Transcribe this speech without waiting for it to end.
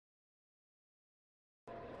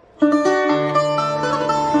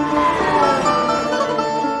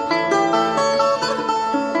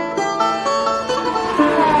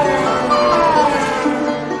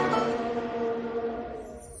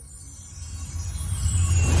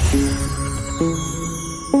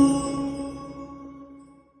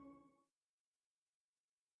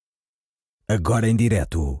Agora em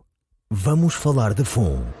direto, vamos falar de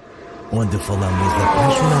FUN, onde falamos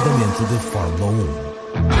apaixonadamente de Fórmula 1.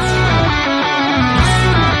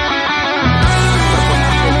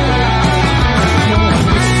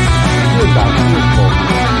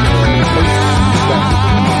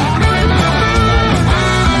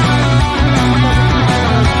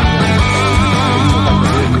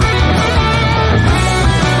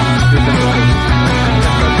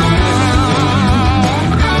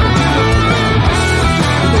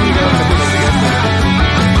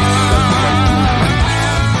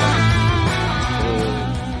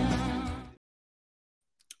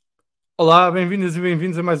 Olá, bem-vindas e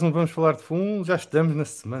bem-vindos a mais um Vamos Falar de FUN. Já estamos na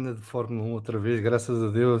semana de Fórmula 1 outra vez, graças a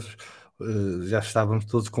Deus. Já estávamos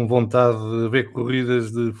todos com vontade de ver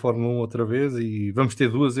corridas de Fórmula 1 outra vez e vamos ter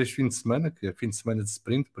duas este fim de semana, que é fim de semana de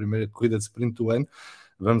sprint, primeira corrida de sprint do ano.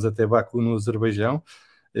 Vamos até Baku, no Azerbaijão,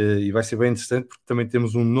 e vai ser bem interessante porque também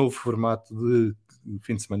temos um novo formato de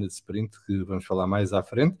fim de semana de sprint que vamos falar mais à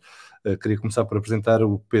frente. Queria começar por apresentar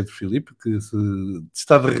o Pedro Filipe, que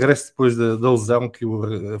está de regresso depois da lesão que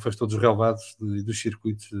o afastou dos relevados e dos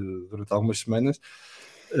circuitos durante algumas semanas,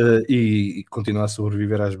 e continua a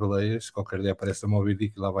sobreviver às baleias. Qualquer dia aparece a Moby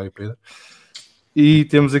Dick e lá vai o Pedro. E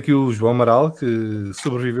temos aqui o João Amaral, que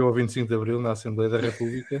sobreviveu ao 25 de Abril na Assembleia da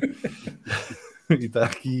República e está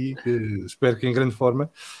aqui, espero que em grande forma,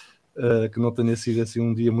 que não tenha sido assim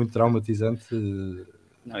um dia muito traumatizante.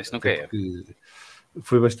 Não, isso nunca é.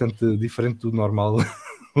 Foi bastante diferente do normal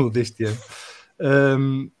deste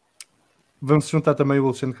ano. Vamos juntar também o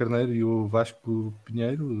Alexandre Carneiro e o Vasco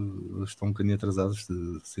Pinheiro. Eles estão um bocadinho atrasados,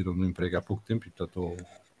 saíram do emprego há pouco tempo e portanto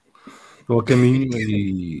estão a caminho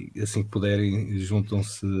e assim que puderem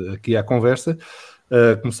juntam-se aqui à conversa.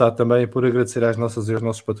 Começar também por agradecer às nossas e aos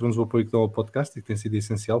nossos patronos o apoio que dão ao podcast e que tem sido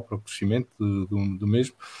essencial para o crescimento do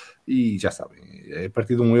mesmo. E já sabem, é a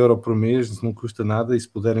partir de €1 por mês, não custa nada, e se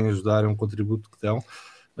puderem ajudar é um contributo que dão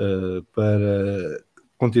para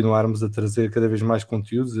continuarmos a trazer cada vez mais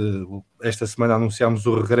conteúdos. Esta semana anunciámos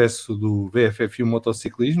o regresso do VFF1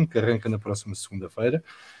 Motociclismo, que arranca na próxima segunda-feira,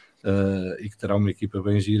 e que terá uma equipa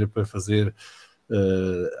bem gira para fazer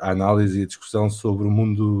a análise e a discussão sobre o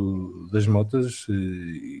mundo das motas,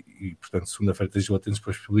 e portanto segunda-feira estejam atentos,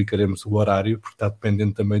 depois publicaremos o horário, porque está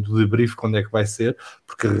dependente também do debrief, quando é que vai ser,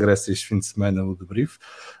 porque regressa este fim de semana o debrief,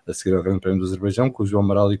 a seguir ao Grande Prémio do Azerbaijão, com o João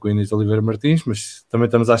Amaral e com a Inês de Oliveira Martins, mas também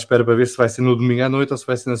estamos à espera para ver se vai ser no domingo à noite ou se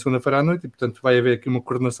vai ser na segunda-feira à noite, e portanto vai haver aqui uma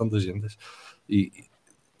coordenação de agendas. E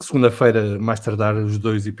segunda-feira, mais tardar, os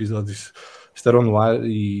 2 episódios estarão no ar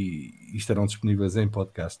e estarão disponíveis em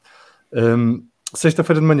podcast.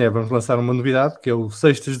 Sexta-feira de manhã vamos lançar uma novidade, que é o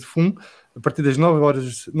Sextas de FUN, a partir das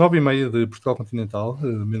 9h30 de Portugal Continental,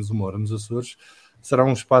 menos uma hora nos Açores. Será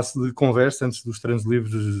um espaço de conversa antes dos treinos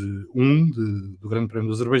livres 1 do Grande Prémio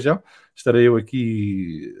do Azerbaijão. Estarei eu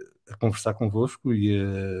aqui a conversar convosco e a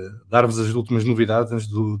dar-vos as últimas novidades antes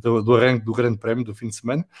do arranque do Grande Prémio do fim de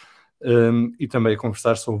semana, e também a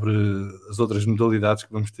conversar sobre as outras modalidades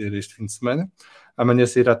que vamos ter este fim de semana. Amanhã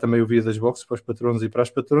sairá também o Via das Boxes para os patronos e para as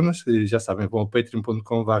patronas, e já sabem, vão a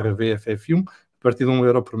patreon.com/VFF1, a partir de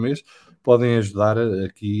 €1 por mês, podem ajudar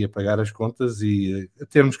aqui a pagar as contas e a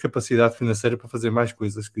termos capacidade financeira para fazer mais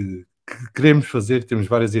coisas que queremos fazer. Temos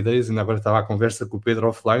várias ideias, ainda agora estava à conversa com o Pedro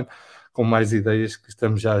offline, com mais ideias que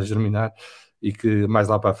estamos já a germinar e que mais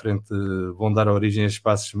lá para a frente vão dar origem a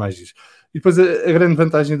espaços mais giros. E depois a grande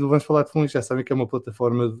vantagem do Vamos Falar de FUN, já sabem que é uma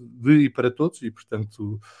plataforma de e para todos, e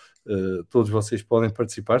portanto todos vocês podem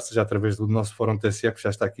participar, seja através do nosso fórum TSE, que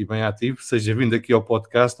já está aqui bem ativo, seja vindo aqui ao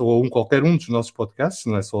podcast ou a qualquer um dos nossos podcasts,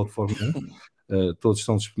 não é só o de Fórmula 1, todos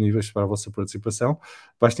estão disponíveis para a vossa participação.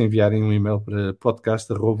 Basta enviarem um e-mail para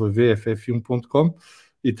podcast@vff1.com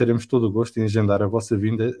e teremos todo o gosto em agendar a vossa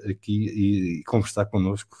vinda aqui e conversar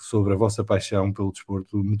connosco sobre a vossa paixão pelo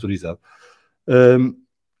desporto motorizado.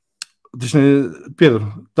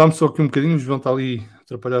 Pedro, dá-me só aqui um bocadinho, o João está ali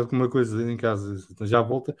atrapalhado com uma coisa em casa, já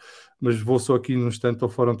volta, mas vou só aqui num instante ao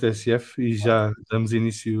Fórum TSF e já damos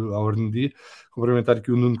início à ordem do dia. Cumprimentar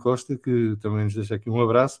aqui o Nuno Costa, que também nos deixa aqui um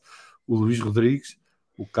abraço, o Luís Rodrigues,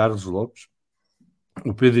 o Carlos Lopes,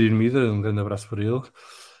 o Pedro Irmida, um grande abraço para ele,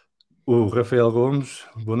 o Rafael Gomes,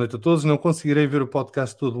 boa noite a todos. Não conseguirei ver o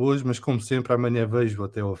podcast todo hoje, mas como sempre amanhã vejo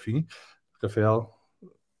até ao fim. Rafael,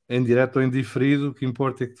 em direto ou em diferido, o que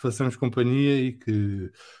importa é que te façamos companhia e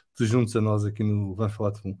que te juntes a nós aqui no Vamos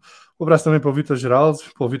Falar de FUN. Um abraço também para o Vítor Geraldo,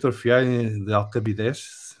 para o Vítor Fialho de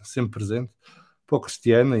Alcabidez, sempre presente, para o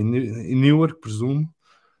Cristiano em Newark, presumo.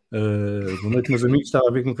 Boa noite, meus amigos. Estava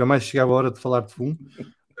a ver que nunca mais chegava a hora de falar de FUN.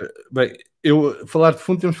 Bem, falar de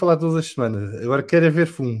FUN temos falado todas as semanas. Agora quero é ver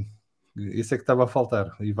FUN. Isso é que estava a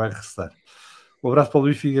faltar e vai restar. Um abraço para o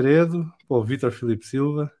Luís Figueiredo, para o Vítor Filipe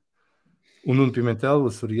Silva, o Nuno Pimentel, o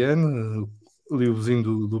açoriano, ali o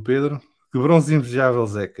vizinho do Pedro. Que bronze invejável,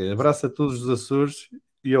 Zeca. Abraço a todos os Açores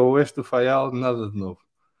e ao oeste do Faial, nada de novo.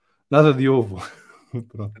 Nada de ovo.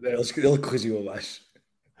 Pronto. Ele corrigiu abaixo.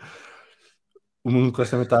 O Nuno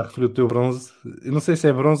Costa também está a referir o teu bronze. Eu não sei se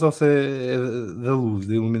é bronze ou se é da luz,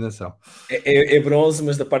 da iluminação. É bronze,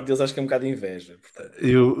 mas da parte deles acho que é um bocado de inveja.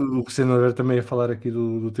 E o Cristiano Alberto também ia falar aqui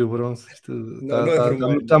do teu bronze. Não é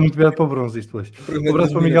vermelho. Está muito virado para o bronze isto hoje. Um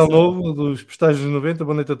abraço para o Miguel Novo, dos Postais dos 90.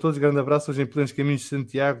 Boa noite a todos. Grande abraço. Hoje em plenos caminhos de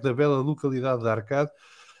Santiago, da bela localidade de Arcade.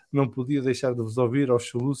 Não podia deixar de vos ouvir aos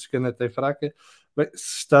soluços, que a net é fraca. Bem,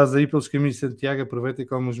 se estás aí pelos caminhos de Santiago, aproveita e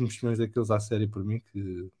come uns mexilhões daqueles à série por mim,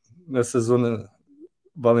 que nessa zona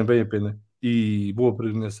valem bem a pena. E boa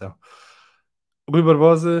peregrinação. Rui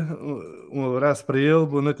Barbosa, um abraço para ele,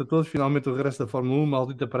 boa noite a todos. Finalmente o regresso da Fórmula 1,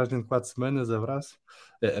 maldita paragem de 4 semanas, abraço.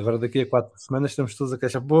 Agora daqui a 4 semanas estamos todos a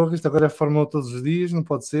queixar, porra, isto agora é Fórmula 1 todos os dias, não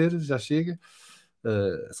pode ser, já chega.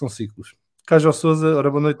 São ciclos. Cajo Sousa, ora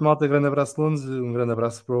boa noite malta, grande abraço de Londres, um grande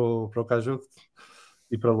abraço para o Cajo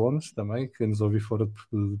e para Londres também, que nos ouvi fora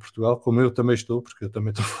de Portugal, como eu também estou, porque eu também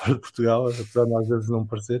estou fora de Portugal, apesar de às vezes não me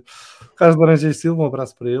parecer. Carlos Laranjeiro Silva, um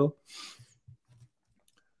abraço para ele.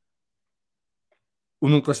 O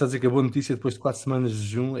Nuno Costa a dizer que a boa notícia depois de 4 semanas de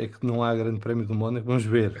jejum é que não há grande prémio do Mónaco. Vamos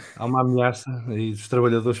ver. Há uma ameaça aí dos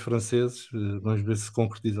trabalhadores franceses. Vamos ver se se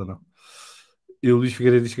concretiza ou não. E o Luís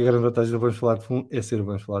Figueiredo diz que a grande vantagem do Vamos Falar de Fundo é ser o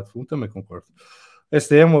Vamos Falar de Fundo. Também concordo.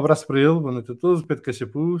 STM, um abraço para ele. Boa noite a todos. O Pedro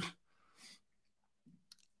Cachapuz.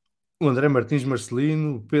 O André Martins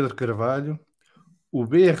Marcelino. O Pedro Carvalho. O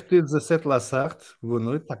BRT 17 Lassarte. Boa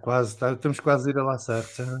noite. Está quase. Estamos quase a ir a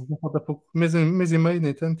Lassarte. Já falta pouco. Mês e meio,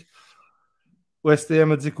 nem tanto. O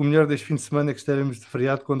STM a dizer que o melhor deste fim de semana é que estaremos de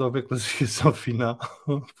feriado quando houver classificação final.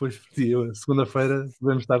 Depois, segunda-feira,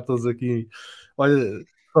 devemos estar todos aqui. Olha,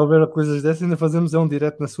 se houver coisas dessas, ainda fazemos um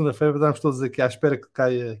direto na segunda-feira, darmos todos aqui à espera que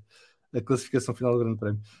caia a classificação final do Grande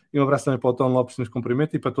Prémio. E um abraço também para o Tom Lopes que nos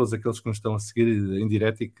cumprimenta e para todos aqueles que nos estão a seguir em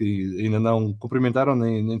direto e que ainda não cumprimentaram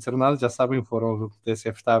nem disseram nada, já sabem, o fórum do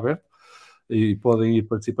TSF está aberto e podem ir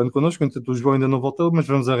participando connosco. Entretanto, o João ainda não voltou, mas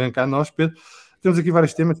vamos arrancar nós, Pedro. Temos aqui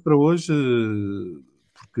vários temas para hoje,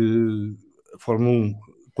 porque a Fórmula 1,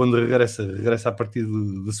 quando regressa a partir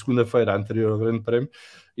de segunda-feira, anterior ao Grande Prémio,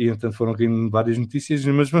 e entanto foram aqui várias notícias,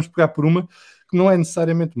 mas vamos pegar por uma que não é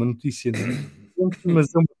necessariamente uma notícia,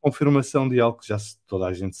 mas é uma confirmação de algo que já toda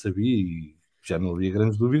a gente sabia e já não havia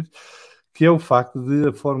grandes dúvidas, que é o facto de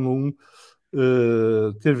a Fórmula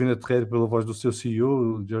 1 ter vindo a terreiro pela voz do seu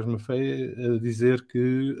CEO, George Maffei, a dizer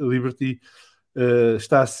que a Liberty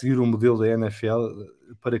está a seguir o modelo da NFL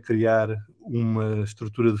para criar uma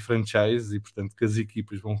estrutura de franchise e, portanto, que as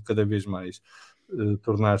equipas vão cada vez mais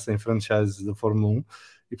tornar-se em franchise da Fórmula 1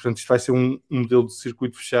 e, portanto, isto vai ser um modelo de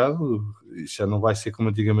circuito fechado. Isto já não vai ser como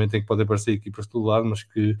antigamente em que podem aparecer equipas de todo lado, mas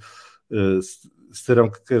que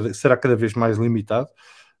será cada vez mais limitado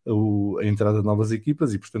a entrada de novas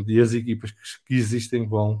equipas e, portanto, as equipas que existem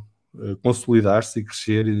vão consolidar-se e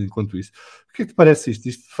crescer enquanto isso. O que é que te parece isto?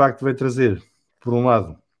 Isto, de facto, vai trazer, por um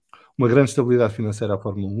lado, uma grande estabilidade financeira à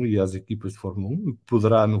Fórmula 1 e às equipas de Fórmula 1, que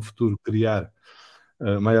poderá, no futuro, criar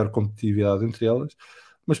maior competitividade entre elas,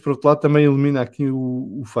 mas, por outro lado, também elimina aqui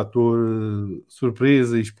o fator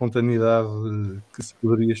surpresa e espontaneidade que se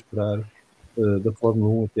poderia esperar da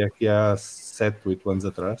Fórmula 1 até aqui há 7, 8 anos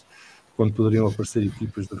atrás, quando poderiam aparecer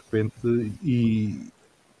equipas de repente, e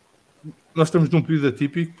nós estamos num período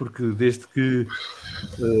atípico, porque desde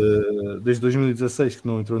 2016 que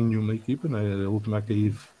não entrou nenhuma equipa, né? A última a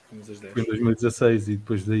cair foi em 2016 e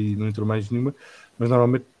depois daí não entrou mais nenhuma, mas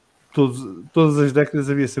normalmente todas as décadas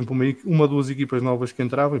havia sempre uma ou duas equipas novas que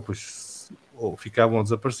entravam e depois ou ficavam ou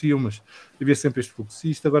desapareciam, mas havia sempre este fluxo.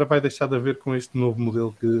 E isto agora vai deixar de haver com este novo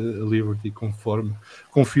modelo que a Liberty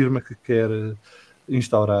confirma que quer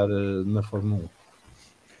instaurar na Fórmula 1.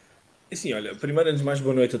 Assim, olha, primeiro, antes de mais,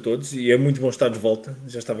 boa noite a todos e é muito bom estar de volta.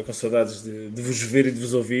 Já estava com saudades de vos ver e de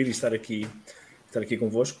vos ouvir e estar aqui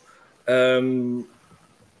convosco.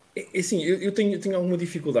 Assim, eu tenho alguma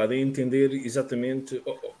dificuldade em entender exatamente.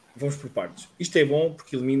 Vamos por partes. Isto é bom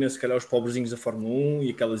porque elimina, se calhar, os pobrezinhos da Fórmula 1 e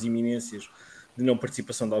aquelas iminências de não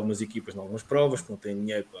participação de algumas equipas em algumas provas, que não têm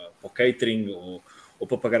dinheiro para o catering ou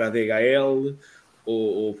para pagar a DHL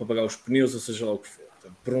ou para pagar os pneus, ou seja lá o que for.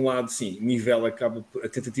 Portanto, por um lado, sim, a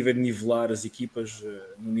tentativa é de nivelar as equipas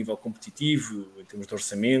no nível competitivo, em termos de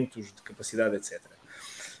orçamentos, de capacidade, etc.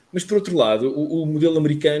 Mas, por outro lado, o modelo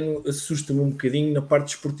americano assusta-me um bocadinho na parte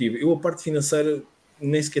desportiva. Eu, a parte financeira,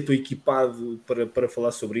 nem sequer estou equipado para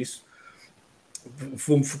falar sobre isso.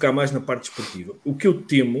 Vou-me focar mais na parte desportiva. O que eu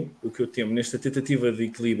temo nesta tentativa de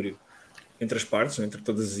equilíbrio entre as partes, né, entre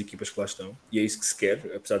todas as equipas que lá estão, e é isso que se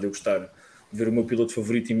quer, apesar de eu gostar de ver o meu piloto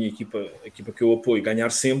favorito e a minha equipa, a equipa que eu apoio, ganhar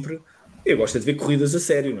sempre. Eu gosto de ver corridas a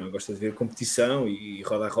sério, não é? Gosto de ver competição e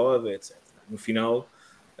roda a roda, etc. No final,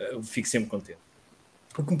 fico sempre contente.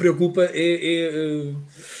 O que me preocupa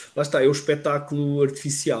lá está, é o espetáculo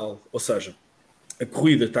artificial, ou seja, a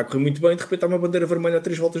corrida está a correr muito bem, de repente há uma bandeira vermelha a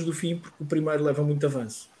 3 voltas do fim porque o primeiro leva muito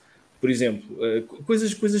avanço. Por exemplo,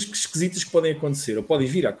 coisas esquisitas que podem acontecer, ou podem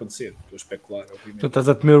vir a acontecer, estou a especular, obviamente. Então estás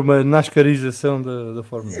a temer uma nascarização da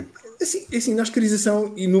Fórmula 1. Assim,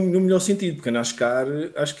 nascarização e no melhor sentido, porque a NASCAR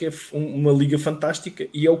acho que é uma liga fantástica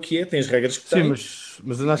e é o que é, tem as regras que tem. Sim,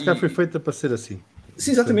 mas a NASCAR foi feita para ser assim.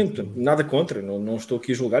 Sim, exatamente, portanto, nada contra, não estou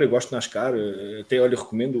aqui a julgar, eu gosto de NASCAR, até olha,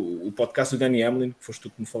 recomendo o podcast do Danny Hamlin, que foste tu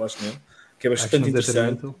que me falaste nele, que é bastante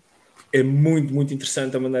interessante. É muito, muito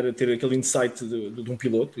interessante a maneira de ter aquele insight de um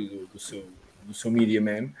piloto e do seu media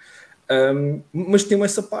man, mas tem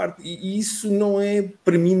essa parte, e isso não é,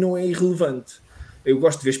 para mim, não é irrelevante. Eu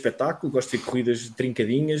gosto de ver espetáculo, gosto de ver corridas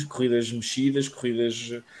trincadinhas, corridas mexidas,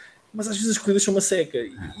 mas às vezes as corridas são uma seca,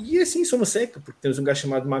 e é assim, são uma seca, porque temos um gajo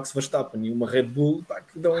chamado Max Verstappen e uma Red Bull,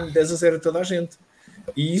 que dão 10-0 a toda a gente,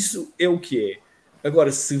 e isso é o que é.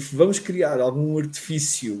 Agora, se vamos criar algum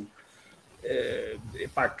artifício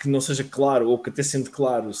que não seja claro, ou que até sendo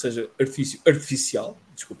claro seja artificial,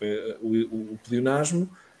 desculpem o pleonasmo,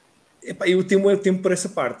 eu tenho tempo para essa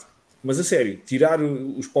parte. Mas a sério, tirar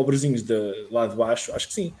os pobrezinhos lá de baixo, acho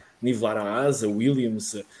que sim. Nivelar a Asa,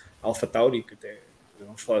 Williams, a AlphaTauri, que até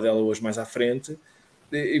vamos falar dela hoje mais à frente.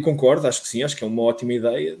 Eu concordo, acho que sim, acho que é uma ótima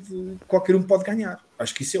ideia de qualquer um pode ganhar.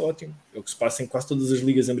 Acho que isso é ótimo. É o que se passa em quase todas as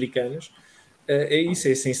ligas americanas. É isso,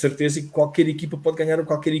 é sem certeza que qualquer equipa pode ganhar a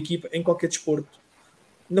qualquer equipa em qualquer desporto.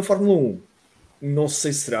 Na Fórmula 1, não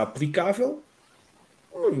sei se será aplicável,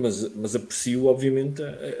 mas aprecio, obviamente,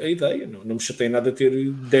 a ideia. Não me chateia nada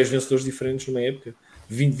ter 10 vencedores diferentes numa época,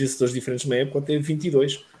 20 vencedores diferentes numa época, ou até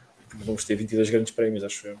 22. Porque vamos ter 22 grandes prémios,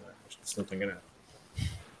 acho eu, se não estou enganado.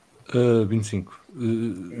 25.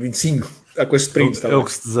 25? Com este sprint, é o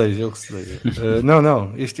que se deseja,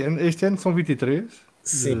 não, este ano são 23.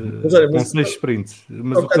 Sim, com 6 sprints,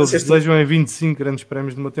 mas o que eles desejam é 25 grandes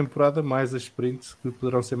prémios numa temporada, mais as sprints que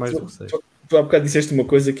poderão ser mais do que 6. Tu há bocado disseste uma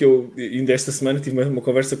coisa que eu, ainda esta semana, tive uma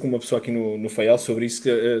conversa com uma pessoa aqui no Faial sobre isso, que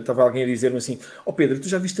estava alguém a dizer-me assim: Pedro, tu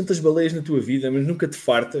já viste tantas baleias na tua vida, mas nunca te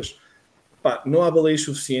fartas. Não há baleias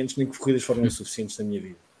suficientes, nem corridas Fórmula 1 suficientes na minha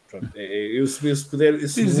vida. Pronto, eu se puder...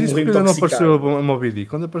 Diz isso porque ainda não apareceu a Moby Dick.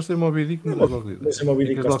 Quando apareceu a Moby Dick, não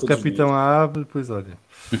fica logo Capitão Aab, depois olha.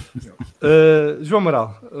 João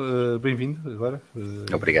Amaral, bem-vindo agora.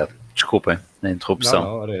 Obrigado. Desculpem a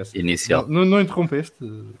interrupção inicial. Não interrompeste.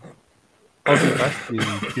 E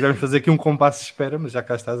tivemos de fazer aqui um compasso de espera, mas já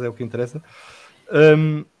cá estás, é o que interessa.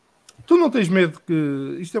 Tu não tens medo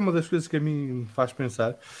que... Isto é uma das coisas que a mim me faz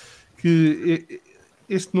pensar, que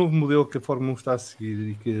este novo modelo que a Fórmula 1 está a seguir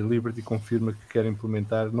e que a Liberty confirma que quer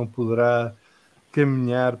implementar não poderá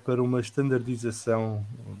caminhar para uma standardização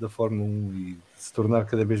da Fórmula 1 e se tornar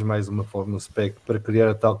cada vez mais uma Fórmula Spec para criar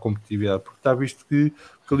a tal competitividade, porque está visto que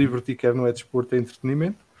o que a Liberty quer não é desporto, é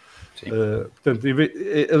entretenimento. Portanto,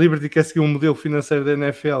 a Liberty quer seguir um modelo financeiro da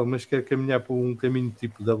NFL, mas quer caminhar por um caminho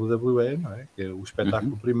tipo WWE, não é? Que é o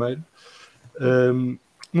espetáculo primeiro.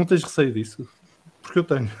 Não tens receio disso? Porque eu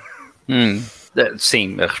tenho.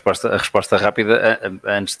 Sim, a resposta rápida,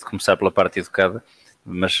 antes de começar pela parte educada,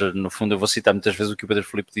 mas no fundo eu vou citar muitas vezes o que o Pedro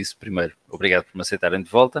Filipe disse primeiro. Obrigado por me aceitarem de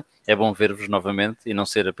volta, é bom ver-vos novamente e não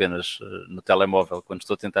ser apenas no telemóvel quando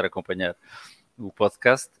estou a tentar acompanhar o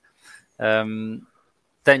podcast.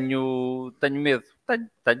 Tenho medo,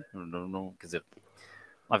 não, quer dizer,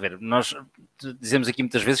 a ver, nós dizemos aqui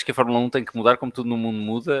muitas vezes que a Fórmula 1 tem que mudar como tudo no mundo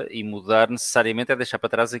muda, e mudar necessariamente é deixar para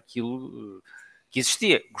trás aquilo que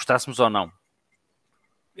existia, gostássemos ou não.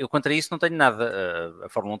 Eu contra isso não tenho nada. A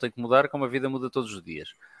Fórmula 1 tem que mudar como a vida muda todos os dias.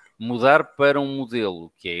 Mudar para um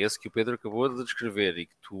modelo, que é esse que o Pedro acabou de descrever e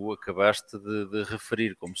que tu acabaste de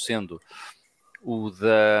referir como sendo o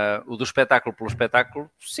do espetáculo pelo espetáculo,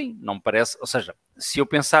 sim, não me parece. Ou seja, se eu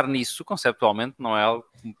pensar nisso, conceptualmente, não é algo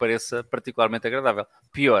que me pareça particularmente agradável.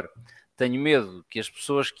 Pior, tenho medo que as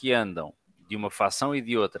pessoas que andam de uma facção e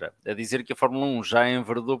de outra a dizer que a Fórmula 1 já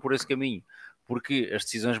enverdou por esse caminho, porque as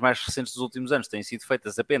decisões mais recentes dos últimos anos têm sido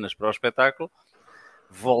feitas apenas para o espetáculo,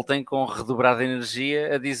 voltem com redobrada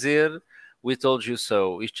energia a dizer "We told you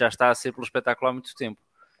so", isto já está a ser pelo espetáculo há muito tempo.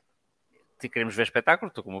 Queremos ver espetáculo,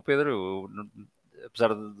 estou como o Pedro,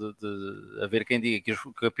 apesar de haver quem diga que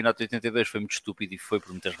o campeonato de 82 foi muito estúpido e foi por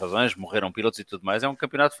muitas razões, morreram pilotos e tudo mais, é um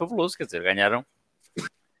campeonato fabuloso, quer dizer, ganharam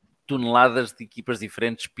toneladas de equipas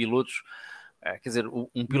diferentes, pilotos Quer dizer,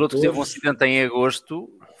 um piloto que teve um acidente em agosto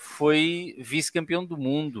foi vice-campeão do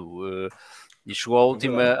mundo e chegou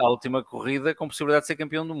à última corrida com possibilidade de ser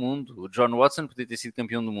campeão do mundo. O John Watson podia ter sido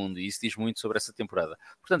campeão do mundo e isso diz muito sobre essa temporada.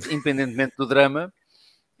 Portanto, independentemente do drama,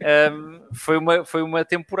 foi uma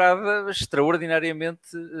temporada extraordinariamente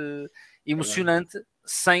emocionante,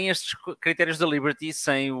 sem estes critérios da Liberty,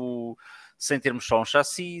 sem termos só um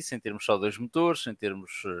chassi, sem termos só 2 motores, sem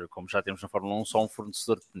termos, como já temos na Fórmula 1, só um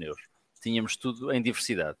fornecedor de pneus. Tínhamos tudo em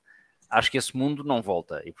diversidade. Acho que esse mundo não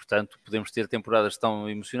volta e, portanto, podemos ter temporadas tão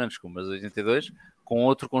emocionantes como as de 82 com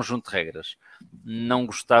outro conjunto de regras. Não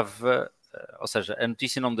gostava, ou seja, a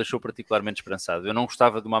notícia não me deixou particularmente esperançado. Eu não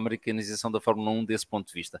gostava de uma americanização da Fórmula 1 desse ponto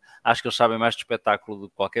de vista. Acho que eles sabem mais de espetáculo do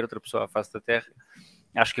que qualquer outra pessoa à face da Terra.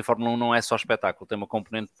 Acho que a Fórmula 1 não é só espetáculo, tem uma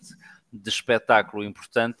componente de espetáculo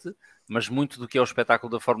importante, mas muito do que é o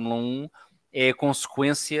espetáculo da Fórmula 1 é a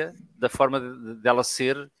consequência da forma dela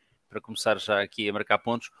ser, para começar já aqui a marcar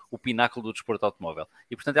pontos, o pináculo do desporto automóvel.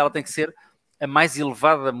 E, portanto, ela tem que ser a mais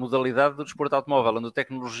elevada modalidade do desporto automóvel, onde a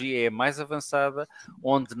tecnologia é mais avançada,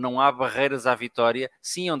 onde não há barreiras à vitória.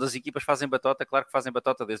 Sim, onde as equipas fazem batota, claro que fazem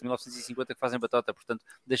batota, desde 1950 que fazem batota, portanto,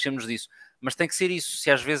 deixemos disso. Mas tem que ser isso. Se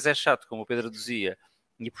às vezes é chato, como o Pedro dizia,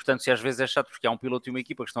 e, portanto, se às vezes é chato porque há um piloto e uma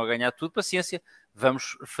equipa que estão a ganhar tudo, paciência,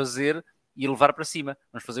 vamos fazer e levar para cima.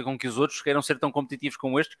 Vamos fazer com que os outros queiram ser tão competitivos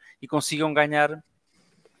como estes e consigam ganhar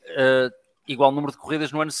igual número de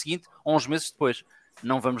corridas no ano seguinte ou uns meses depois.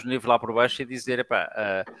 Não vamos nivelar por baixo e dizer,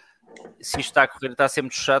 se isto está a correr, está a ser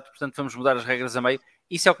muito chato, portanto vamos mudar as regras a meio.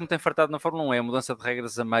 Isso é o que me tem fartado na Fórmula 1, é a mudança de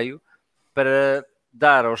regras a meio para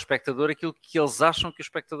dar ao espectador aquilo que eles acham que o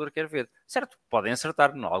espectador quer ver. Certo, podem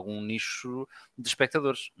acertar em algum nicho de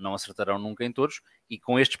espectadores, não acertarão nunca em todos, e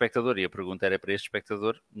com este espectador, e a pergunta era para este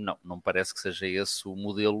espectador, não me parece que seja esse o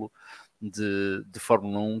modelo de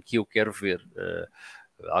Fórmula 1 que eu quero ver.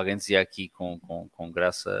 Alguém dizia aqui com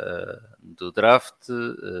graça do draft,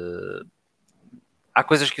 há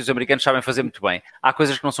coisas que os americanos sabem fazer muito bem, há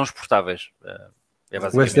coisas que não são exportáveis.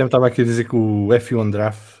 O STM estava aqui a dizer que o F1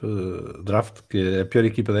 Draft, que é a pior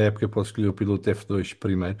equipa da época, pode escolher o piloto F2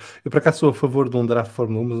 primeiro. Eu, por acaso, sou a favor de um draft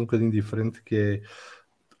Fórmula 1, mas um bocadinho diferente, que é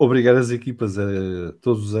obrigar as equipas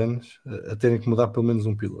todos os anos a terem que mudar pelo menos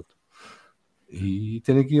um piloto. E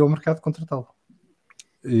terem que ir ao mercado contratá-lo.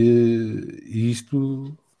 E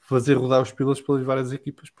isto fazer rodar os pilotos pelas várias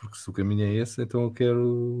equipas, porque se o caminho é esse, então eu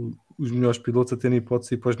quero os melhores pilotos a terem hipótese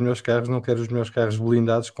de ir para os melhores carros, não quero os melhores carros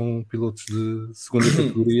blindados com pilotos de segunda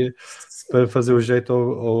categoria para fazer o jeito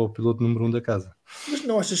ao piloto número 1 da casa. Mas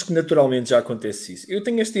não achas que naturalmente já acontece isso? Eu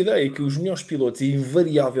tenho esta ideia que os melhores pilotos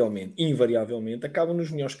invariavelmente acabam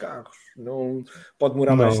nos melhores carros. Não pode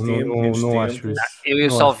demorar mais tempo, menos tempo. Acho isso. Eu e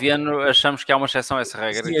o Salviano achamos que há uma exceção a essa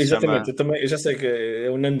regra. Sim, exatamente. Eu já sei que é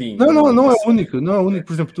o Nandinho. Não é único.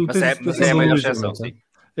 Por exemplo, tu tens a maior exceção, sim.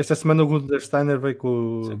 Esta semana o Gunther Steiner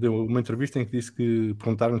deu uma entrevista em que disse que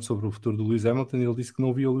perguntaram-lhe sobre o futuro do Lewis Hamilton e ele disse que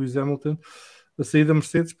não via o Lewis Hamilton a sair da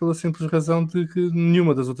Mercedes pela simples razão de que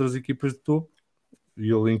nenhuma das outras equipas de topo, e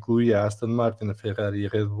ele incluía a Aston Martin, a Ferrari e a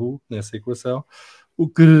Red Bull nessa equação, o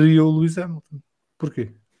quereria o Lewis Hamilton.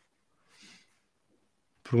 Porquê?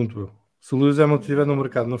 Pergunto eu. Se o Lewis Hamilton estiver no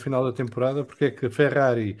mercado no final da temporada, porque é que a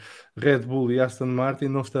Ferrari, Red Bull e Aston Martin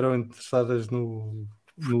não estarão interessadas no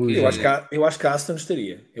Lewis Hamilton? Eu acho que a Aston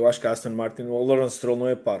estaria. Eu acho que a Aston Martin, o Lawrence Stroll não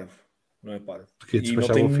é parvo. Porque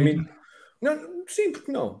despachava o filho? Não, sim,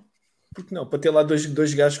 porque não? Porque não? Para ter lá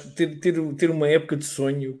dois gajos, ter uma época de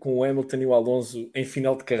sonho com o Hamilton e o Alonso em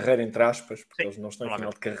final de carreira, entre aspas, porque eles não estão em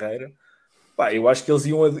final de carreira. Pá, eu acho que eles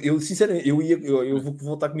iam. Eu sinceramente, eu vou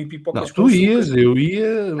voltar com pipocas. Não, tu ias, eu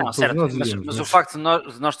ia. Não, certo, mas o facto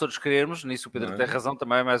de nós todos querermos, nisso o Pedro tem razão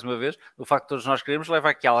também, mais uma vez, o facto de todos nós querermos leva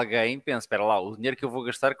a que alguém pense: espera lá, o dinheiro que eu vou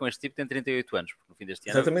gastar com este tipo tem 38 anos, porque no fim deste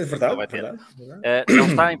ano. Exatamente, verdade. Não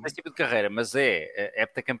está em princípio de carreira, mas é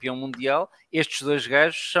heptacampeão mundial. Estes dois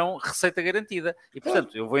gajos são receita garantida e,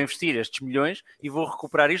 portanto, eu vou investir estes milhões e vou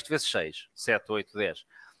recuperar isto vezes 6, 7, 8, 10.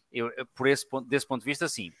 Desse ponto de vista,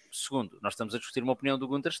 sim. Segundo, nós estamos a discutir uma opinião do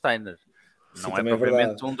Gunther Steiner. Não é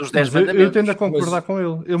propriamente um dos 10 mandamentos. Eu tendo a concordar com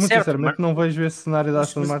ele. Eu, muito sinceramente, não vejo esse cenário da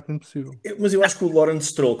Aston Martin possível. Mas eu acho que o Lawrence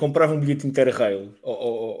Stroll comprava um bilhete Interrail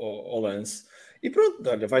ao Lance e pronto,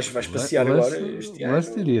 olha, vais passear agora este ano. O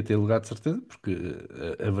Lance teria ter lugar de certeza, porque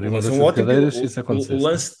haveria uma das cadeiras se isso acontecesse. O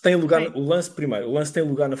Lance tem lugar, o Lance tem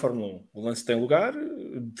lugar na Fórmula 1. O Lance tem lugar,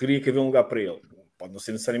 teria que haver um lugar para ele. Pode não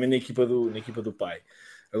ser necessariamente na equipa do pai.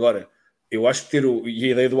 Agora, eu acho que e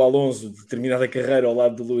a ideia do Alonso de terminar a carreira ao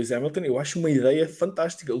lado do Lewis Hamilton, eu acho uma ideia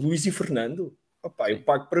fantástica. Luís e Fernando, eu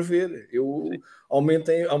pago para ver.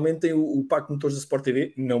 Aumentem o pack de motores da Sport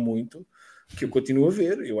TV, não muito, que eu continuo a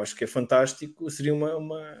ver. Eu acho que é fantástico. Seria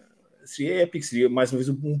seria épico, seria mais uma vez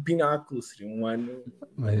um pináculo, seria um ano.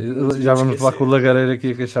 Já vamos lá com o Lagareiro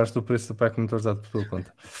aqui a queixar-se do preço do pack motorizado por tua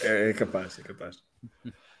conta. É capaz.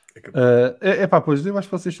 Pois eu acho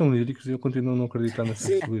que vocês são líricos e eu continuo a não acreditar nessa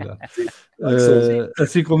possibilidade. Claro,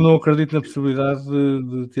 assim como não acredito na possibilidade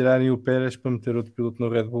de tirarem o Pérez para meter outro piloto no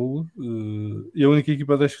Red Bull. E a única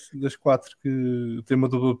equipa das 4 que tem uma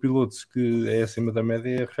dupla de pilotos que é acima da média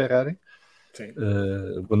é a Ferrari.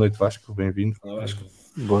 Boa noite, Vasco, bem-vindo. Olá, Vasco.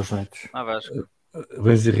 Boas noites. Vasco.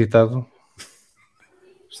 Vens irritado?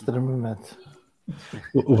 Extremamente.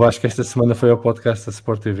 O Vasco esta semana foi ao podcast da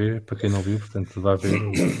Sport TV, para quem não viu, portanto vai ver.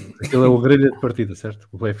 Aquilo é o grelha de partida, certo?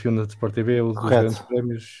 O F1 da Sport TV é o dos grandes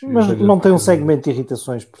prémios. Mas não tem um segmento de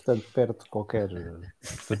irritações, portanto perde qualquer...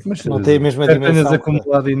 Mas não tem a mesma dimensão. Tenhas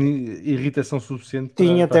acumulado irritação suficiente para...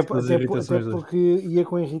 Tinha, até irritações porque ia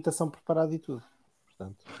com a irritação preparada e tudo.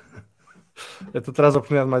 Portanto... Tu traz a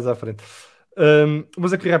oportunidade mais à frente.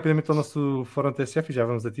 Vamos aqui rapidamente ao nosso fórum TSF e já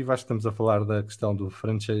vamos ativar. Estamos a falar da questão do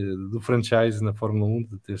franchise na Fórmula 1,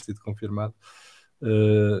 de ter sido confirmado.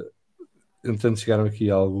 Entretanto, chegaram aqui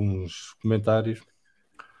alguns comentários.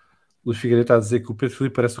 Luís Figueiredo está a dizer que o Pedro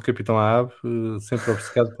Filipe parece o capitão Ahab, sempre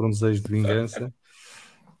obcecado por um desejo de vingança.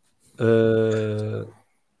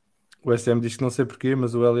 O SM diz que não sei porquê,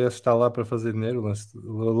 mas o LS está lá para fazer dinheiro.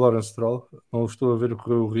 O Lawrence Stroll, não estou a ver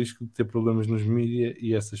correr o risco de ter problemas nos mídia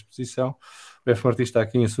e essa exposição. O F. Martins está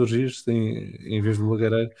aqui a insurgir-se, em vez do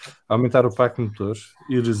Lagareiro, aumentar o pack de motores.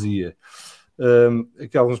 Heresia.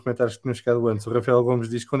 Aqui há alguns comentários que tínhamos ficado antes. O Rafael Gomes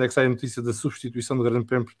diz quando é que sai a notícia da substituição do Grande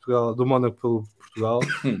Prémio Portugal, do Mónaco pelo Portugal.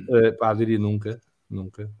 Diria nunca.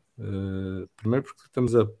 Primeiro porque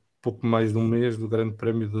estamos a pouco mais de um mês do Grande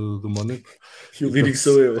Prémio do Mónaco. E o lírico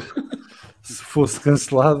sou eu. Se fosse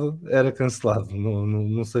cancelado, era cancelado.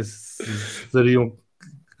 Não sei se dariam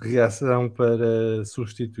reação para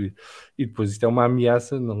substituir. E depois isto é uma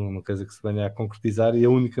ameaça, não quer dizer que se venha a concretizar, e a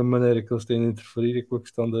única maneira que eles têm de interferir é com a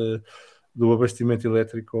questão do abastecimento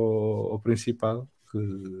elétrico ao Principado,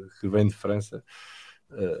 que vem de França.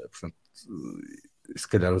 Portanto, se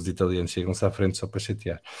calhar os italianos chegam-se à frente só para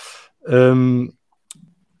chatear.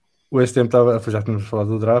 O STM já tínhamos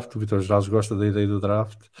falado do draft, o Vitor Geraldes gosta da ideia do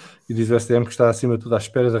draft e diz o STM que está acima de tudo à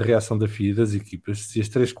espera da reação da FIA e das equipas. Se as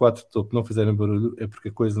 3-4 de topo não fizerem barulho é porque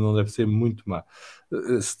a coisa não deve ser muito má.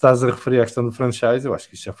 Se estás a referir à questão do franchise, eu acho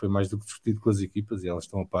que isto já foi mais do que discutido com as equipas e elas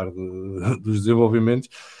estão a par dos desenvolvimentos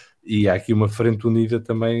e há aqui uma frente unida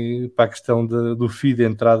também para a questão do FIA de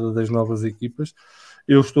entrada das novas equipas.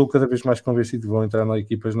 Eu estou cada vez mais convencido que vão entrar nas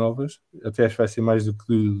equipas novas, até acho que vai ser mais do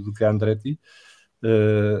que a Andretti.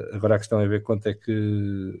 Agora a questão é ver quanto é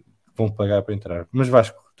que vão pagar para entrar. Mas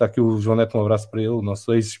Vasco, está aqui o João Neto, um abraço para ele, o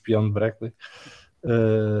nosso ex-espião de Brackley.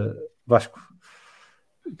 Vasco,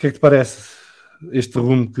 o que é que te parece este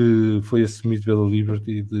rumo que foi assumido pela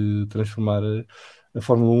Liberty de transformar a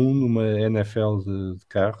Fórmula 1 numa NFL de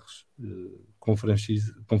carros com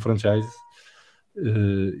franchise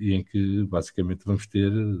e em que basicamente vamos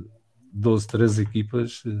ter 12, 13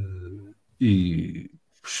 equipas e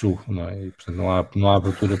puxou, não é? E, portanto, não há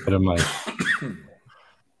abertura para mais.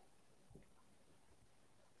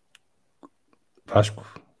 Vasco?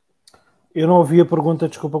 Eu não ouvi a pergunta,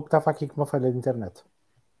 desculpa, porque estava aqui com uma falha de internet.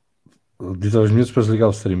 Diz aos miúdos para desligar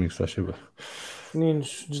o streaming, se faz favor.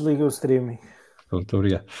 Meninos, desliga o streaming. Muito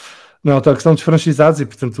obrigado. Não, então a questão dos franchisados e,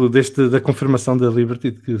 portanto, da confirmação da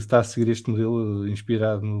Liberty de que está a seguir este modelo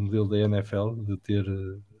inspirado no modelo da NFL, de ter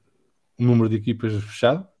um número de equipas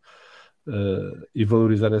fechado, e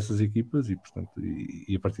valorizar essas equipas e, portanto,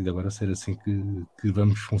 e a partir de agora ser assim que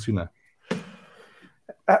vamos funcionar.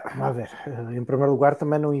 A ver, em primeiro lugar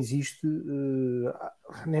também não existe,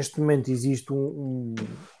 neste momento existe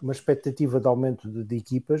uma expectativa de aumento de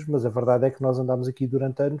equipas, mas a verdade é que nós andamos aqui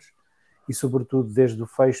durante anos e sobretudo desde o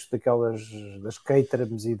fecho das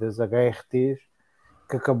Caterhams e das HRTs,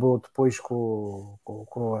 que acabou depois com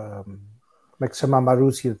a, como é que se chama, a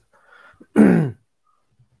Marussia,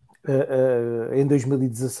 em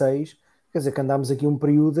 2016, quer dizer que andámos aqui um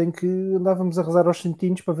período em que andávamos a rezar aos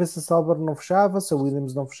centinhos para ver se a Sauber não fechava, se a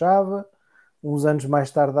Williams não fechava, uns anos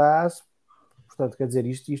mais tarde a AS. Portanto, quer dizer,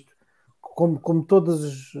 isto como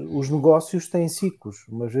todos os negócios têm ciclos,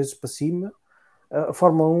 umas vezes para cima, a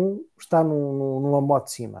Fórmula 1 está numa moto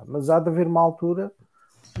de cima, mas há de haver uma altura,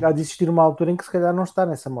 há de existir uma altura em que se calhar não está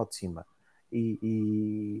nessa moto de cima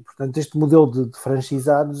e portanto este modelo de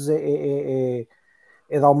franchisados é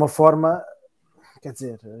de alguma forma, quer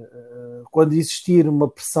dizer, quando existir uma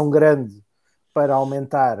pressão grande para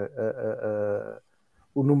aumentar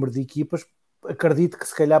o número de equipas, acredito que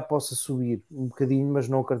se calhar possa subir um bocadinho, mas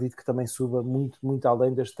não acredito que também suba muito, muito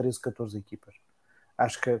além das 13, 14 equipas.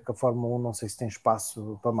 Acho que a Fórmula 1 não sei se tem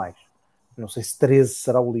espaço para mais. Não sei se 13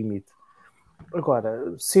 será o limite.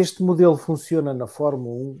 Agora, se este modelo funciona na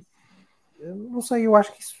Fórmula 1, não sei, eu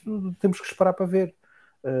acho que isso temos que esperar para ver.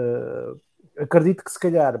 Acredito que se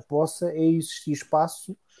calhar possa existir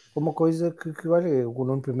espaço para uma coisa que olha, o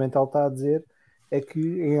Nuno Pimentel está a dizer, é que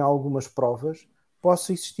em algumas provas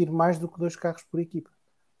possa existir mais do que 2 carros por equipa.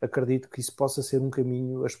 Acredito que isso possa ser um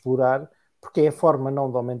caminho a explorar, porque é a forma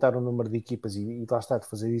não de aumentar o número de equipas e lá está, de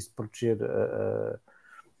fazer isso, de proteger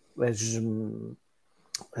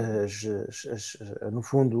no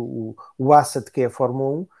fundo o asset que é a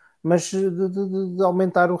Fórmula 1, mas de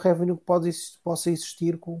aumentar o revenue que possa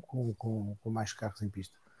existir com mais carros em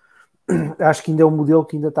pista. Acho que ainda é um modelo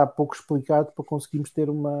que ainda está pouco explicado para conseguirmos ter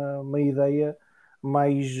uma ideia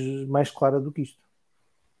mais clara do que isto.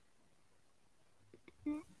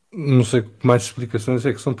 Não sei que mais explicações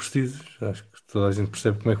é que são precisas. Acho que toda a gente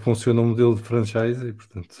percebe como é que funciona o modelo de franchise e,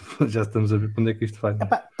 portanto, já estamos a ver para onde é que isto vai.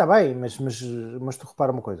 Está bem, mas tu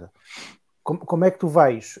repara uma coisa. Como é que tu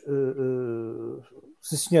vais...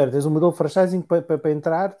 se senhor, tens um modelo de franchising para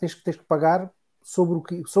entrar, tens que pagar sobre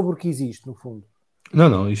o que existe, no fundo.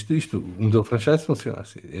 Não, isto, o modelo de franchise funciona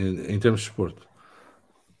assim, em termos de desporto.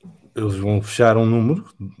 Eles vão fechar um número,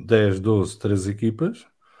 10, 12, 13 equipas,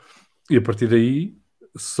 e a partir daí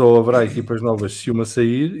só haverá equipas novas se uma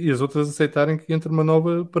sair e as outras aceitarem que entre uma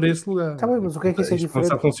nova para esse lugar. Está bem, mas o que é que isso é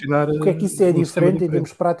diferente? A funcionar, o que é que isso é diferente em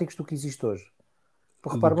termos práticos do que existe hoje?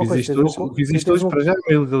 O que existe hoje para já é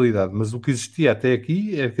uma ilegalidade, mas o que existia até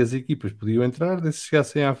aqui é que as equipas podiam entrar, se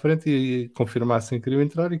chegassem à frente e confirmassem que queriam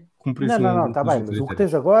entrar e cumprissem. Não, está bem, mas o que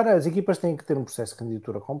tens agora, as equipas têm que ter um processo de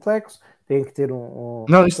candidatura complexo, têm que ter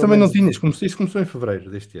Não, isto também não tinhas, isto começou em fevereiro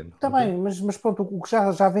deste ano. Está bem, mas pronto, o que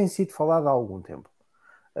já vem sido falado há algum tempo.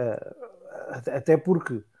 Até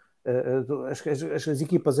porque as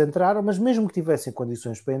equipas entraram, mas mesmo que tivessem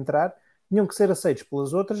condições para entrar, tinham que ser aceitos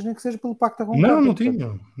pelas outras, nem que seja pelo Pacto da Concórdia.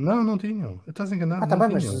 Não tinham. Estás enganado. Está bem,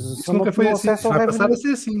 mas isso nunca foi assim. Vai passar a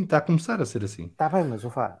ser assim. Está a começar a ser assim. Está bem,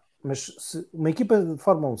 mas se uma equipa de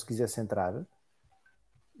Fórmula 1 se quisesse entrar,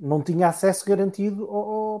 não tinha acesso garantido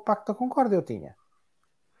ao Pacto da Concórdia, eu tinha.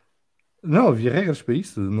 Não, havia regras para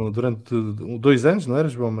isso. Durante 2 anos, não era,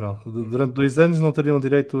 João Amaral? Durante 2 anos não teriam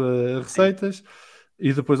direito a receitas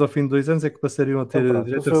e depois, ao fim de 2 anos, é que passariam a ter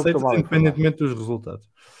direito a receitas, independentemente dos resultados.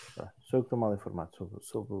 Sou eu que estou mal informado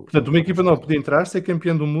sobre Portanto, uma equipa não podia entrar, ser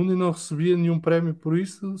campeão do mundo e não recebia nenhum prémio por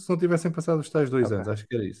isso se não tivessem passado os tais 2 anos. Acho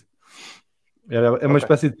que era isso. É uma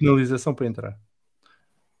espécie de penalização para entrar.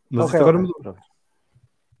 Mas isto agora mudou.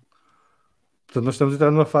 Portanto, nós estamos a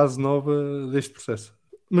entrar numa fase nova deste processo.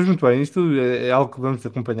 Mas muito bem, isto é algo que vamos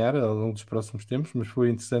acompanhar ao longo dos próximos tempos, mas foi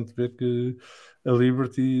interessante ver que a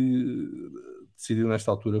Liberty decidiu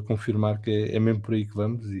nesta altura confirmar que é mesmo por aí que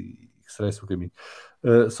vamos e que será esse o caminho.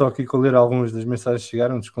 Só aqui com ler algumas das mensagens que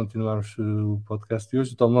chegaram antes de continuarmos o podcast de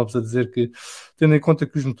hoje. O Tom Lopes a dizer que, tendo em conta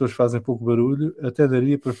que os motores fazem pouco barulho, até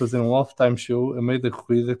daria para fazer um halftime show a meio da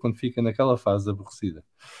corrida quando fica naquela fase aborrecida.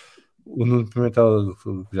 O Nuno Pimentel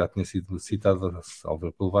já tinha sido citado,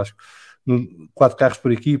 salvo pelo Vasco, 4 carros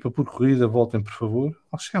por equipa, por corrida, voltem por favor.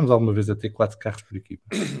 Nós chegámos alguma vez a ter 4 carros por equipa?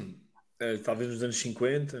 Talvez nos anos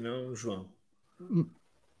 50, não, João?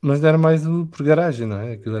 Mas era mais por garagem, não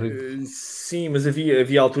é? Sim, mas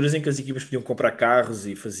havia alturas em que as equipas podiam comprar carros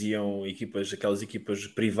e faziam aquelas equipas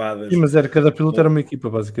privadas. Sim, mas cada piloto era uma equipa,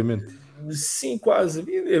 basicamente. Sim, quase.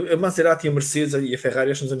 A Maserati, a Mercedes e a Ferrari,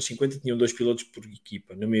 acho que nos anos 50 tinham 2 pilotos por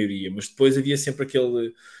equipa, na maioria, mas depois havia sempre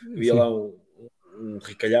havia lá um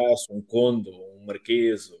ricalhaço, um conde, um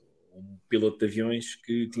marquês, um piloto de aviões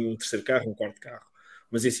que tinha um terceiro carro, um quarto carro.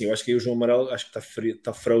 Mas assim, eu acho que aí o João Amaral acho que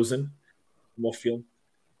está frozen, como ao filme.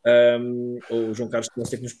 Ou o João Carlos não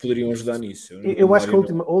sei que nos poderiam ajudar nisso. Eu acho que a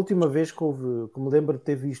última vez que me lembro de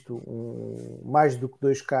ter visto mais do que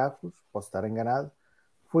 2 carros, posso estar enganado,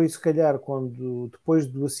 foi se calhar quando, depois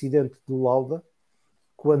do acidente do Lauda,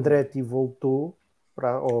 que o Andretti voltou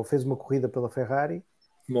ou fez uma corrida pela Ferrari,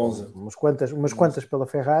 Monza. Umas quantas pela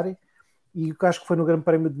Ferrari, e acho que foi no Grande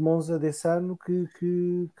Prémio de Monza desse ano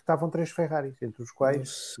que estavam 3 Ferraris, entre os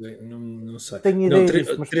quais... Não sei. Tenho ideia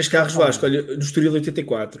disso, 3 carros Vasco, olha, no Estoril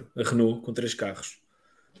 84, a Renault com 3 carros.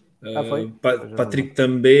 Foi? Patrick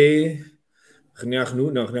também, René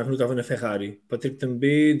Renault estava na Ferrari. Patrick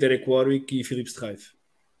também, Derek Warwick e Philippe Streiff.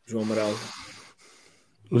 João Amaral.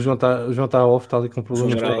 O João está off, está ali com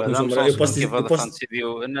problemas. Eu posso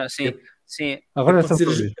dizer... Sim. Agora posso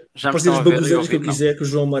dizer as baboseiras que eu quiser que o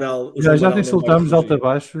João Amaral... Já te insultámos alto a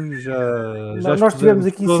baixo, nós tivemos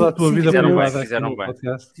aqui toda a tua vida privada.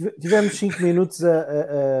 Tivemos 5 minutos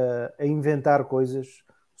a inventar coisas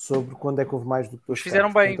sobre quando é que houve mais do que 2 Mas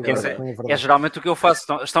fizeram carros. bem, Portanto, que agora é geralmente o que eu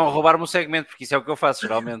faço. Estão a roubar-me o segmento, porque isso é o que eu faço,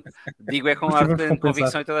 geralmente. Digo é com Mas ar tivemos de que compensar.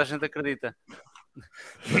 convicção e toda a gente acredita.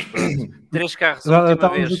 Mas pronto. 3 carros, a Não, última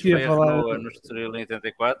estávamos vez aqui a foi a falar- Renault no Estoril em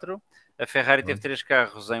 84. A Ferrari teve 3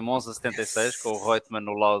 carros em Monza 76, com o Reutemann,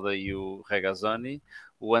 o Lauda e o Regazzoni.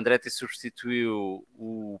 O Andretti substituiu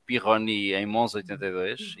o Pironi em Monza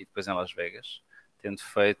 82 e depois em Las Vegas, tendo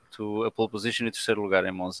feito a pole position e terceiro lugar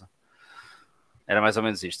em Monza. Era mais ou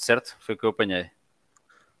menos isto, certo? Foi o que eu apanhei.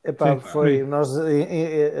 Epá, Sim. nós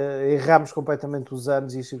erramos completamente os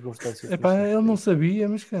anos e as circunstâncias. Epá, ele não sabia,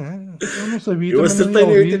 mas cara, eu não sabia. Eu também não acertei ia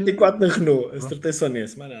em ouvir. 84 na Renault, acertei só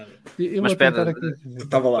nesse, mais nada. Eu Mas vou tentar espera, aqui.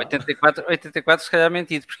 Estava lá. 84 se calhar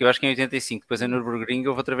mentido, porque eu acho que em 85, depois em Nürburgring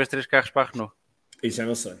houve outra vez 3 carros para a Renault. Isso já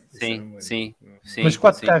não sei. Isso já não Sim, me lembro. sim, sim. Mas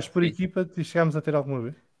 4 sim, carros por sim. equipa chegámos a ter alguma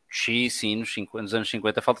vez? Sim, nos anos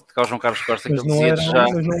 50. Falta de cá o João Carlos Costa, que Mas ele não, dizia já.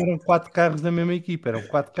 mas não eram 4 carros da mesma equipa, eram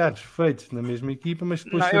 4 carros feitos na mesma equipa, mas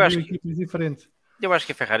depois Não, faziam equipas diferentes. eu acho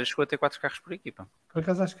que a Ferrari chegou a ter 4 carros por equipa. Por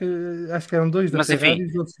acaso acho que eram 2 da Mas, Ferrari enfim, e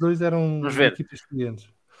os outros 2 eram vamos de ver. equipas clientes.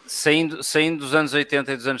 Saindo dos anos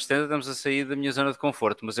 80 e dos anos 70, estamos a sair da minha zona de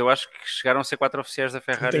conforto, mas eu acho que chegaram a ser 4 oficiais da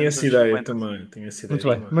Ferrari. Tenho nos essa anos ideia 50. também. Tenho essa ideia Muito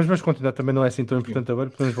bem, também. mas vamos continuar, também não é assim tão importante agora,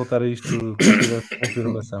 podemos voltar a isto quando tiver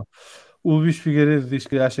confirmação. O Luís Figueiredo diz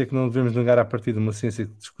que acha que não devemos negar a partir de uma ciência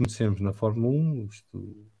que desconhecemos na Fórmula 1.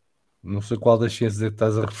 Não sei qual das ciências é que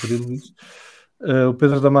estás a referir, Luís. O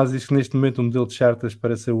Pedro Damasio diz que neste momento o modelo de charters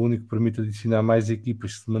parece ser o único que permite adicionar mais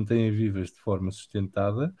equipas que se mantenham vivas de forma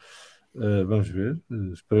sustentada. Vamos ver,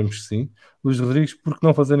 esperemos que sim. Luís Rodrigues, por que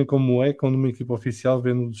não fazerem como é, quando uma equipa oficial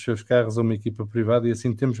vende os seus carros a uma equipa privada e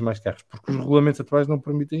assim temos mais carros? Porque os regulamentos atuais não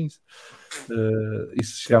permitem isso.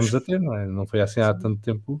 Isso chegámos a ter, não é? Não foi assim há tanto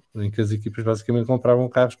tempo em que as equipas basicamente compravam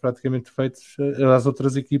carros praticamente feitos às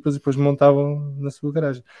outras equipas e depois montavam na sua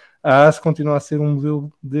garagem. A AS continua a ser um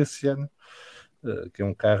modelo desse género, que é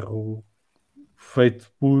um carro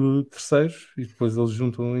feito por terceiros e depois eles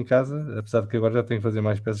juntam em casa, apesar de que agora já tem que fazer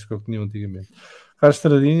mais peças que eu tinha antigamente. Carlos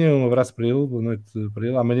Estradinha, um abraço para ele, boa noite para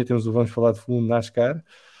ele. Amanhã temos o Vamos Falar de Fundo NASCAR,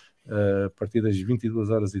 a partir das 22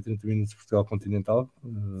 horas e 30 minutos de Portugal Continental.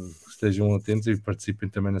 Estejam atentos e participem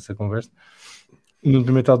também nessa conversa. O Nuno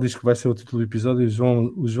Pimentel diz que vai ser o título do episódio,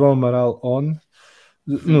 o João Amaral On.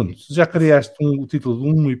 Nuno, já criaste o título de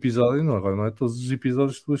um episódio, não, agora não é todos os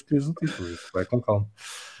episódios que tu escolhes o título, vai com calma.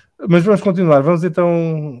 Mas vamos continuar, vamos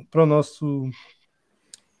então para o nosso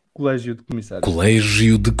Colégio de Comissários.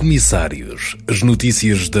 Colégio de Comissários. As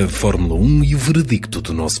notícias da Fórmula 1 e o veredicto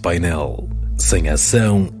do nosso painel. Sem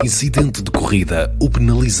ação, incidente de corrida ou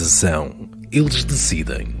penalização, eles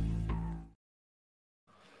decidem.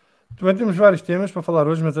 Também temos vários temas para falar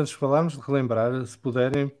hoje, mas antes de falarmos, relembrar, se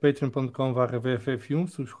puderem, patreon.com/VFF1,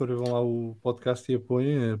 subscrevam lá o podcast e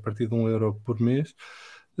apoiem a partir de €1 por mês.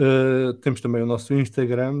 Temos também o nosso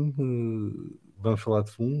Instagram, Vamos Falar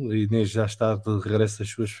de Fundo. A Inês já está de regresso das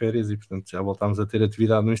suas férias e, portanto, já voltámos a ter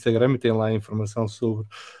atividade no Instagram e tem lá a informação sobre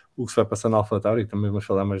o que se vai passar na AlphaTauri, e também vamos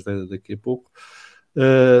falar mais daqui a pouco.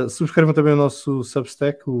 Subscrevam também o nosso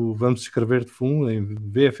Substack, o Vamos Escrever de Fundo, em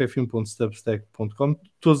vff1.substack.com.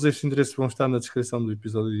 Todos estes endereços vão estar na descrição do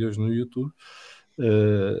episódio de hoje no YouTube.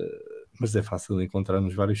 Mas é fácil de encontrar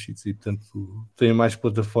nos vários sítios e, portanto, tem mais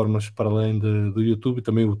plataformas para além do YouTube e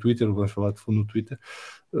também o Twitter, vamos falar de fundo no Twitter,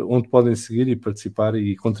 onde podem seguir e participar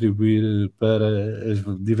e contribuir para as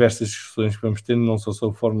diversas discussões que vamos ter, não só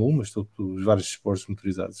sobre Fórmula 1, mas sobre os vários esportes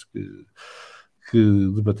motorizados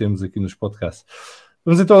que debatemos aqui nos podcasts.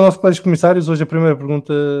 Vamos então ao nosso colégio de comissários. Hoje a primeira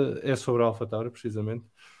pergunta é sobre a AlphaTauri, precisamente.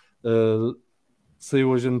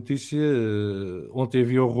 Saiu hoje a notícia, ontem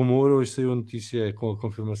havia o rumor, hoje saiu a notícia com a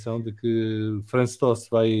confirmação de que Franz Tost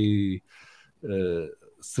vai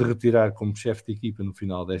se retirar como chefe de equipa no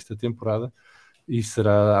final desta temporada e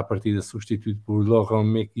será à partida substituído por Laurent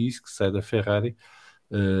Mekies, que sai da Ferrari,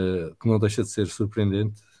 que não deixa de ser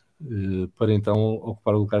surpreendente, para então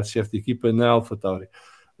ocupar o lugar de chefe de equipa na AlphaTauri.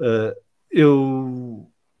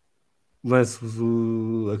 Eu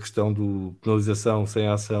lanço-vos a questão do penalização sem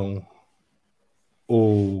ação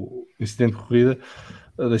ou incidente de corrida,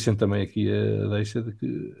 deixando também aqui a deixa de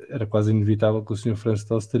que era quase inevitável que o Sr. Franz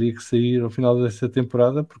Tost teria que sair ao final desta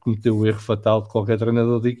temporada, porque cometeu o erro fatal de qualquer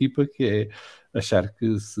treinador de equipa, que é achar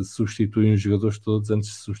que se substituem os jogadores todos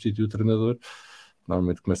antes de substituir o treinador.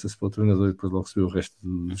 Normalmente começa-se pelo treinador e depois logo se vê o resto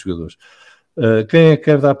dos jogadores. Quem é que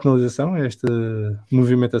quer dar penalização a esta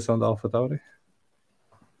movimentação da AlphaTauri?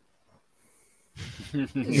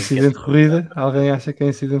 Incidente de corrida? Alguém acha que é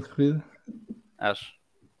incidente de corrida? Acho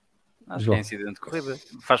que João. é incidente de corrida.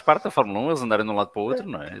 Faz parte da Fórmula 1, eles andarem de um lado para o outro,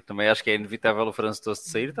 não é? Eu também acho que é inevitável o Franz Tost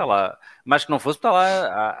sair, está lá. Mais que não fosse, está lá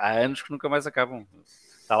há anos que nunca mais acabam.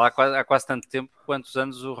 Está lá há quase tanto tempo. Quantos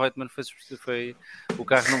anos o Reutemann foi o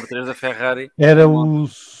carro número 3 da Ferrari?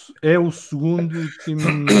 É o segundo team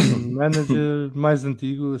manager mais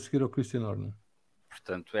antigo a seguir ao Christian Horner.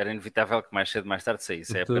 Portanto, era inevitável que mais cedo ou mais tarde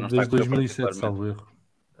saísse. A época não está Desde a correr 2007, salvo erro.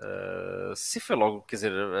 se foi logo, quer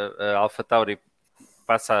dizer, a AlphaTauri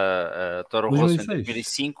passa a Toro Rosso em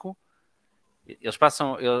 2005. Eles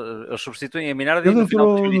substituem a Minardi Ele no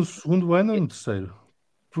final de 2005. No segundo ano ou no terceiro?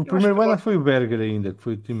 O primeiro ano foi o Berger ainda, que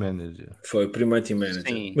foi o team manager. Foi o primeiro team manager.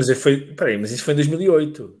 Sim. Mas isso foi em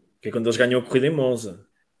 2008, que é quando eles ganham a corrida em Monza.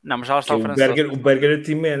 Não, mas já lá está o Berger é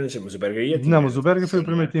team manager, mas o Berger ia team manager. Mas o Berger foi o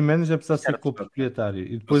primeiro team manager, apesar de ser co-proprietário.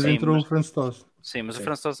 E depois entrou o Franz Tost. Sim, mas o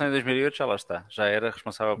Franz Tost em 2008 já lá está. Já era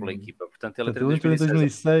responsável pela equipa. Portanto, ele entrou em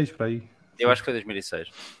 2006, para aí. Eu acho que foi 2006.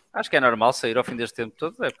 Acho que é normal sair ao fim deste tempo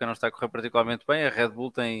todo. A época não está a correr particularmente bem. A Red Bull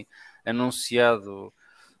tem anunciado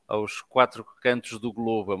aos 4 cantos do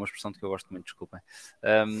globo, é uma expressão que eu gosto muito, desculpem,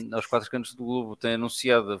 aos 4 cantos do globo tem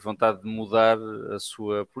anunciado a vontade de mudar a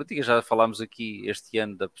sua política. Já falámos aqui este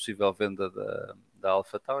ano da possível venda da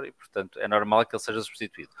AlphaTauri, portanto é normal que ele seja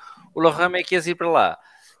substituído. O Laurent Mekies ir para lá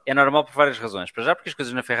é normal por várias razões. Para já porque as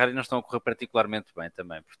coisas na Ferrari não estão a correr particularmente bem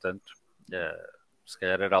também, portanto se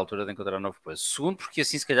calhar era a altura de encontrar um novo coisa. Segundo, porque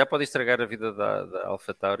assim se calhar pode estragar a vida da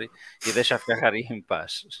AlphaTauri e deixa a Ferrari em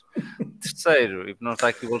paz. Terceiro, e não está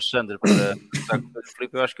aqui o Alexandre para estar com o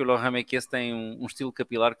Filipe, eu acho que o Laurent Mekies tem um estilo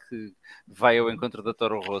capilar que vai ao encontro da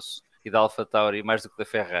Toro Rosso e da AlphaTauri mais do que da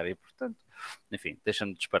Ferrari, portanto, enfim,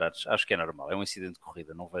 deixa-me disparados. Acho que é normal, é um incidente de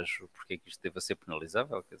corrida, não vejo porque é que isto deva ser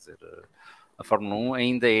penalizável, quer dizer, a Fórmula 1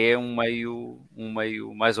 ainda é um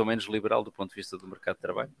meio mais ou menos liberal do ponto de vista do mercado de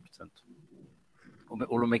trabalho, portanto,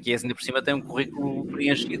 o Mekies ainda por cima tem um currículo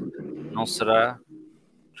preenchido, não será,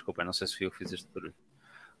 desculpem, não sei se fui eu que fiz este barulho.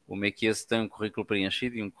 O Mekies tem um currículo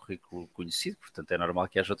preenchido e um currículo conhecido, portanto é normal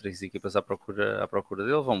que haja outras equipas à procura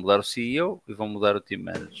dele. Vão mudar o CEO e vão mudar o team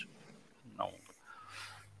manager.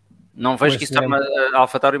 Não vejo que isso torne a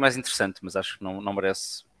AlphaTauri mais interessante, mas acho que não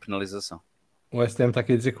merece penalização. O STM está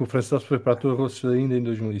aqui a dizer que o Franz Tost foi para a Toro Rosso ainda em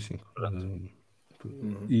 2005.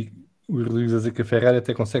 E o Rodrigues a dizer que a Ferrari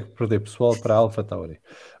até consegue perder pessoal para a AlphaTauri,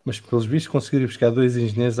 mas pelos vistos conseguiram buscar 2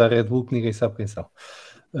 engenheiros à Red Bull que ninguém sabe quem são.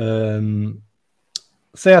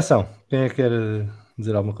 Sem ação, quem é que quer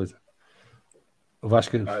dizer alguma coisa? O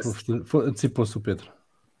Vasco antecipou-se o Pedro.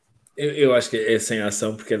 Eu acho que é sem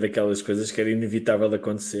ação, porque é daquelas coisas que era inevitável de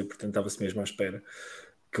acontecer, portanto estava-se mesmo à espera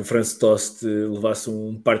que o Franz Tost levasse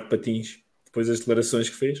um par de patins depois das declarações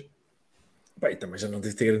que fez. Bem, também já não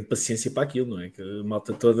deve ter grande paciência para aquilo, não é? Que a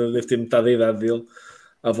malta toda deve ter metade da idade dele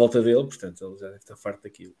à volta dele, portanto ele já deve estar farto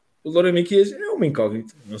daquilo. O Laurent Mekies é uma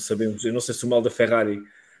incógnita, não sabemos. Eu não sei se o mal da Ferrari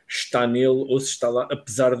está nele ou se está lá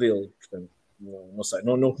apesar dele, portanto não sei,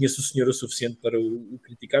 não conheço o senhor o suficiente para o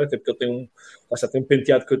criticar, até porque ele tem um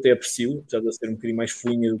penteado que eu até aprecio, apesar de ele ser um bocadinho mais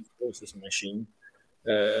foinho do que eu, se mais chinho,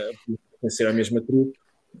 tem ser a mesma truque.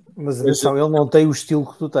 Mas atenção, ele não tem o estilo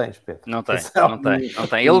que tu tens, Pedro. Não tem.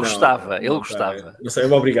 Ele gostava. Não sei,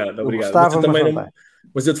 obrigado. Gostava,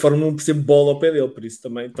 mas eu de forma não percebo bola ao pé dele, por isso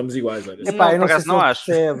também estamos iguais. Olha. Epá, eu não sei se não acho.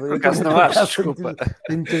 Por acaso não acho, desculpa.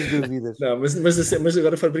 Tenho muitas dúvidas. Não, mas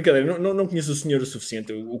agora fora brincadeira, não conheço o senhor o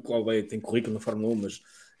suficiente, o qual tem currículo na Fórmula 1, mas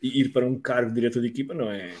ir para um cargo de diretor de equipa não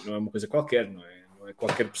é uma coisa qualquer, não é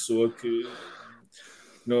qualquer pessoa que...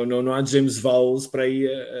 Não há James Vowles para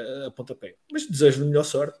ir a pontapé. Mas desejo-lhe melhor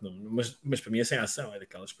sorte. Mas para mim é sem ação. É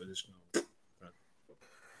daquelas coisas que não...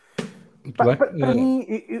 Para mim,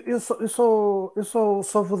 eu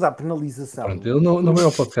só vou dar penalização. Pronto, ele não veio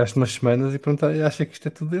ao podcast umas semanas e pronto, acha que isto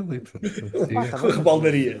é tudo dele. Uma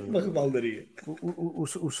rebaldaria. O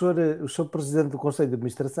senhor presidente do Conselho de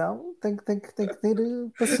Administração tem que ter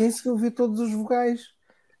paciência e ouvir todos os vogais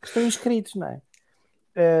que estão inscritos, não é?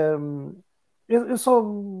 Eu só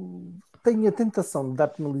tenho a tentação de dar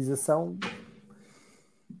penalização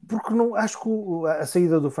porque não, acho que a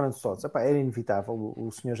saída do Franz Tost era inevitável. O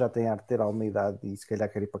senhor já tem ar de ter alguma idade e se calhar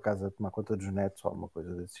quer ir para casa tomar conta dos netos ou alguma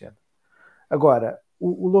coisa desse género. Agora,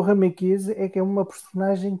 o Laurent Mekies é que é uma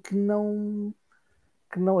personagem que não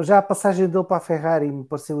já a passagem dele para a Ferrari me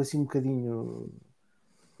pareceu assim um bocadinho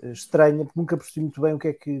estranha, porque nunca percebi muito bem a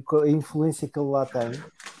influência que ele lá tem.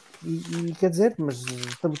 E quer dizer, mas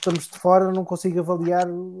estamos de fora, não consigo avaliar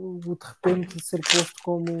o de repente ser posto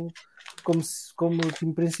como o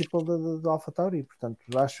time principal da AlphaTauri. Portanto,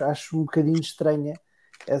 acho um bocadinho estranha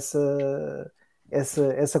essa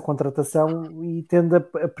contratação e tende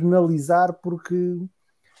a penalizar porque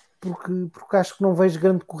acho que não vejo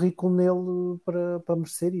grande currículo nele para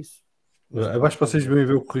merecer isso. Eu acho que vocês devem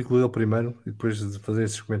ver o currículo dele primeiro e depois de fazer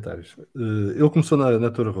esses comentários. Ele começou na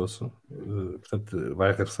Toro Rosso, portanto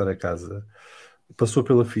vai regressar a casa passou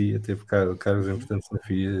pela FIA, teve cargos importantes na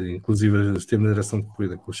FIA, inclusive esteve na direção de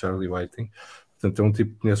corrida com o Charlie Whiting. Portanto, é um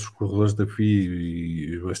tipo que conhece os corredores da FIA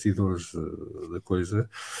e os bastidores da coisa.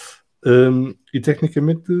 E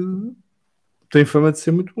tecnicamente tem fama de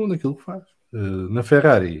ser muito bom naquilo que faz. Na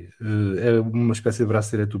Ferrari é uma espécie de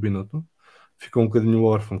braço direito do Binotto, ficou um bocadinho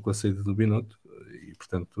órfão com a saída do Binotto e,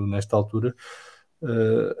 portanto, nesta altura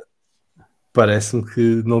parece-me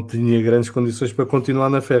que não tinha grandes condições para continuar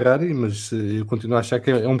na Ferrari, mas eu continuo a achar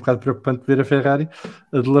que é um bocado preocupante ver a Ferrari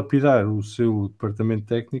a dilapidar o seu departamento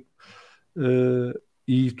técnico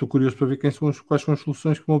e estou curioso para ver quais são as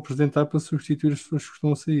soluções que vão apresentar para substituir as pessoas que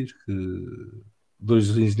estão a sair. Dois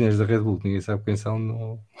engenheiros da Red Bull, ninguém sabe quem são,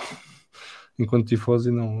 não, enquanto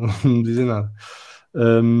tifosi não me dizem nada.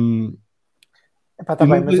 Tá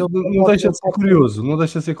bem, mas não deixa de ser curioso, não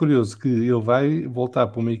deixa de ser curioso que ele vai voltar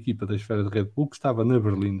para uma equipa da esfera de Red Bull que estava na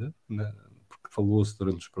Berlinda, porque falou-se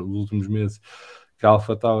durante os últimos meses que a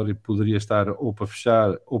AlphaTauri poderia estar ou para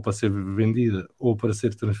fechar, ou para ser vendida, ou para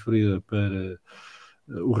ser transferida para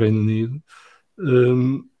o Reino Unido.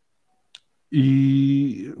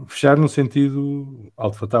 E fechar no sentido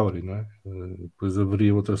AlphaTauri, não é? Depois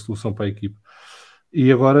haveria outra solução para a equipa.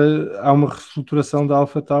 E agora há uma reestruturação da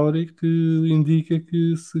AlphaTauri que indica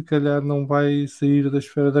que se calhar não vai sair da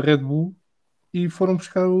esfera da Red Bull e foram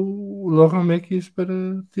buscar o Laurent Mekies para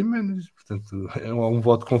team manager. Portanto, há um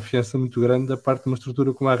voto de confiança muito grande da parte de uma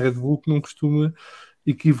estrutura como a Red Bull que não costuma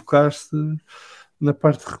equivocar-se na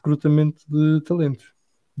parte de recrutamento de talentos,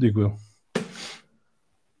 digo eu.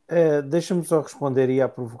 Deixa-me só responder aí à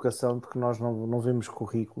provocação de que nós não vemos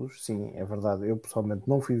currículos. Sim, é verdade. Eu pessoalmente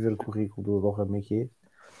não fui ver o currículo do Laurent Mekies,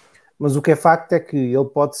 mas o que é facto é que ele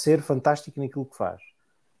pode ser fantástico naquilo que faz.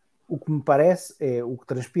 O que me parece o que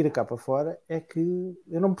transpira cá para fora é que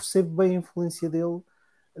eu não percebo bem a influência dele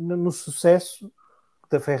no sucesso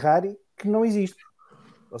da Ferrari, que não existe.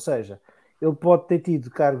 Ou seja, ele pode ter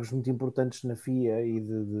tido cargos muito importantes na FIA e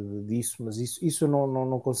disso, mas isso eu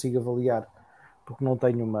não consigo avaliar porque não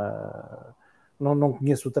tenho não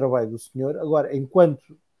conheço o trabalho do senhor. Agora,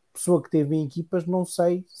 enquanto pessoa que teve em equipas, não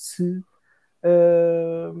sei se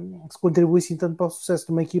contribui assim tanto para o sucesso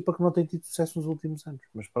de uma equipa que não tem tido sucesso nos últimos anos.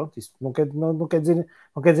 Mas pronto, isso não quer dizer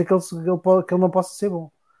que ele não possa ser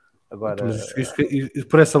bom. Agora,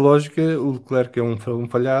 por essa lógica, o Leclerc é um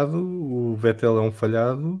falhado, o Vettel é um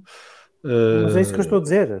falhado. Mas é isso que eu estou a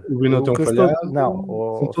dizer. O Binotto é um falhado.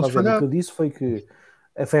 São todos falhados. O que eu disse foi que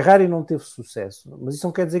a Ferrari não teve sucesso, mas isso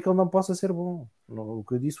não quer dizer que ele não possa ser bom. O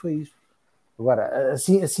que eu disse foi isto. Agora,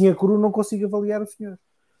 assim a cru não consigo avaliar o senhor.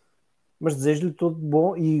 Mas desejo-lhe todo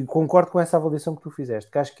bom e concordo com essa avaliação que tu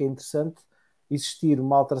fizeste, que acho que é interessante existir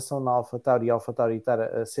uma alteração na AlphaTauri e a AlphaTauri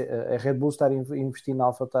a Red Bull estar a investir na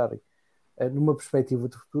AlphaTauri numa perspectiva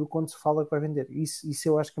de futuro quando se fala que vai vender. Isso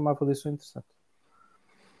eu acho que é uma avaliação interessante.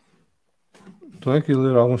 Estou aqui a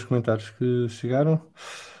ler alguns comentários que chegaram.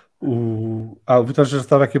 O Vitor já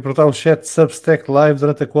estava aqui a perguntar: o chat Substack Live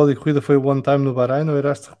durante a quali corrida foi o one time no Bahrein ou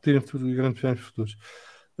irás-te repetir em grandes prémios futuros?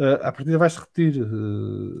 A partida vai-se repetir.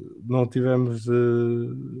 Não tivemos.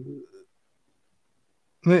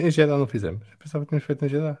 Em Jeddah não fizemos. Pensava que tínhamos feito em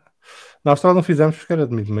Jeddah. Na Austrália não fizemos porque era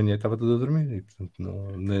domingo de manhã, estava tudo a dormir e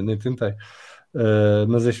portanto nem tentei.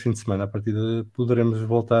 Mas este fim de semana, a partida, poderemos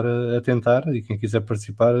voltar a tentar e quem quiser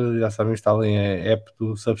participar, já sabem, instalem a app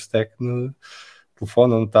do Substack no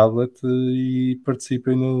telefone ou no tablet e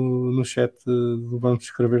participem no chat do Banco de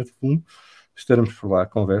Escrever de Fundo. Estaremos por lá a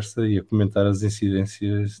conversa e a comentar as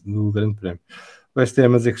incidências do Grande Prémio. O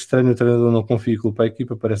STM a dizer que estranho, o treinador não confia e culpa a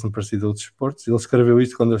equipa, parece-me parecido a outros esportes. Ele escreveu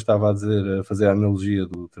isto quando eu estava a fazer a analogia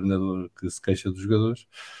do treinador que se queixa dos jogadores.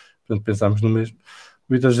 Portanto, pensámos no mesmo.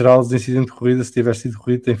 O Vitor Geraldo, de incidente de corrida, se tiver sido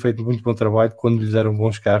corrido, tem feito muito bom trabalho quando lhe deram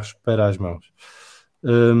bons carros para as mãos.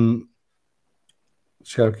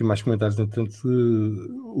 Chegaram aqui mais comentários. No entanto,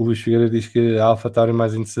 o Luís Figueira diz que a AlphaTauri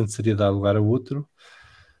mais interessante seria dar lugar a outro.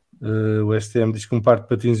 O STM diz que um par de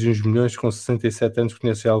patins e uns milhões com 67 anos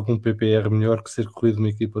conhece algum PPR melhor que ser corrido numa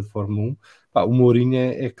equipa de Fórmula 1. O Mourinho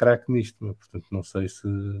é craque nisto, mas, portanto não sei se...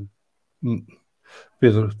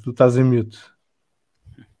 Pedro, tu estás em mute.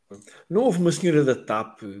 Não houve uma senhora da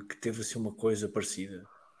TAP que teve assim uma coisa parecida?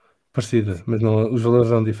 Parecida, mas não, os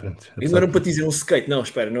valores eram diferentes. E não eram patins, era um skate. Não,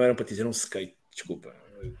 espera, não eram patins, era um skate. Desculpa,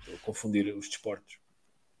 estou a confundir os desportos.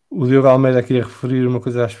 O Diogo Almeida aqui a referir uma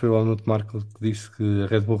coisa, acho que foi o Alnuto Marco que disse que a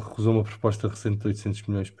Red Bull recusou uma proposta recente de 800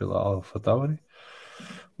 milhões pela AlphaTauri.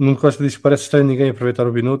 O Nuno Costa diz que parece estranho ninguém aproveitar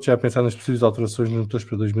o Binotto, já a pensar nas possíveis alterações nos motores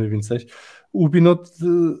para 2026. O Binotto,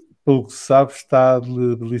 pelo que se sabe, está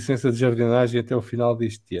de licença de jardinagem até o final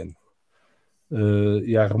deste ano.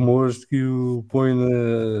 E há rumores de que o põe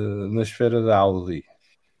na esfera da Audi.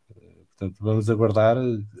 Portanto, vamos aguardar,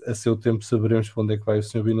 a seu tempo saberemos para onde é que vai o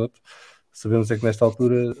Sr. Binotto. Sabemos é que nesta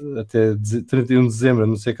altura, até 31 de dezembro, a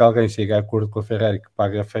não ser que alguém chegue a acordo com a Ferrari que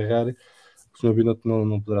pague a Ferrari, o Sr. Binotto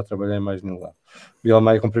não poderá trabalhar em mais nenhum lado. Miguel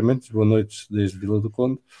Maia, cumprimentos, boa noite desde Vila do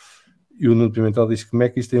Conde. E o Nuno Pimentel diz que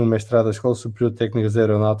Mekis tem um mestrado da Escola Superior de Técnicas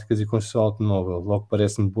Aeronáuticas e Construção Automóvel, logo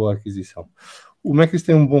parece-me boa aquisição. O Mekis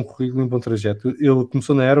tem um bom currículo e um bom trajeto. Ele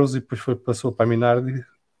começou na Aeros e depois passou para a Minardi,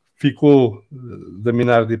 ficou da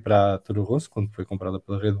Minardi para a Toro Rosso, quando foi comprada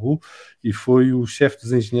pela Red Bull, e foi o chefe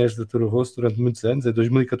dos engenheiros da Toro Rosso durante muitos anos. Em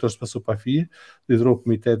 2014 passou para a FIA, liderou o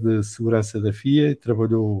Comitê de Segurança da FIA e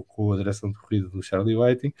trabalhou com a direção de corrida do Charlie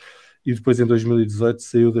Whiting, e depois em 2018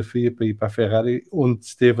 saiu da FIA para ir para a Ferrari, onde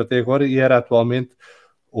esteve até agora e era atualmente,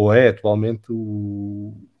 ou é atualmente,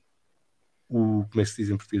 como é que se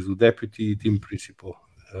diz em português? O Deputy Team Principal.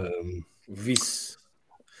 O vice.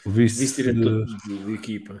 O vice Vice-diretor de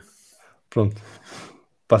equipa. Pronto,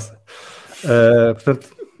 passa.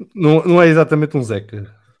 Portanto, não é exatamente um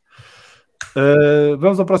Zeca.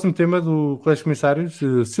 Vamos ao próximo tema do Colégio de Comissários.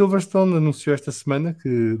 Silverstone anunciou esta semana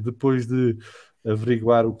que, depois de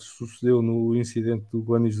averiguar o que sucedeu no incidente do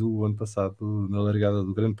Guanizu ano passado, na largada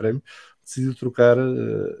do Grande Prémio, decidiu trocar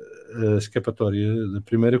a escapatória da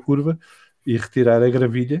primeira curva e retirar a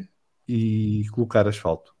gravilha e colocar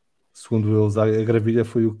asfalto. Segundo eles, a gravilha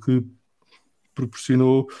foi o que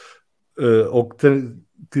proporcionou ou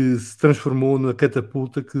que se transformou na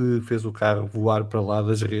catapulta que fez o carro voar para lá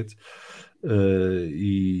das redes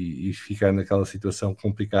e ficar naquela situação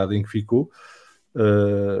complicada em que ficou.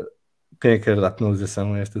 Quem é que quer dar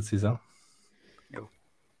penalização a esta decisão? Eu.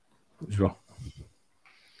 João.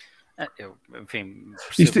 Enfim,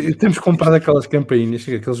 Temos comprado aquelas campainhas,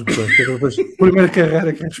 aqueles botões, que depois, primeira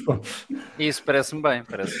carreira que responde. Isso parece-me bem.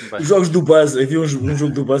 Os jogos do Buzz, havia um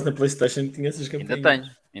jogo do Buzz na PlayStation que tinha essas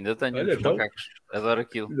campainhas. Ainda tenho. Olha, os então. macacos. Adoro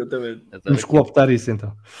aquilo. Exatamente. Vamos cooptar isso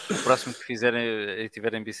então. O próximo que fizerem e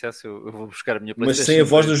tiverem BCS, eu vou buscar a minha Mas PlayStation. sem a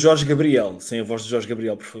voz do Jorge Gabriel. Sem a voz do Jorge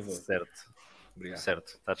Gabriel, por favor. Certo. Obrigado. Certo,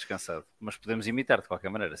 está descansado. Mas podemos imitar de qualquer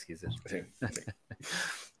maneira, se quiseres. Sim.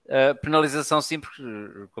 Penalização sim, porque,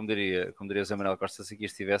 como diria o Zé Manuel Costa, se aqui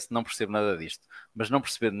estivesse, não percebo nada disto. Mas não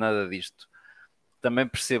percebendo nada disto, também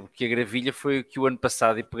percebo que a gravilha foi o que o ano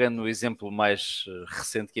passado, e pegando no exemplo mais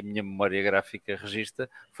recente que a minha memória gráfica registra,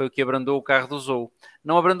 foi o que abrandou o carro do Zou.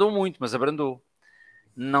 Não abrandou muito, mas abrandou.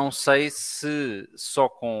 Não sei se só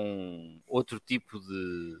com outro tipo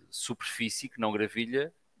de superfície, que não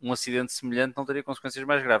gravilha, um acidente semelhante não teria consequências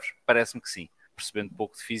mais graves. Parece-me que sim, percebendo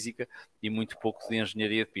pouco de física e muito pouco de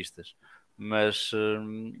engenharia de pistas. Mas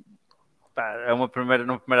é uma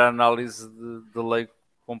primeira análise de leigo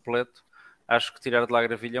completo. Acho que tirar de lá a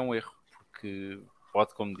gravilha é um erro, porque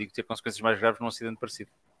pode, como digo, ter consequências mais graves num acidente parecido.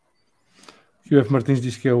 O F. Martins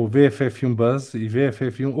diz que é o VFF1 Buzz e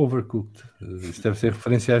VFF1 Overcooked. Isto deve ser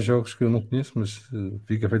referência a jogos que eu não conheço, mas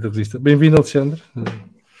fica feita a revista. Bem-vindo, Alexandre.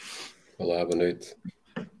 Olá, boa noite.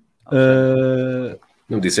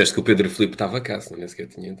 Não me disseste que o Pedro Filipe estava cá, senão nem sequer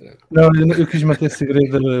tinha entrado. Não, eu quis manter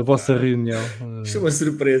segredo da vossa reunião. Isto é uma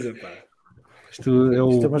surpresa, pá.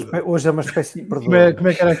 Hoje é uma espécie de perdão. Como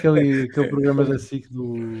é que era aquele programa da SIC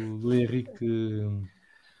do Henrique?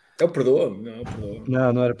 É o Perdoa-me, não é o Perdoa-me.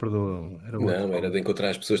 Não era Perdoa. Era de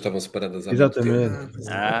encontrar as pessoas que estavam separadas há Exatamente. muito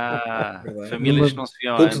tempo. Famílias que não se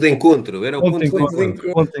viam. Ponto de encontro, era o ponto de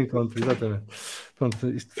encontro. Ponto de encontro, exatamente. Pronto,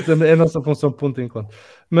 isto também é a nossa função, ponto de encontro.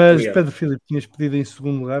 Mas, obrigado. Pedro Filipe, tinhas pedido em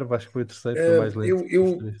segundo lugar, acho que foi o terceiro, foi mais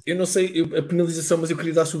lento. Eu não sei a penalização, mas eu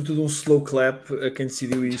queria dar sobretudo um slow clap a quem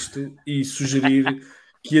decidiu isto e sugerir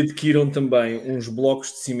que adquiram também uns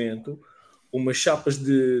blocos de cimento, umas chapas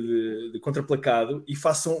de contraplacado e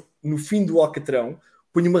façam no fim do alcatrão,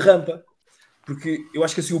 ponham uma rampa, porque eu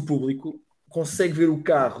acho que assim o público consegue ver o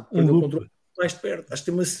carro quando o controle mais de perto. Acho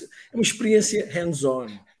que é uma experiência hands-on.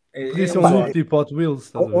 Podia ser um loop tipo Hot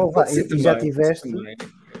Wheels.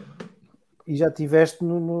 E já tiveste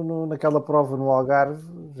naquela prova no Algarve,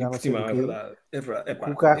 já não sei é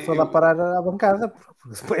verdade. O carro foi lá parar à bancada,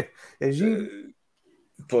 porque é giro.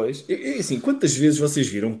 Pois, assim, quantas vezes vocês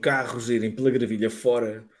viram carros irem pela gravilha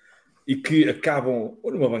fora e que acabam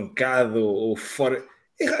ou numa bancada ou fora?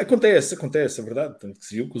 Acontece, é verdade. Tanto que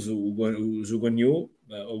se viu que o Zuguanyu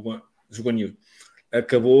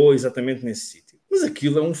acabou exatamente nesse sítio. Mas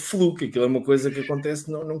aquilo é um fluke, aquilo é uma coisa que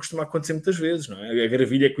acontece, não costuma acontecer muitas vezes, não é? A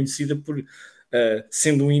gravilha é conhecida por,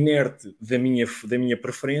 sendo um inerte da minha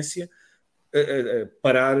preferência,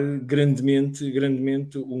 parar grandemente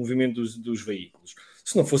o movimento dos veículos.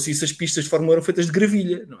 Se não fosse isso, as pistas de Fórmula 1 eram feitas de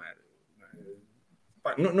gravilha, não é?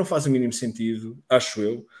 Não faz o mínimo sentido, acho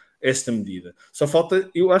eu, esta medida. Só falta,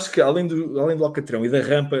 eu acho que além do alcatrão e da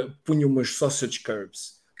rampa, punha umas sausage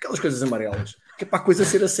curbs, aquelas coisas amarelas, que é para a coisa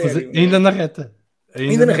ser a sério. Mas ainda na reta.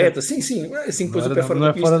 Ainda na reta, sim. Assim que pôs o pé fora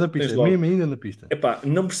da pista. Não é fora da pista, mesmo ainda na pista.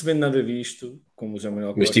 Não percebendo nada disto, como o Zé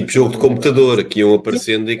Manuel. Mas tipo jogo de computador, que iam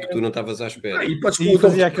aparecendo e que tu não estavas à espera. E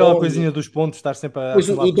fazia aquela coisinha dos pontos, estar sempre a... Pois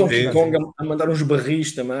o Donkey Kong a mandar uns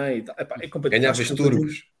barris também. Ganhavas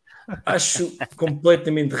turbos. Acho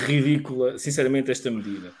completamente ridícula, sinceramente, esta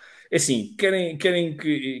medida. É assim, querem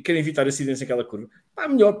evitar acidentes naquela curva.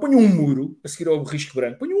 Melhor, ponham um muro a seguir ao risco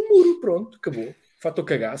branco. Ponham um muro, pronto, acabou. Fator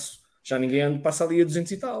cagaço. Já ninguém passa ali a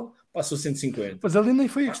 200 e tal. Passou 150. Mas ali nem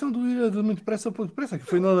foi a questão de ir de muito depressa ou pouco depressa, que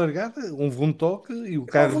foi na largada, houve um toque e o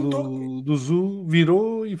carro do Zu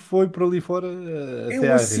virou e foi por ali fora até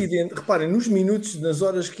um acidente. Reparem, nos minutos, nas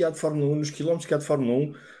horas que há de Fórmula 1, nos quilómetros que há de Fórmula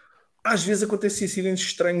 1, às vezes acontecem acidentes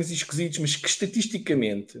estranhos e esquisitos, mas que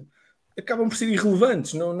estatisticamente acabam por ser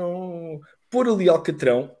irrelevantes. Não... Pôr ali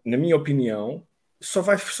Alcatrão, na minha opinião, só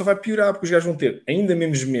vai piorar, porque os gajos vão ter ainda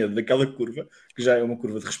menos medo daquela curva, que já é uma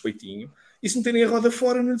curva de respeitinho, e se não terem a roda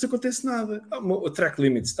fora não lhes acontece nada. O track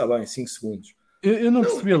limits está bem, 5 segundos. Eu não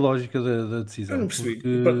percebi a lógica da decisão. Eu não percebi.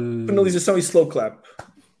 Porque... Penalização e slow clap.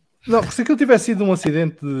 Não, porque se aquilo tivesse sido um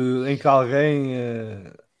acidente em que alguém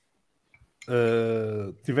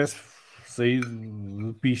tivesse saído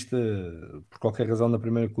de pista por qualquer razão na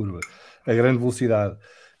primeira curva, a grande velocidade,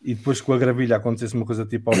 e depois com a gravilha acontecesse uma coisa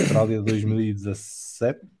tipo a Austrália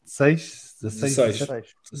 2017, 16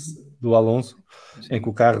 do Alonso, sim, em que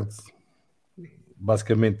o carro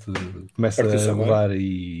basicamente começa a rodar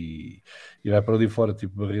e vai para ali fora,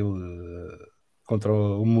 tipo barril contra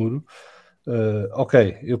o muro.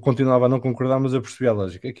 Ok, eu continuava a não concordar, mas eu percebi a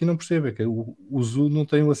lógica. Aqui não percebo, é que o Zu não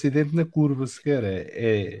tem um acidente na curva sequer,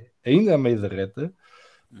 é ainda a meio da reta,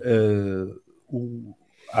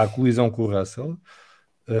 há a colisão com o Russell,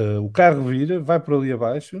 o carro vira, vai por ali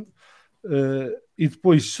abaixo, e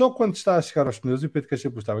depois, só quando está a chegar aos pneus, e o Pedro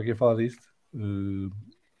Cachapu estava aqui a falar disto,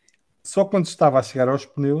 só quando estava a chegar aos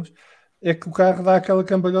pneus é que o carro dá aquela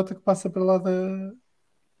cambalhota que passa para lá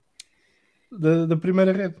da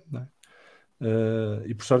primeira rede, não é?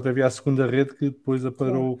 E por sorte havia a segunda rede que depois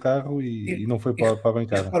aparou o carro e não foi para a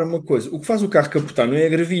bancada. Repara uma coisa, o que faz o carro capotar não é a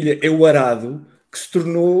gravilha, é o arado que se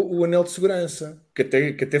tornou o anel de segurança, que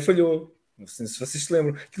até falhou. Não sei se vocês se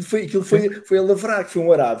lembram. Aquilo foi a lavrar, que foi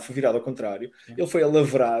um arado, foi virado ao contrário. Ele foi a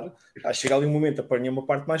lavrar, chega ali um momento, apanha uma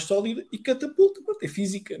parte mais sólida e catapulta. Pronto, é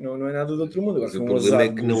física, não é nada do outro mundo. Agora, mas o problema é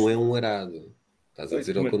que não é um arado. Estás a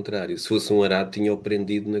dizer ao contrário. Se fosse um arado, tinha-o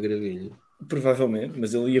prendido na gravilha. Provavelmente,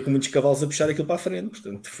 mas ele ia com muitos cavalos a puxar aquilo para a frente,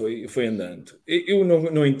 portanto foi andando. Eu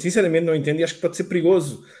sinceramente não entendo e acho que pode ser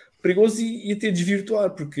perigoso e até desvirtuar,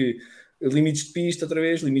 porque limites de pista outra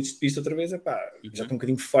vez, já estou um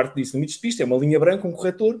bocadinho farto disso. Limites de pista é uma linha branca, um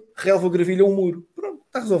corretor, relva, gravilha ou um muro, pronto,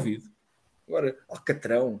 está resolvido. Agora,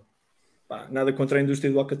 Alcatrão, nada contra a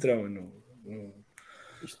indústria do Alcatrão, não...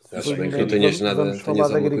 Acho bem que não tenhas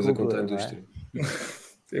alguma coisa contra a indústria.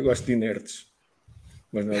 Eu gosto de inertes,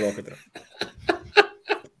 mas não é do Alcatrão.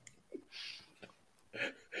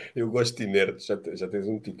 Eu gosto de inertes, já tens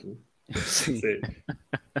um título. Sim.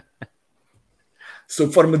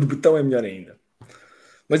 Sob forma de botão é melhor ainda.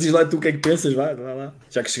 Mas diz lá tu o que é que pensas, vai lá.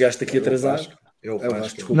 Já que chegaste aqui atrasado. É o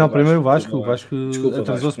Vasco. Desculpa, não, primeiro o Vasco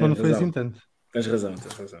atrasou-se, mas não foi assim tanto. Tens razão.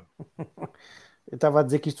 Eu estava a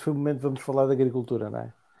dizer que isto foi o momento de vamos falar de agricultura, não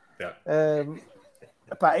é?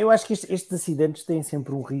 Eu acho que estes acidentes têm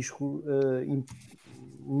sempre um risco,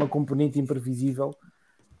 uma componente imprevisível,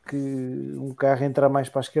 que um carro entrar mais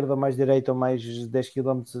para a esquerda ou mais direita ou mais 10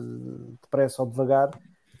 km depressa ou devagar,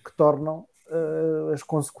 que tornam as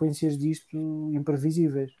consequências disto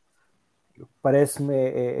imprevisíveis. Parece-me,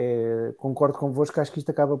 concordo convosco, acho que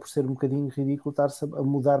isto acaba por ser um bocadinho ridículo estar-se a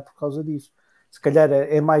mudar por causa disso. Se calhar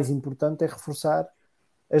é mais importante reforçar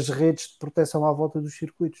as redes de proteção à volta dos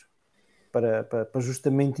circuitos, para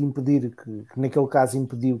justamente impedir, que naquele caso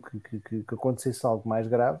impediu que acontecesse algo mais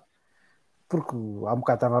grave, porque há um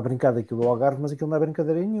bocado estava a brincar daquilo do Algarve, mas aquilo não é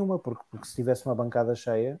brincadeira nenhuma, porque se tivesse uma bancada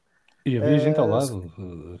cheia... E havia gente ao lado,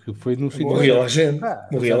 que foi no sítio. Morria lá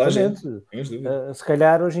gente. Se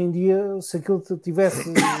calhar hoje em dia, se aquilo tivesse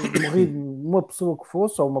morrido uma pessoa que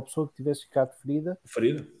fosse, ou uma pessoa que tivesse ficado ferida,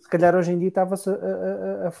 se calhar hoje em dia estava-se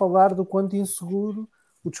a falar do quanto inseguro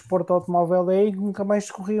o desporto automóvel é e nunca mais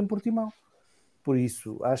escorria em Portimão. Por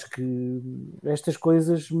isso, acho que estas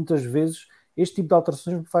coisas, muitas vezes, este tipo de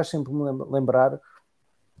alterações me faz sempre lembrar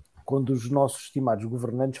quando os nossos estimados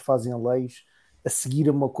governantes fazem leis a seguir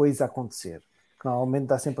a uma coisa a acontecer, que normalmente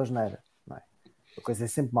dá sempre a asneira, não é? A coisa é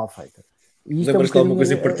sempre mal feita. Lembras-te de alguma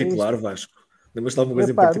coisa em particular, Vasco? Lembras-te de alguma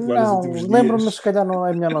coisa em particular nos últimos dias? Lembro-me, mas se calhar não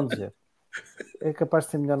é melhor não dizer. É capaz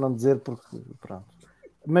de ser melhor não dizer, porque pronto.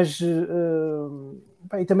 Mas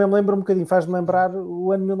e também me lembro um bocadinho, faz-me lembrar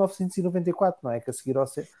o ano 1994, não é? Que a seguir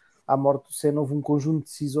à morte do Senna houve um conjunto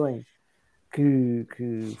de decisões que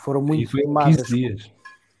foram muito tomadas. 15 dias.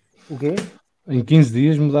 O quê? Em 15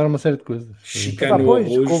 dias mudaram uma série de coisas. Chicano Pois,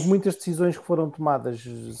 arroz. houve muitas decisões que foram tomadas.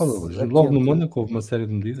 Logo no Mónaco houve uma série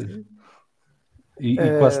de medidas. E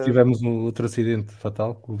quase tivemos outro acidente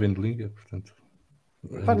fatal com o Wendlinger, portanto.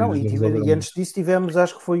 E antes disso tivemos,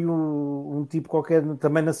 acho que foi um tipo qualquer,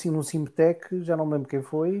 também num Simtec, já não me lembro quem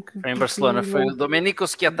foi. Em Barcelona foi o Domenico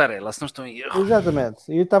Schiattarella, se não estou em erro. Exatamente,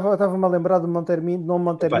 eu estava-me a lembrar do Montermini, não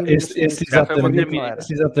Montermini. Esse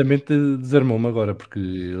exatamente desarmou-me agora,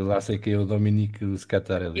 porque lá sei que é o Domenico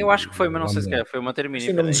Schiattarella. Eu acho que foi, mas não sei se é, foi o Montermini. Isso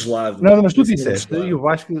é nome gelado. Não, mas tu disseste, e eu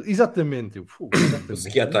acho que exatamente. O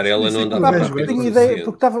Schiattarella não andava rápido. Tenho ideia,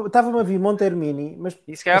 porque estava-me a vir Montermini, mas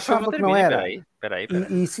achava que não era. Peraí.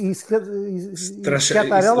 E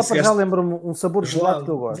Schiattarella para já lembra-me um sabor de gelado que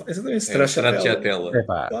eu gosto. Exatamente, Stracciatella.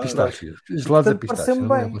 Pistácios. Gelados a pistácios. Pareceu-me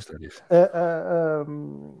bem.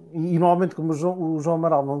 E normalmente, como o João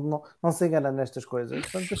Amaral não se engana nestas coisas,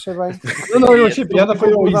 portanto achei bem. Não, eu achei piada, foi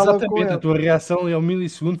exatamente a tua reação ao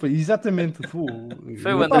milissegundo, foi exatamente.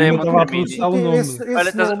 Foi o André Montermini. Olha,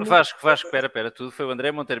 Vasco, espera, tudo. Foi o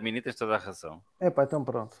André Montermini, tens toda a razão. Então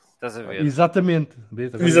pronto. Estás a ver? Exatamente.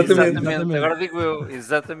 Agora digo eu,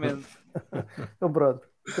 exatamente. Então pronto.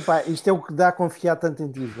 Isto é o que dá a confiar tanto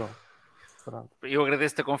em ti, João. Pronto. Eu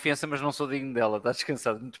agradeço-te a confiança, mas não sou digno dela. Estás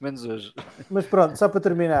descansado, muito menos hoje. Mas pronto, só para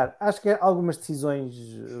terminar, acho que algumas decisões,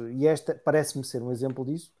 e esta parece-me ser um exemplo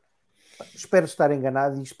disso. Espero estar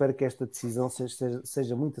enganado e espero que esta decisão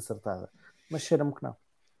seja muito acertada. Mas cheira-me que não.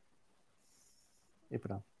 E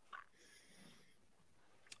pronto.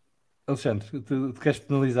 Alexandre, tu queres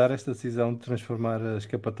penalizar esta decisão de transformar a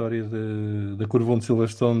escapatória da curva de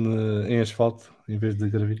Silverstone em asfalto em vez de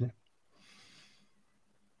gravilha?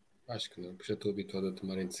 Acho que não, porque já estou habituado a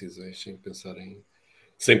tomarem decisões sem pensarem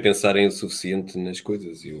o suficiente nas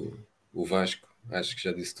coisas. E o Vasco, acho que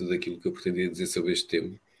já disse tudo aquilo que eu pretendia dizer sobre este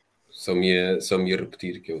tema. Só me ia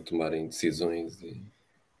repetir, que é o tomarem decisões e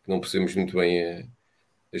não percebemos muito bem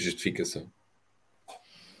a justificação.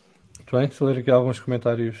 Muito bem, se ler aqui alguns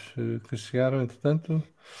comentários que chegaram, entretanto.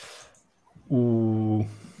 O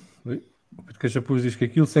Pedro Cachapuz diz que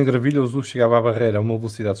aquilo sem gravilha o Zul chegava à barreira a uma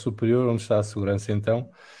velocidade superior, onde está a segurança então.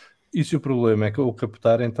 E se o problema é que o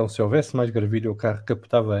captar, então se houvesse mais gravilha o carro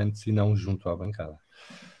captava antes e não junto à bancada.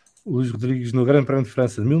 Luís Rodrigues, no Grande Prémio de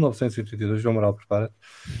França de 1982, João Moral, prepara-te,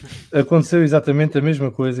 aconteceu exatamente a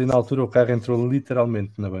mesma coisa e na altura o carro entrou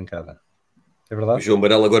literalmente na bancada. É verdade? O João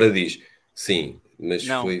Moral agora diz, sim, mas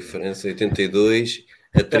não. Foi França 82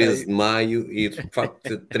 a 13 de maio e de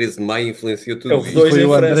facto 13 de maio influenciou tudo isso. Foi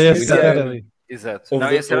o André Ferrari. Exato.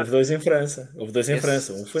 Houve dois em França.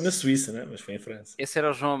 Um foi na Suíça, né? Mas foi em França. Esse era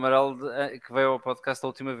o João Amaral que veio ao podcast a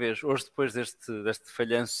última vez. Hoje, depois deste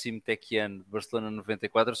falhanço simtequiano de Barcelona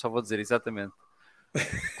 94, eu só vou dizer exatamente.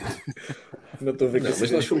 Não estou a ver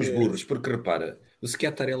mas nós fomos burros, porque repara, o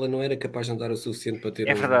Schiattarella não era capaz de andar o suficiente para ter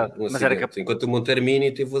um acidente, mas era enquanto o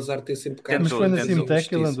Montermini teve o azar de ter sempre carros. Mas foi na Simtec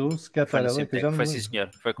que ele andou, o Schiattarella. Foi sim, senhor.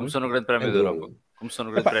 Começou no Grande Prémio da Europa. Começou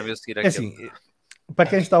no Grande Prémio a seguir aquele. Assim, para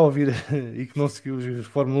quem está a ouvir e que não seguiu os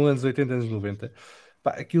Fórmula 1 anos 80 anos 90,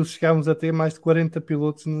 aquilo chegámos a ter mais de 40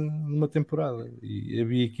 pilotos numa temporada e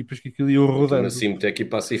havia equipas que aquilo iam rodando. Na Simtec e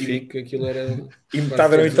Pacific aquilo era... E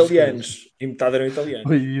metade eram italianos.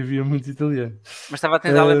 E havia muitos italianos. Mas estava a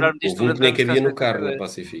tentar lembrar-me disto. Houve nem que havia no carro na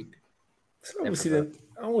Pacific.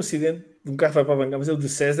 Há um acidente, um carro vai para a bancada, mas é o de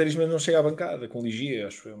Césares, mas não chega à bancada, com Ligia,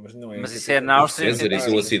 acho eu, mas não é. Mas isso é na Áustria. César, isso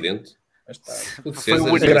é um acidente. Foi o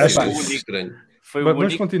único. Estranho.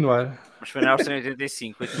 Vamos continuar. Mas foi na Áustria em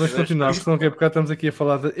 85. Vamos continuar, porque não quer porque estamos aqui a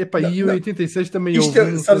falar de... e em 86 também houve...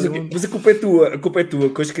 Mas a culpa é tua,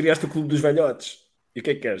 que hoje criaste o Clube dos Velhotes. E o que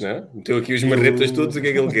é que queres? Meteu aqui os marretas todos, o que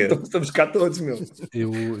é que ele quer? Estamos cá todos, meu.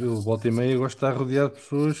 Eu volta e meia gosto de estar rodeado de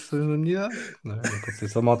pessoas da minha idade. Não pode ser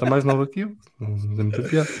só malta mais nova que eu. Não é muito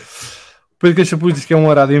piada. Depois que a Chapuz diz que é um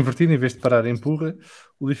arado invertido, em vez de parar, empurra.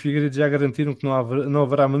 O Luís Figueiredo já garantiram que não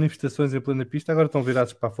haverá manifestações em plena pista. Agora estão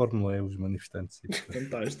virados para a Fórmula E, os manifestantes.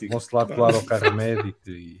 Fantástico. Vão-se lá colar ao carro médico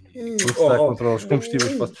e protestar contra os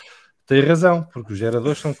combustíveis fósseis. Tem razão, porque os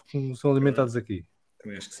geradores são alimentados aqui.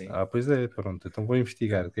 Também acho que sim. Pois é, pronto. Então vou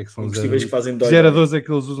investigar. O que é que são os geradores é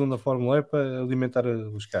que eles usam na Fórmula E para alimentar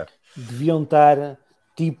os carros? Deviam estar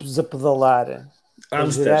tipos a pedalar.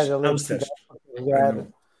 Hamsters.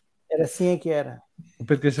 Era assim é que era. O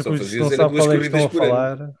Pedro Cachapuz não sabe qual é que estão a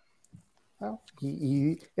falar.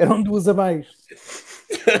 E eram duas a mais.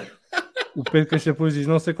 O Pedro Cachapuz diz,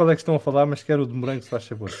 não sei qual é que estão a falar, mas quero o de morango, se faz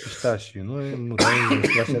sabor. Pistácio, não é morango.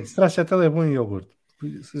 Stracciatella é bom em iogurte.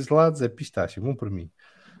 gelados é pistache, bom para mim.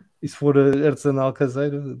 E se for artesanal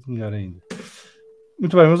caseiro, melhor ainda.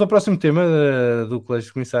 Muito bem, vamos ao próximo tema do Colégio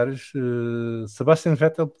de Comissários. Sebastian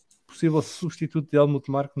Vettel, possível substituto de Helmut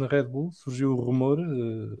Marko na Red Bull. Surgiu o rumor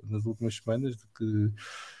nas últimas semanas de que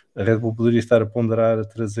a Red Bull poderia estar a ponderar a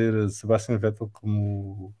trazer Sebastian Vettel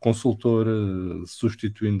como consultor,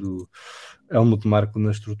 substituindo Helmut Marko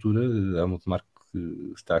na estrutura. Helmut Marko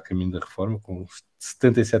que está a caminho da reforma, com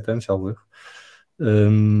 77 anos, salvo erro.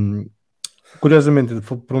 Curiosamente,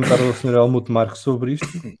 vou perguntar ao Sr. Helmut Marko sobre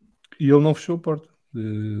isto e ele não fechou a porta.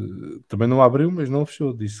 Também não abriu, mas não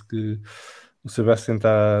fechou. Disse que o Sebastian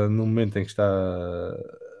está no momento em que está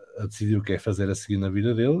a decidir o que é fazer a seguir na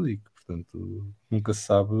vida dele e que, portanto, nunca se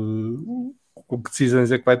sabe com que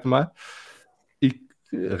decisões é que vai tomar e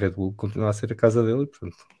que a Red Bull continua a ser a casa dele e,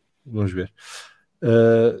 portanto, vamos ver.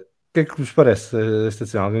 O que é que vos parece esta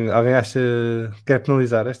decisão? Alguém acha que quer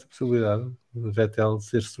penalizar esta possibilidade de Vettel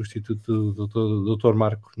ser substituto do Dr.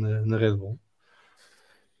 Marko na Red Bull?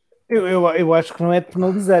 Eu acho que não é de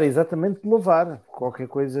penalizar, é exatamente de louvar. Qualquer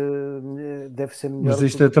coisa deve ser melhor. Mas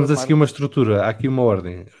isto, estamos a seguir uma estrutura, há aqui uma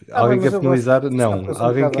ordem. Alguém quer penalizar? Não.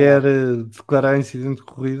 Alguém quer declarar incidente de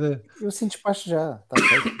corrida? Eu assim despacho já, está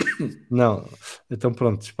feito. Não. Então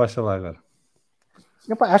pronto, despacha lá agora.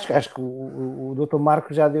 Acho que o Dr.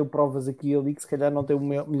 Marco já deu provas aqui e ali que se calhar não tem o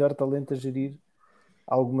melhor talento a gerir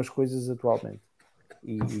algumas coisas atualmente.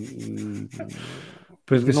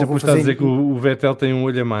 Depois deixa por estar a dizer que o Vettel tem um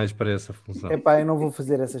olho a mais para essa função. Eu não vou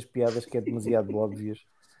fazer essas piadas que é demasiado óbvias.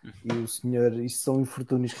 E o senhor, isto são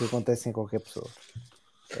infortúnios que acontecem a qualquer pessoa.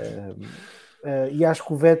 E acho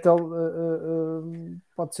que o Vettel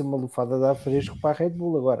pode ser uma lufada de ar fresco para a Red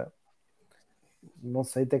Bull. Agora, não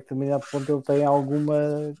sei até que determinado ponto ele tem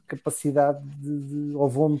alguma capacidade ou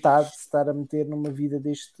vontade de se estar a meter numa vida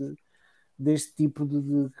deste tipo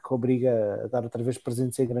de que obriga a dar outra vez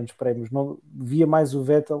presentes em grandes prémios. Não via mais o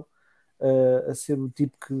Vettel a ser o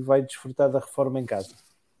tipo que vai desfrutar da reforma em casa,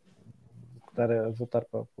 voltar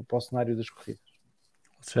para o cenário das corridas.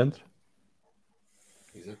 Alexandre?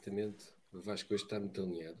 Exatamente. O Vasco hoje está muito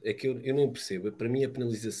alinhado. É que eu não percebo, para mim é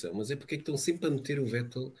penalização, mas é porque é que estão sempre a meter o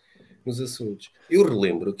Vettel nos assuntos. Eu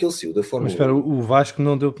relembro que ele saiu da Fórmula 1. Mas espera, o Vasco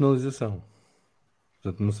não deu penalização.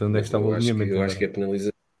 Portanto, não sei onde é que estava o alinhamento. Eu acho que é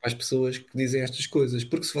penalização às pessoas que dizem estas coisas,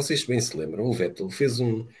 porque se vocês bem se lembram, o Vettel fez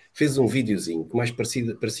um videozinho que mais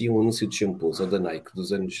parecia um anúncio de shampoos ou da Nike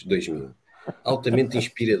dos anos 2000, altamente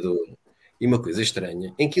inspirador e uma coisa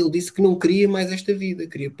estranha, em que ele disse que não queria mais esta vida,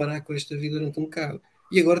 queria parar com esta vida durante um bocado.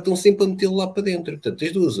 E agora estão sempre a metê-lo lá para dentro. Portanto,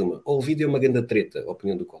 tens duas, uma, ou o vídeo é uma grande treta, a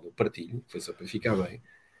opinião do qual eu partilho, foi só para ficar bem,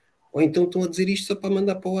 ou então estão a dizer isto só para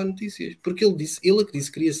mandar para o ar notícias, porque ele é que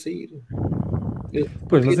disse que queria sair.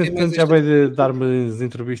 Pois, mas entretanto já vai dar-me as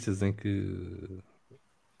entrevistas em que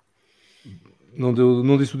não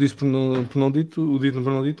disse o dito por não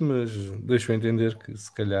dito, mas deixou entender que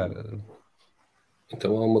se calhar...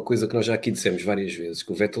 Então há uma coisa que nós já aqui dissemos várias vezes,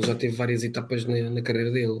 que o Vettel já teve várias etapas na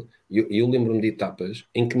carreira dele. E eu lembro-me de etapas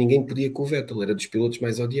em que ninguém podia com o Vettel, era dos pilotos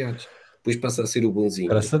mais odiados. Depois passa a ser o bonzinho.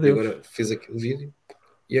 Graças a Deus. E agora fez aquele vídeo.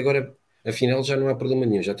 E agora... Afinal, já não há problema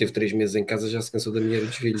nenhum. Já teve 3 meses em casa, já se cansou da mulher e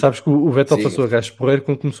dos filhos. Sabes que o Vettel passou a gajo porreiro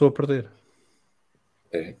quando começou a perder.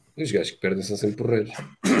 É, os gajos que perdem são sempre porreiros.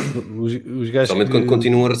 Os gajos somente quando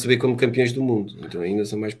continuam a receber como campeões do mundo. Então ainda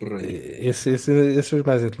são mais porreiros. Esses são os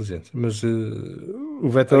mais inteligentes. Mas o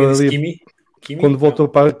Vettel ali,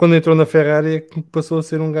 quando entrou na Ferrari, é que passou a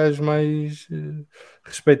ser um gajo mais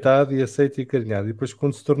respeitado e aceito e carinhado. E depois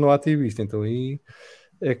quando se tornou ativista, então aí...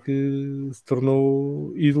 é que se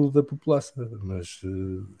tornou ídolo da população, mas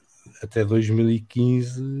até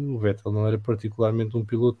 2015 o Vettel não era particularmente um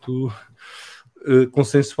piloto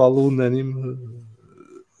consensual ou unânime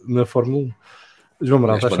na Fórmula 1. João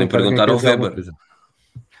Moral, estás podem perguntar ao Weber.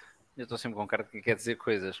 Eu estou sempre com cara de que quer dizer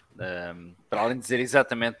coisas. Para além de dizer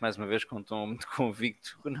exatamente, mais uma vez, com um tom muito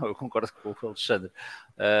convicto, não, eu concordo com o Alexandre.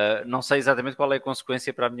 Não sei exatamente qual é a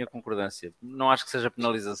consequência para a minha concordância. Não acho que seja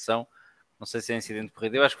penalização. Não sei se é incidente de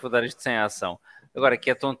corrida, eu acho que vou dar isto sem ação. Agora, que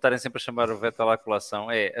é tonto estarem sempre a chamar o Vettel à colação,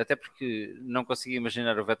 até porque não consigo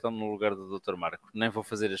imaginar o Vettel no lugar do Dr. Marko, nem vou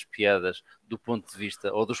fazer as piadas do ponto de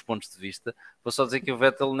vista, ou dos pontos de vista, vou só dizer que o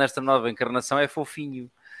Vettel nesta nova encarnação é fofinho,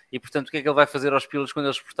 e portanto o que é que ele vai fazer aos pilotos quando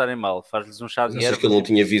eles se portarem mal? Faz-lhes um chá de erva? Achas que ele não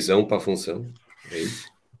tinha visão para a função? É isso?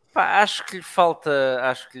 Acho que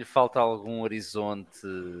lhe falta algum horizonte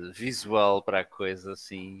visual para a coisa,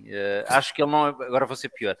 assim. Acho que ele não, agora vou ser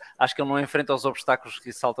pior, acho que ele não enfrenta os obstáculos que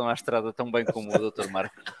lhe saltam à estrada tão bem como o Dr.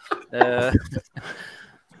 Marko.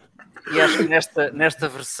 E acho que nesta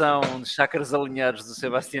versão de chakras alinhados do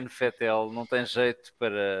Sebastian Vettel não tem jeito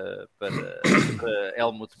para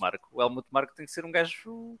Helmut Marko. O Helmut Marko tem que ser um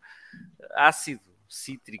gajo ácido,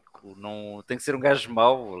 cítrico, não tem que ser um gajo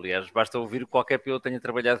mau. Aliás, basta ouvir qualquer piloto que tenha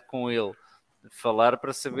trabalhado com ele falar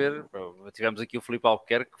para saber. Tivemos aqui o Filipe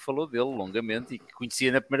Albuquerque que falou dele longamente e que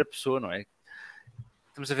conhecia na primeira pessoa, não é?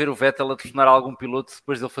 Estamos a ver o Vettel a tornar algum piloto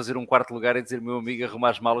depois de ele fazer um quarto lugar e dizer, meu amigo, arruma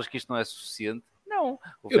as malas que isto não é suficiente. Não,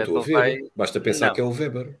 o Eu Vettel estou a ver. Basta pensar que é o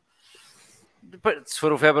Weber. Se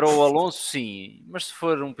for o Weber ou o Alonso, sim. Mas se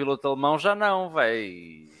for um piloto alemão, já não.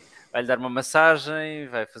 Vai-lhe dar uma massagem,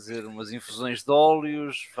 vai fazer umas infusões de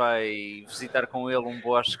óleos, vai visitar com ele um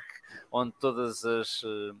bosque onde todas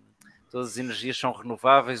as energias são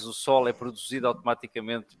renováveis, o sol é produzido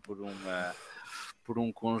automaticamente por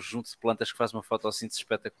um conjunto de plantas que faz uma fotossíntese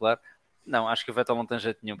espetacular. Não, acho que o Vettel não tem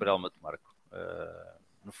jeito nenhum para Helmut Marko.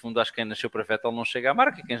 No fundo, acho que quem nasceu para Vettel não chega à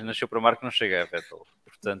Marko e quem nasceu para Marko não chega a Vettel.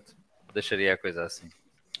 Portanto, deixaria a coisa assim.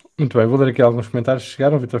 Muito bem, vou ler aqui alguns comentários.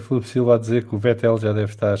 Chegaram o Vitor Filipe Silva a dizer que o Vettel já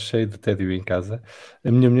deve estar cheio de tédio em casa.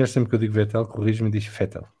 A minha mulher, sempre que eu digo Vettel, corrige-me e diz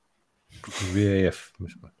Vettel. Porque o V é F.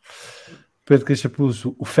 Mas... Pedro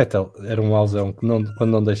Cachapuzo, o Vettel era um alzão que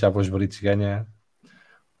quando não deixava os baritos ganhar.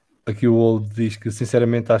 Aqui o Old diz que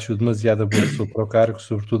sinceramente acho demasiado aborto para o cargo,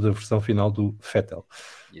 sobretudo a versão final do Vettel.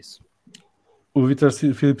 Isso. O Vitor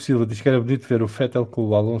Filipe Silva diz que era bonito ver o Vettel com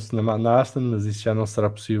o Alonso na Aston, mas isso já não será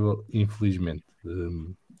possível, infelizmente.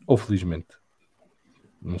 Ou felizmente.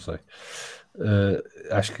 Não sei.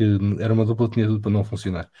 Acho que era uma dupla que tinha tudo para não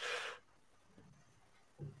funcionar.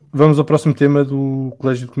 Vamos ao próximo tema do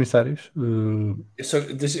Colégio de Comissários.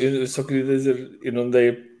 Eu só queria dizer, eu não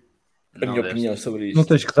dei a minha opinião sobre isto. Não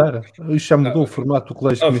tens que dar. Isto já mudou o formato do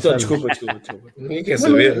Colégio de Comissários. Desculpa. Ninguém quer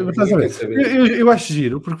saber. Eu acho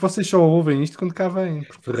giro, porque vocês só ouvem isto quando cá vêm.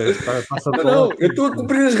 Porque não, eu estou a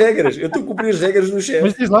cumprir as regras. Eu estou a cumprir as regras no chefe.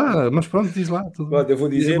 Mas diz lá, mas pronto, diz lá. Tudo. Eu vou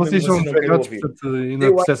dizer, vocês são velhotes, portanto,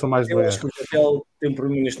 ainda processam mais devagar. Eu acho que o Vettel tem um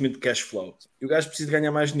problema neste momento de cash flow. E o gajo precisa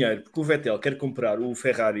ganhar mais dinheiro, porque o Vettel quer comprar o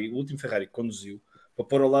Ferrari, o último Ferrari que conduziu, para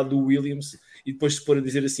pôr ao lado do Williams e depois se pôr a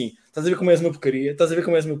dizer assim, estás a ver como és uma porcaria?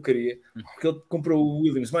 Porque ele comprou o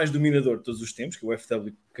Williams mais dominador de todos os tempos, que é o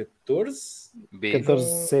FW14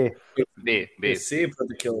 14C B,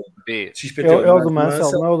 portanto aquele B. XPT é o do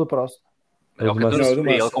Mansell, não é o do Prost. É o 14B,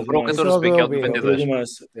 ele comprou o 14B, que é o 92.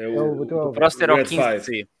 O Prost era o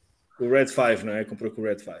 15C. O Red 5, não é? Comprou com o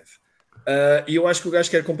Red 5. E eu acho que o gajo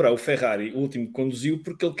quer comprar o Ferrari, o último que conduziu,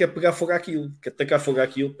 porque ele quer pegar fogo àquilo, quer tacar fogo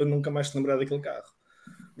àquilo para nunca mais se lembrar daquele carro.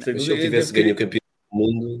 Portanto, se ele tivesse ganho o campeonato do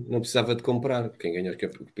mundo, não precisava de comprar. Quem ganha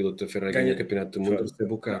o piloto da Ferrari ganha o campeonato do mundo,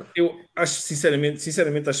 recebe o carro. Eu acho,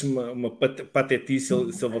 sinceramente, acho uma patetice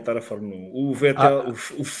se ele voltar à Fórmula 1. O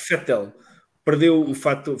Vettel perdeu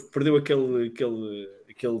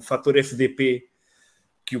aquele fator FDP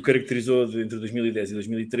que o caracterizou entre 2010 e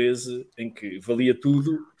 2013, em que valia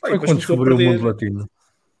tudo. Foi quando descobriu o mundo latino.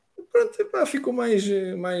 Pronto, ficou mais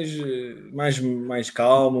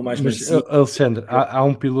calmo, mais macio. Alexandre, há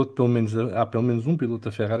um piloto, há pelo menos um piloto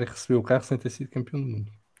da Ferrari que recebeu o carro sem ter sido campeão do mundo.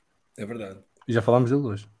 É verdade. E já falámos dele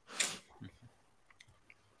hoje.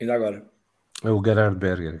 Ainda agora. É o Gerhard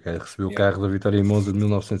Berger, que recebeu o carro da Vitória em Monza de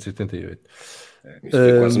 1988.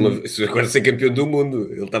 Isso foi quase ser campeão do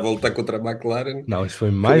mundo. Ele estava a lutar contra a McLaren. Não, isso foi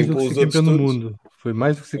mais do que ser campeão do mundo. Foi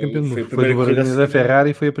mais do que ser campeão do mundo. Foi do barulho da Ferrari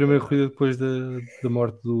e foi a primeira corrida depois da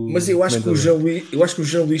morte do... Mas eu acho que o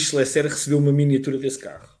Jean-Louis Schlesser recebeu uma miniatura desse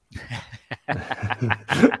carro.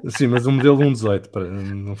 Sim, mas um modelo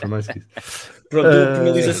 1.18, não foi mais que isso. Pronto, a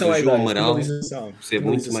penalização João Amaral percebe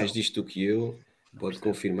muito mais disto do que eu. Pode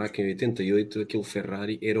confirmar que em 88 aquele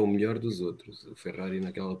Ferrari era o melhor dos outros. O Ferrari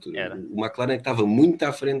naquela altura. O McLaren estava muito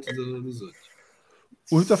à frente dos outros.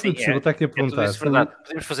 O Vitor Filipe Silva está aqui a perguntar. É verdade.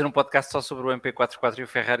 Podemos fazer um podcast só sobre o MP44 e o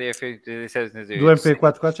Ferrari F87-88. Do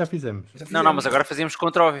MP44 já fizemos. Não, mas agora fazíamos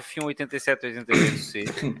contra o F1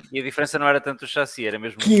 87-88C. E a diferença não era tanto o chassi, era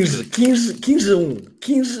mesmo... 15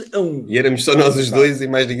 a 1. E éramos só nós os dois e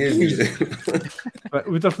mais ninguém via.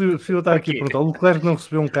 O Vitor Silva está aqui a perguntar. O Leclerc não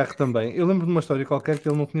recebeu um carro também. Eu lembro de uma história qualquer que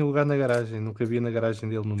ele não tinha lugar na garagem. Nunca havia na garagem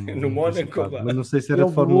dele no Mónaco. Mas não sei se era ele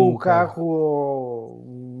de Fórmula 1. Ele o carro ao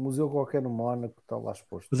museu qualquer no Mónaco, está lá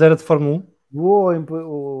exposto. Mas era de Fórmula 1?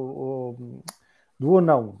 Doou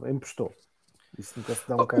não, emprestou. Isso nunca se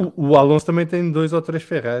dá um carro. O Alonso também tem 2 ou 3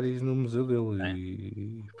 Ferraris no museu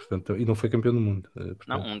dele e não foi campeão do mundo. Portanto,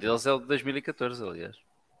 não, um deles é o de 2014, aliás.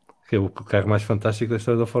 Que é o carro mais fantástico da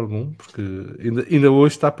história da Fórmula 1, porque ainda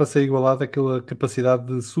hoje está para ser igualado aquela capacidade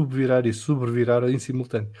de subvirar e sobrevirar em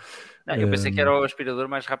simultâneo. Não, eu pensei que era o aspirador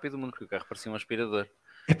mais rápido do mundo, porque o carro parecia um aspirador.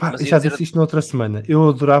 Epá, Mas eu ia já dizer- disse isto na outra semana. Eu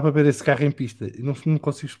adorava ver esse carro em pista. E não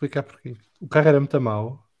consigo explicar porquê. O carro era muito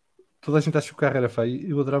mau. Toda a gente acha que o carro era feio.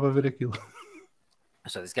 Eu adorava ver aquilo. Eu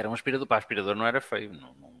só disse que era um aspirador. Pá, aspirador não era feio.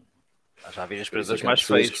 Já havia Por isso é aspiradores que há mais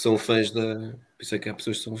pessoas feios. que são fãs da. Por isso é que há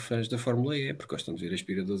pessoas que são fãs da Fórmula E, porque gostam de ver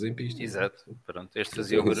aspiradores em pista. Exato. Pronto, este Não,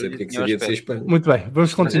 fazia o não sei barulho porque e é que tinha o seria de ser aspecto. espanto. Muito bem, vamos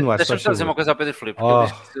Mas continuar. deixa-me Só só dizer uma coisa ao Pedro Filipe,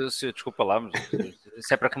 porque ele diz que desculpa lá, mas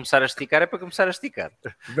se é para começar a esticar, é para começar a esticar.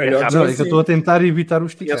 Melhor rápido. Não, é que eu estou a tentar evitar o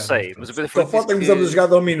esticar. Eu sei, mas o Pedro Só Filipe falta disse começarmos a jogar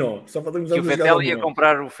dominó. Só falta que o começarmos a jogar Vettel ia dominó.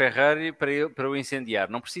 comprar o Ferrari para o incendiar.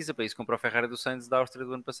 Não precisa para isso comprar o Ferrari do Sainz da Áustria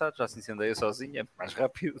do ano passado. Já se incendeia sozinho, é mais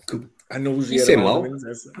rápido. A analogia Isso era é mais ou mau? menos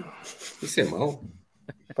essa. Isso é mau.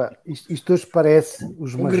 Pá, isto hoje parece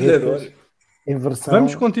os Um marretas grelhador. em versão.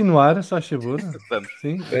 Vamos continuar, só favor. Vamos.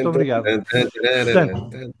 Sim, muito obrigado. Portanto,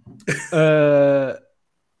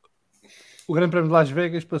 o Grande Prémio de Las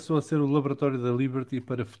Vegas passou a ser o laboratório da Liberty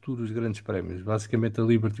para futuros grandes prémios. Basicamente, a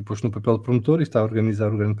Liberty pôs no papel de promotor e está a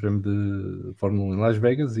organizar o Grande Prémio de Fórmula 1 em Las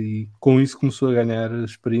Vegas e com isso começou a ganhar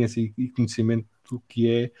experiência e conhecimento do que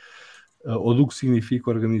é ou do que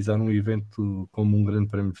significa organizar um evento como um Grande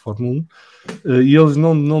Prémio de Fórmula 1. E eles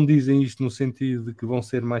não dizem isto no sentido de que vão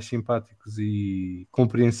ser mais simpáticos e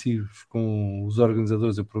compreensivos com os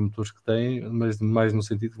organizadores e promotores que têm, mas mais no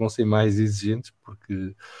sentido que vão ser mais exigentes,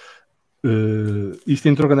 porque isto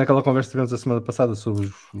entrou naquela conversa que tivemos a semana passada sobre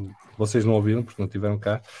vocês não ouviram porque não estiveram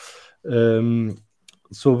cá,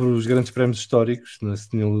 sobre os grandes prémios históricos, né,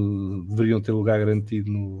 se deveriam ter lugar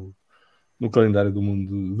garantido no calendário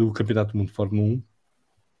do Campeonato do Mundo de Fórmula 1.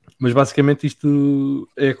 Mas basicamente isto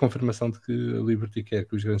é a confirmação de que a Liberty quer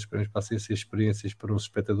que os grandes prémios passem a ser experiências para os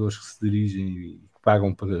espectadores que se dirigem e que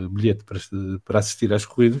pagam bilhete para assistir às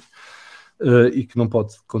corridas, e que não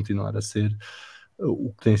pode continuar a ser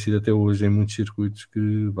o que tem sido até hoje em muitos circuitos,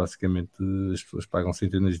 que basicamente as pessoas pagam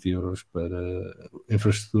centenas de euros para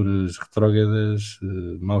infraestruturas retrógradas,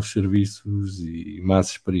 maus serviços e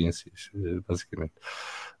más experiências, basicamente.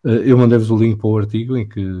 Eu mandei-vos o link para o artigo em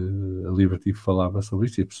que a Liberty falava sobre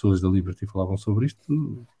isto e as pessoas da Liberty falavam sobre isto.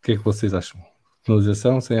 O que é que vocês acham?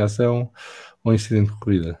 Penalização, sem ação ou incidente de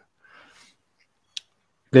corrida?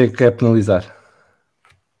 Quem é que quer penalizar?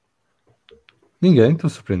 Ninguém, estou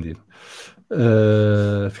surpreendido.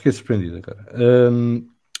 Fiquei surpreendido agora.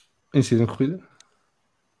 Incidente de corrida?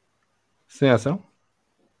 Sem ação?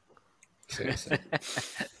 Sem ação.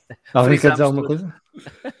 Alguém quer dizer Frisámos alguma tudo. coisa?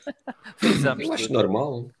 Frisámos Eu acho tudo.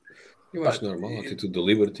 normal. Eu acho normal a atitude da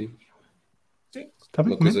Liberty. Está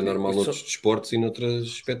bem Uma coisa comigo? normal noutros desportos e noutros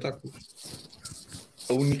espetáculos.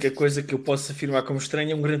 A única coisa que eu posso afirmar como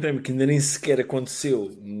estranho é um grande prémio que ainda nem sequer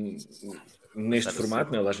aconteceu neste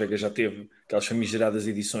formato, né? Las Vegas já teve aquelas famigeradas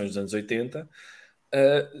edições dos anos 80,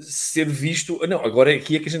 ser visto. Não, agora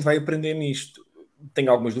aqui é que a gente vai aprender nisto.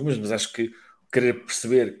 Tenho algumas dúvidas, mas acho que querer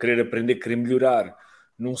perceber, querer aprender, querer melhorar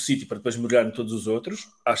num sítio para depois melhorar em todos os outros,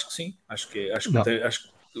 acho que sim. Acho que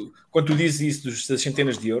quando tu dizes isso das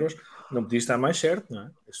centenas de euros, não podia estar mais certo, não é?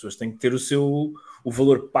 As pessoas têm que ter o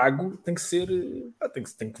valor pago, tem que ser,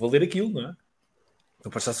 tem que valer aquilo, não é?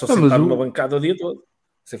 Não pode estar só sentado numa bancada o dia todo,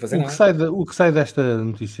 sem fazer nada. O que sai desta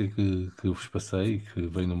notícia que eu vos passei, que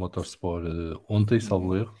veio no Motorsport ontem,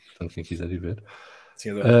 salvo erro, portanto quem quiser ir ver,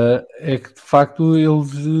 Sim, é que de facto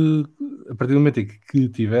eles, a partir do momento em que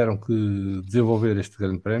tiveram que desenvolver este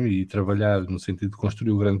grande prémio e trabalhar no sentido de construir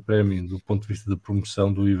o grande prémio do ponto de vista da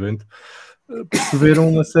promoção do evento, perceberam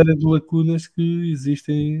uma série de lacunas que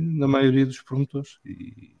existem na maioria dos promotores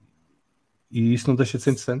e isso não deixa de ser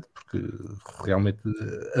interessante, porque realmente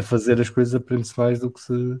a fazer as coisas aprende-se mais do que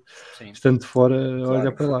se estando de fora a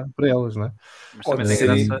olhar para elas, não é? Mas também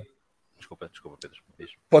tem graça. Desculpa, Pedro.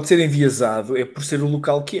 Pode ser enviesado, é por ser o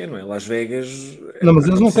local que é, não é? Las Vegas. Não, mas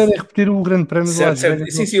eles não querem repetir o grande prémio de Las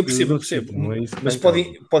Vegas. Sim, eu percebo. Não é isso, mas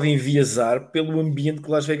podem enviesar pelo ambiente que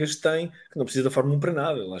Las Vegas tem, que não precisa da Fórmula 1 para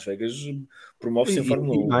nada. Las Vegas promove-se em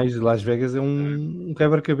Fórmula 1. E mais, Las Vegas é um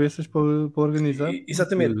quebra-cabeças para organizar.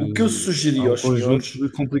 Exatamente. O que eu sugeri aos senhores. De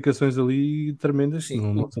complicações ali tremendas que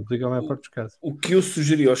não se aplicam à maior parte dos casos. O que eu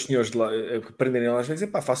sugeri aos senhores de lá, aprenderem a Las Vegas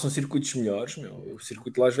é façam circuitos melhores. O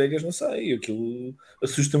circuito de Las Vegas, não sei, aquilo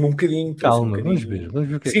assusta-me um bocadinho. Calma, vamos ver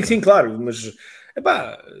o que é. Sim, claro, mas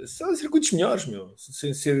são circuitos melhores,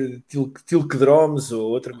 sem ser tilquedromes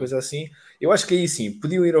ou outra coisa assim. Eu acho que aí sim,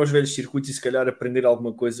 podiam ir aos velhos circuitos e se calhar aprender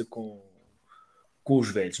alguma coisa com os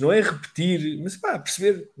velhos. Não é repetir, mas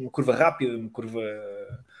perceber uma curva rápida, uma curva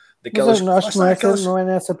daquelas... Mas acho que não é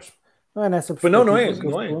nessa perspectiva. Não é nessa perspectiva. Não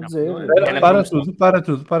é.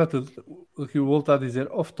 Para tudo. O que o Wolf está a dizer,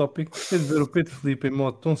 off-topic, tem de ver o Pedro Filipe em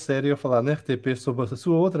modo tão sério a falar na RTP sobre a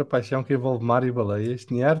sua outra paixão que envolve mar e baleias,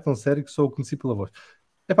 tinha ar tão sério que só o conheci pela voz.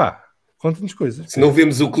 Conta-nos coisas. Se não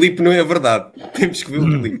vemos o clipe, não é verdade. Temos que ver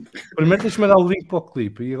o clipe. Primeiro tens de mandar o link para o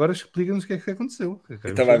clipe e agora explica-nos o que é que aconteceu.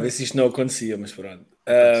 Eu estava a ver se isto não acontecia, mas pronto.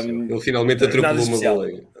 Ele finalmente Nada atropelou uma especial.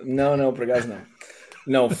 baleia. Não, por acaso não.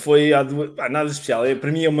 Não, foi nada especial.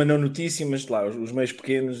 Para mim é uma não notícia, mas lá, os meios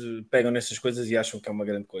pequenos pegam nessas coisas e acham que é uma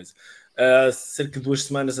grande coisa. Cerca de 2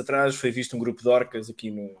 semanas atrás foi visto um grupo de orcas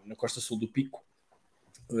aqui na costa sul do Pico,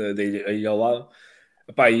 aí ao lado.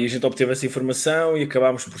 Epá, e a gente obteve essa informação e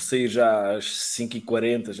acabámos por sair já às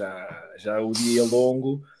 5h40, já o dia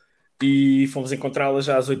longo, e fomos encontrá-la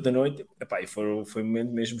já às 8 da noite. Epá, e foi um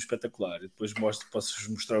momento mesmo espetacular. Depois posso-vos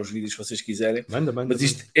mostrar os vídeos se vocês quiserem. Mas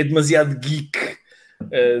isto é demasiado geek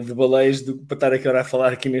de baleias para estar agora a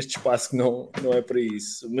falar aqui neste espaço que não é para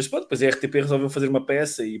isso. Mas pronto, depois a RTP resolveu fazer uma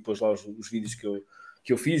peça e pôs lá os vídeos que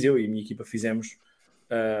eu fiz, eu e a minha equipa fizemos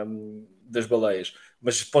das baleias.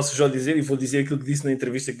 Mas posso já dizer, e vou dizer aquilo que disse na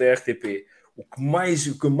entrevista da RTP, o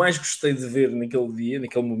que eu mais gostei de ver naquele dia,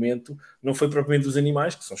 naquele momento, não foi propriamente os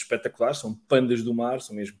animais, que são espetaculares, são pandas do mar,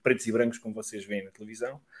 são mesmo pretos e brancos como vocês veem na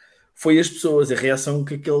televisão, foi as pessoas, a reação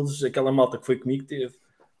que aquela malta que foi comigo teve.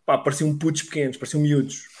 Pá, pareciam putos pequenos, pareciam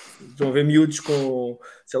miúdos. Estão a ver miúdos com,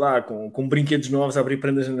 sei lá, com brinquedos novos a abrir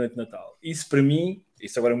prendas na noite de Natal. Isso para mim,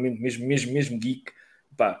 isso agora é um momento mesmo geek,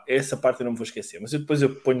 pá, essa parte eu não me vou esquecer. Mas depois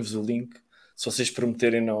eu ponho-vos o link, se vocês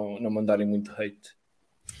prometerem não mandarem muito hate.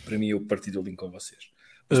 Para mim eu partilho o link com vocês.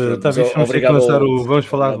 Obrigado. Vamos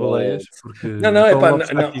falar de baleias, porque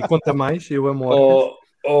aqui conta mais, eu amo orcas.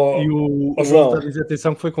 E o João está a dizer,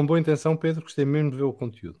 atenção, que foi com boa intenção, Pedro, gostei mesmo de ver o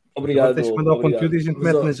conteúdo. Obrigado. Tens de mandar o conteúdo e a gente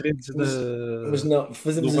mete nas redes Mas não,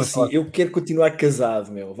 fazemos assim, eu quero continuar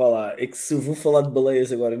casado, meu, vá lá. É que se eu vou falar de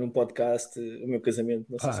baleias agora num podcast, o meu casamento,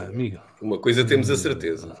 não sei se amigo. Uma coisa temos a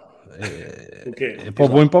certeza. É para o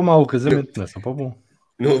bom e para o mau o casamento, não é só para o bom.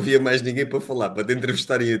 Não havia mais ninguém para falar, para te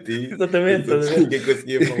entrevistarem a ti. Exatamente. Ninguém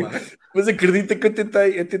conseguia falar. Mas acredita que eu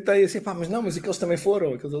tentei assim, pá, mas não, mas aqueles também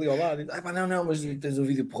foram, aqueles ali ao lado. E, pá, não, mas tens um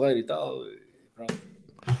vídeo porreiro e tal. E pronto.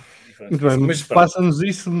 Muito bem, mas passa-nos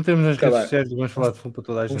isso, metemos nas redes sociais e vamos falar de fundo para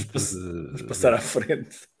toda a gente. Vamos passar à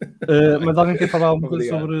frente. Mas alguém quer falar alguma coisa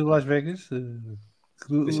sobre Las Vegas?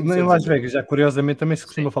 Em Las Vegas, já curiosamente, também se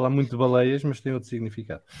costuma falar muito de baleias, mas tem outro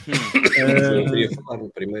significado. Eu não queria falar no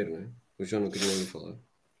primeiro, não é? O João não queria nem falar.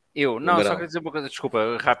 Só queria dizer uma coisa,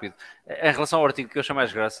 desculpa, rápido. Em relação ao artigo que eu achei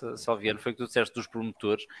mais graça, Salviano, foi que tu disseste dos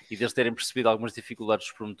promotores e deles terem percebido algumas dificuldades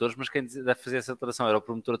dos promotores, mas quem deve fazer essa declaração era o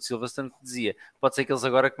promotor de Silverstone, que dizia, pode ser que eles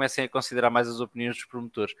agora comecem a considerar mais as opiniões dos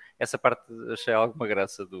promotores. Essa parte achei alguma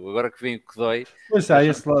graça agora que vem o que dói. Pois há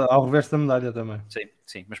esse lado, ao reverso da medalha também.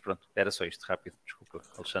 Sim, mas pronto, era só isto, rápido. Desculpa,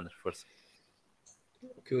 Alexandre, força.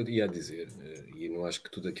 O que eu ia dizer, e não acho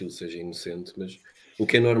que tudo aquilo seja inocente, mas o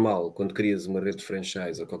que é normal quando crias uma rede de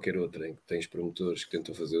franchise ou qualquer outra em que tens promotores que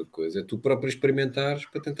tentam fazer coisa, é tu próprio experimentares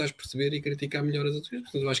para tentares perceber e criticar melhor as outras.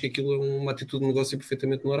 Portanto, eu acho que aquilo é uma atitude de negócio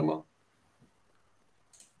perfeitamente normal.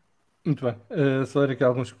 Muito bem. Só ler aqui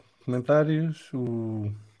alguns comentários.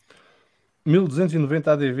 O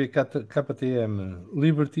 1290 ADV KTM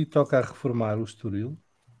Liberty toca a reformar o Estoril.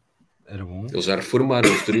 Era bom. Eles já reformaram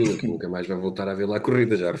o Estoril, que nunca mais vai voltar a ver lá a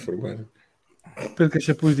corrida, já reformaram. Pedro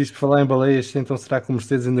Cachapuz diz, por falar em baleias, então será que o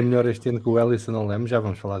Mercedes ainda melhor este ano que o Ellison não lembro? Já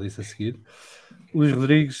vamos falar disso a seguir. Luís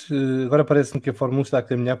Rodrigues, agora parece-me que a Fórmula 1 está a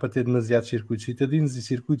caminhar para ter demasiados circuitos citadinos e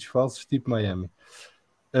circuitos falsos tipo Miami.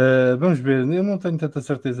 Vamos ver, eu não tenho tanta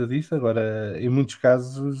certeza disso. Agora, em muitos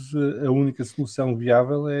casos, a única solução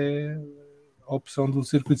viável é a opção do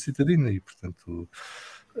circuito citadino e, portanto,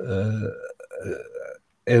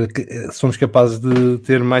 somos capazes de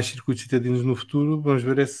ter mais circuitos citadinos no futuro. Vamos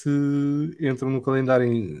ver se entram no calendário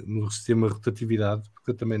no sistema de rotatividade,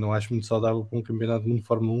 porque eu também não acho muito saudável para um campeonato de mundo de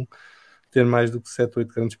Fórmula 1 ter mais do que 7 ou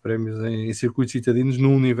 8 grandes prémios em circuitos citadinos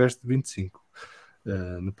num universo de 25.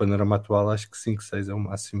 No panorama atual, acho que 5, 6 é o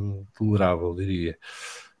máximo tolerável, diria.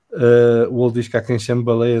 O Old diz que há quem chame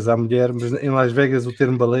baleias à mulher, mas em Las Vegas o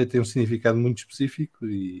termo baleia tem um significado muito específico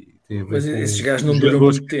e tem a ver mas com esses gajos não duram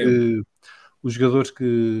muito tempo. Os jogadores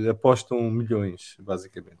que apostam milhões,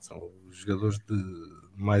 basicamente, são os jogadores de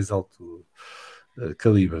mais alto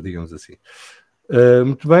calibre, digamos assim.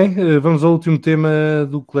 Muito bem, vamos ao último tema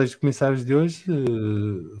do Colégio de Comissários de hoje.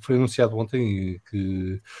 Foi anunciado ontem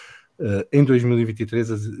que em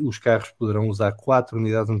 2023 os carros poderão usar 4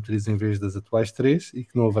 unidades motrizes em vez das atuais 3 e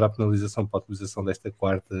que não haverá penalização para a utilização desta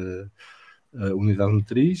quarta unidade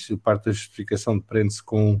motriz. Parte da justificação depende-se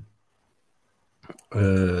com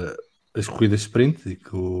as corridas sprint e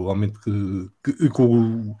que o aumento que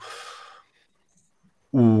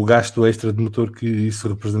o gasto extra de motor que isso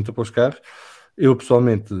representa para os carros. Eu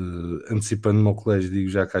pessoalmente, antecipando-me ao colégio, digo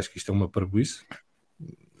já que acho que isto é uma parvoíce.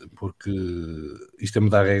 porque isto é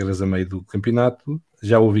mudar regras a meio do campeonato.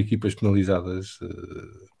 Já houve equipas penalizadas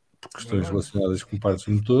por questões relacionadas com partes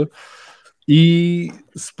do motor. E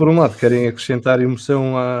se por um lado querem acrescentar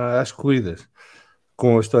emoção às corridas,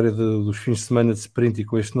 com a história dos fins de semana de sprint e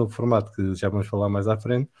com este novo formato que já vamos falar mais à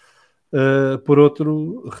frente, por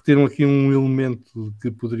outro, retiram aqui um elemento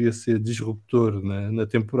que poderia ser disruptor na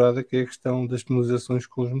temporada, que é a questão das penalizações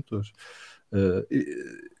com os motores.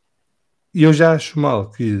 E eu já acho mal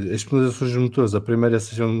que as penalizações dos motores, a primeira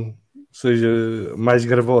seja mais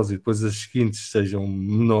gravosa e depois as seguintes sejam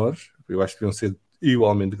menores. Eu acho que deviam ser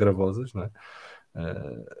igualmente gravosas, não é?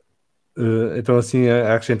 Então assim,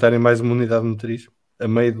 a acrescentarem mais uma unidade motriz a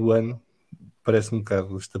meio do ano parece um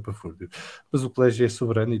bocado estapafúrdio. Mas o colégio é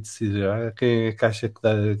soberano e decidirá quem é que acha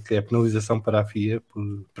que é penalização para a FIA por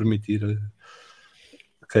permitir.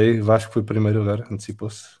 Ok, Vasco foi primeiro agora,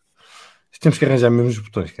 antecipou-se. Temos que arranjar mesmo os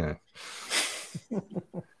botões, quem é?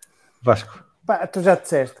 Vasco. Pá, tu já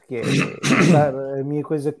disseste que mudar, a minha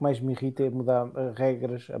coisa que mais me irrita é mudar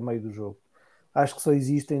regras a meio do jogo. Acho que só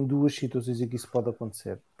existem duas situações em que isso pode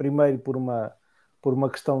acontecer. Primeiro, por uma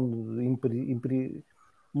questão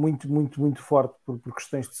muito forte por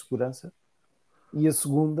questões de segurança. E a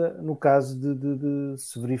segunda, no caso de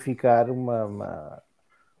se verificar uma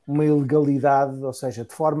ilegalidade, ou seja,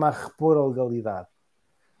 de forma a repor a legalidade.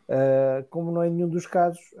 Como não é nenhum dos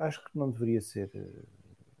casos, acho que não deveria ser.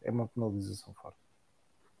 É uma penalização forte.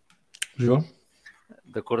 João?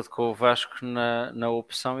 De acordo com o Vasco na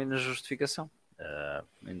opção e na justificação.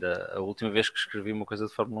 Ainda a última vez que escrevi uma coisa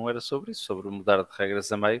de Fórmula 1 era sobre isso, sobre mudar de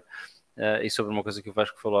regras a meio, e sobre uma coisa que o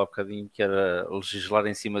Vasco falou há bocadinho, que era legislar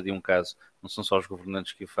em cima de um caso. Não são só os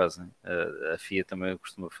governantes que o fazem, a FIA também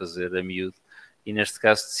costuma fazer a miúdo, e neste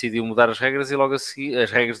caso decidiu mudar as regras e logo a seguir, as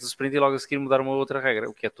regras do sprint, e logo a seguir mudar uma outra regra,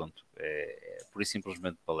 o que é tonto, é pura e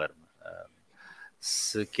simplesmente palerma.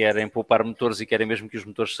 Se querem poupar motores e querem mesmo que os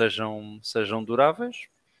motores sejam duráveis,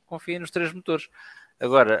 confiem nos 3 motores.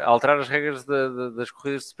 Agora, alterar as regras das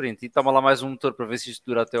corridas de sprint e toma lá mais um motor para ver se isto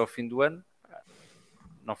dura até ao fim do ano,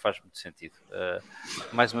 não faz muito sentido.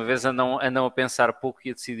 Mais uma vez andam a pensar pouco e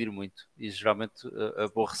a decidir muito. E geralmente a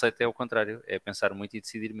boa receita é o contrário, é pensar muito e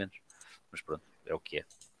decidir menos. Mas pronto, é o que é.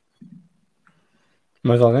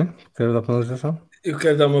 Mais alguém quer dar penalização? Eu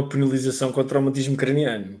quero dar uma penalização contra o traumatismo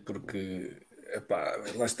craniano, porque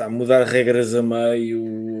lá está, mudar regras a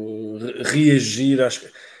meio, reagir, acho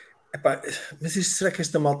que. Mas será que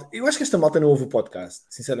esta malta. Eu acho que esta malta não ouve o podcast,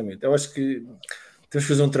 sinceramente. Eu acho que temos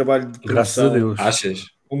que fazer um trabalho de Graças a Deus. Achas?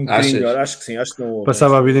 Um bocadinho melhor, acho que sim, acho que não ouve.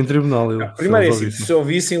 Passava a vida em tribunal. Primeiro é assim, se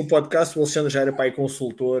ouvissem o podcast, o Alexandre já era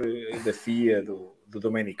consultor da FIA, do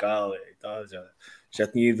Domenical e tal, já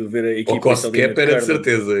tinha ido ver a equipa italiana de curling. De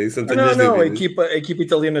certeza, isso não, a equipa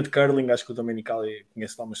italiana de curling, acho que o Domenical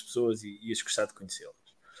conhece lá umas pessoas e ias gostar de conhecê-las.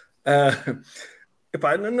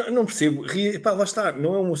 Não percebo, lá está,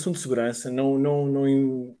 não é um assunto de segurança,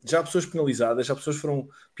 não, já há pessoas penalizadas,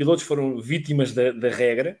 pilotos foram vítimas da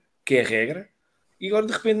regra, que é a regra, e agora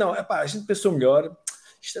de repente a gente pensou melhor,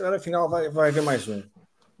 isto agora afinal vai haver mais um.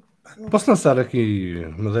 Posso lançar aqui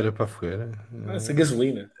madeira para a fogueira? Essa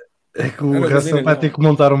gasolina. É que o Russell vai ter que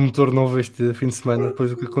montar um motor novo este fim de semana,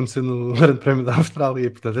 depois do que aconteceu no Grande Prémio da Austrália.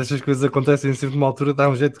 Portanto, estas coisas acontecem sempre numa altura, dá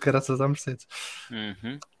um jeito de caraças à Mercedes.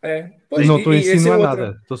 Não estou a insinuar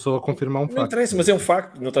nada, estou só a confirmar um facto. Não interessa, mas é um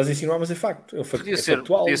facto. Não estás a insinuar, mas é facto. Podia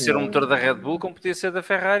ser um motor da Red Bull, como podia ser da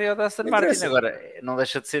Ferrari ou da Aston Martin. Agora, não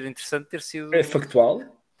deixa de ser interessante ter sido... É factual,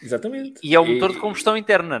 exatamente. E é um motor de combustão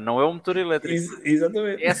interna, não é um motor elétrico.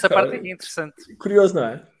 Exatamente. Essa parte é que é interessante. Curioso, não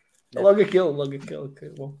é? Logo aquele que é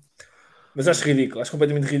bom. Mas acho ridículo, acho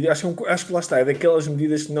completamente ridículo. Acho que lá está, é daquelas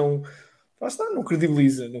medidas que não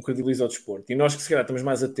credibiliza o desporto. E nós que se calhar estamos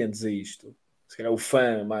mais atentos a isto, se calhar o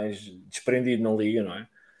fã mais desprendido não liga, não é?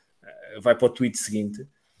 Vai para o tweet seguinte.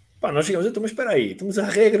 Nós chegamos, mas espera aí, estamos a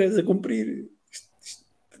regras a cumprir.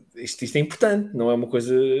 Isto é importante, não é uma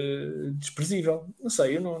coisa desprezível. Não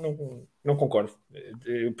sei, eu não concordo.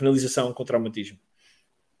 Penalização com traumatismo.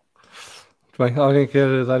 Muito bem, alguém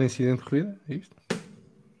quer dar incidente de corrida? É isto?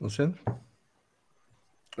 Alexandre?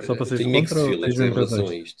 Só para tenho mixed feelings em relação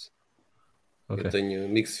a isto. Okay. Eu tenho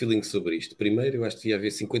mixed feelings sobre isto. Primeiro, eu acho que devia haver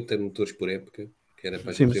 50 motores por época, que era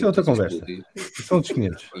para a gente ter outra conversa. São outros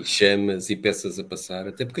 500. E chamas e peças a passar,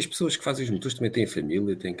 até porque as pessoas que fazem os motores também têm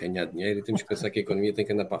família, têm que ganhar dinheiro e temos que pensar que a economia tem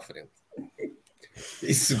que andar para a frente.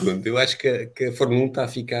 E segundo, eu acho que a Fórmula 1 está a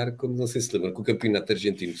ficar, como não sei se lembram, com o campeonato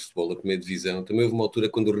argentino de futebol, a primeira divisão. Também houve uma altura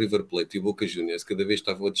quando o River Plate e o Boca Juniors cada vez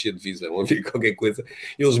estavam a descer de divisão, ou havia qualquer coisa,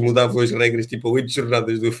 eles mudavam as regras tipo a 8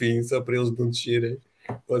 jornadas do fim, só para eles não descerem.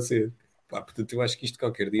 Portanto, eu acho que isto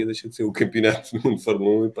qualquer dia deixa de ser o campeonato do mundo de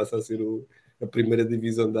Fórmula 1 e passa a ser o a primeira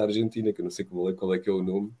divisão da Argentina, que eu não sei qual é que é o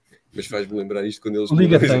nome, mas faz-me lembrar isto quando eles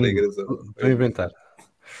Liga mudam as Tango. regras. Estou a inventar.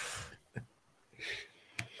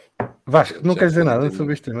 Vasco, não Já queres dizer falei nada também.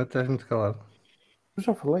 sobre este tema? Estás muito calado. Eu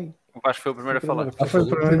já falei. O Vasco foi o primeiro a falar. Ah, foi o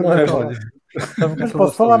Falou. primeiro a falar. Estava com Mas toda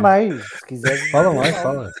posso a falar saúde. mais, se quiseres. Fala mais,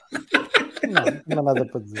 fala. Não há nada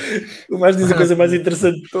para dizer. O mais diz a coisa mais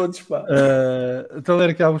interessante de todos, pá. Estou a ler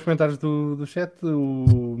aqui alguns comentários do chat.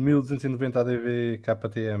 O 1290 ADV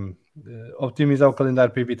KTM optimizar o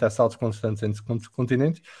calendário para evitar saltos constantes entre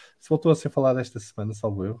continentes. Se voltou a ser falado esta semana,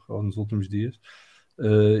 salvo eu, ou nos últimos dias,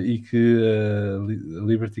 e que a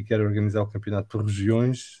Liberty quer organizar o campeonato por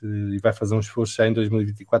regiões e vai fazer um esforço já em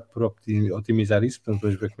 2024 por otimizar isso. Portanto,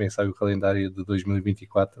 vamos ver como é que sai o calendário de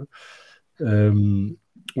 2024.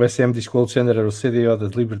 O SM diz que o Alexander era o CDO da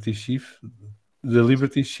Liberty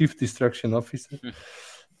Chief Destruction Officer.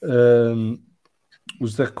 O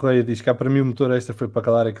José Correia diz que para mim o motor extra foi para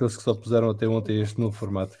calar aqueles que só puseram até ontem este novo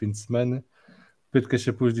formato de fim de semana. Pedro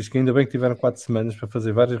Cachapuz diz que ainda bem que tiveram 4 semanas para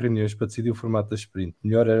fazer várias reuniões para decidir o formato da sprint.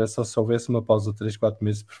 Melhor era só se houvesse uma pausa de 3, 4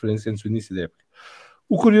 meses de preferência antes do início da época.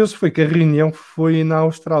 O curioso foi que a reunião foi na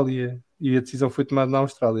Austrália e a decisão foi tomada na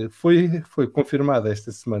Austrália. Foi confirmada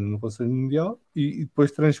esta semana no Conselho Mundial e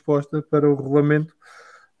depois transposta para o regulamento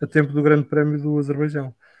a tempo do Grande Prémio do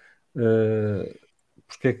Azerbaijão.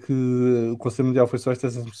 Porque é que o Conselho Mundial foi só esta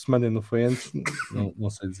semana e não foi antes? Não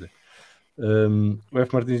sei dizer. O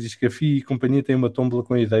F. Martins diz que a FIA e companhia têm uma tómbola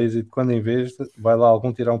com ideias e de quando em vez vai lá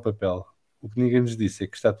algum tirar um papel. O que ninguém nos disse é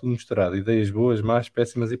que está tudo misturado. Ideias boas, más,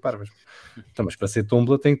 péssimas e parvas. Então, mas para ser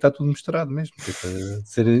tómbola tem que estar tudo misturado mesmo. Para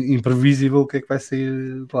ser imprevisível o que é que vai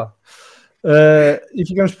sair de lá. E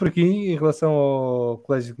ficamos por aqui em relação ao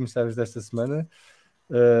Colégio de Comissários desta semana.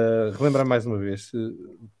 Relembrar mais uma vez,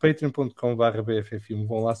 patreon.com/bff1,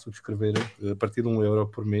 vão lá subscrever a partir de €1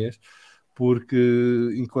 por mês, porque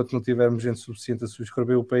enquanto não tivermos gente suficiente a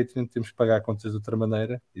subscrever o Patreon, temos que pagar contas de outra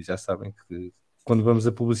maneira, e já sabem que quando vamos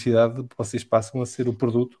a publicidade, vocês passam a ser o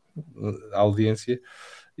produto, a audiência,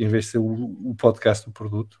 em vez de ser o podcast do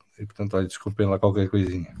produto, e portanto, olha, desculpem lá qualquer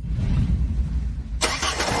coisinha.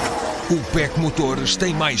 O PEC Motores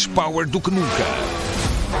tem mais power do que nunca.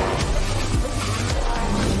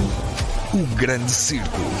 O Grande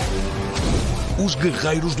Circo. Os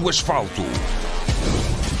Guerreiros do Asfalto.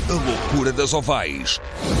 A Loucura das Ovais.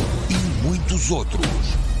 E muitos outros.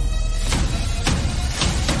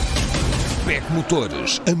 PEC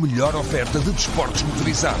Motores, a melhor oferta de desportos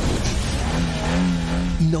motorizados.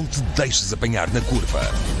 Não te deixes apanhar na curva.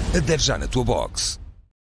 Adere já na tua box.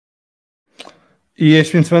 E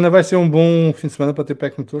este fim de semana vai ser um bom fim de semana para ter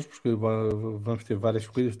PEC Motores, porque vamos ter várias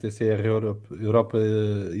corridas, TCR Europa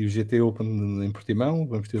e o GT Open em Portimão,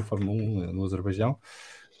 vamos ter a Fórmula 1 no Azerbaijão.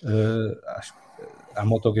 Acho que há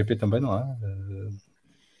MotoGP também, não há?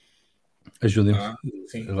 Ajudem-me,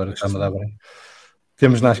 agora está-me a dar bem.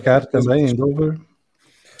 Temos NASCAR também em Dover.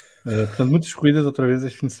 Portanto, muitas corridas outra vez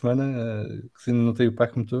este fim de semana, que se ainda não tem o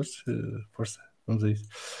PEC Motores, força, vamos a isso.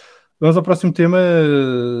 Vamos ao próximo tema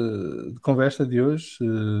de conversa de hoje,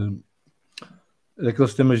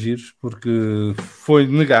 daqueles temas giros, porque foi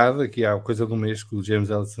negado aqui há coisa de um mês que o James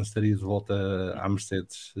Ellison estaria de volta à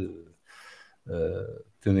Mercedes,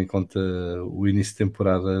 tendo em conta o início de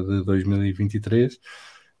temporada de 2023.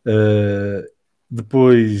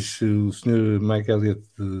 Depois o Sr. Mike Elliott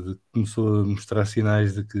começou a mostrar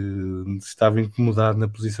sinais de que estava incomodado na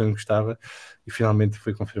posição em que estava e finalmente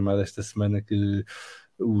foi confirmado esta semana que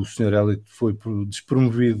o Sr. Elliott foi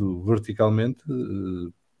despromovido verticalmente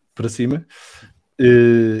para cima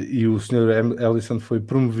e o Sr. Ellison foi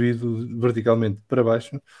promovido verticalmente para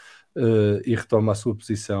baixo e retoma a sua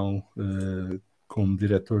posição como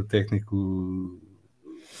diretor técnico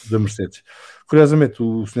da Mercedes. Curiosamente,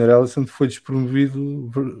 o Sr. Ellison foi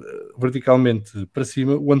despromovido verticalmente para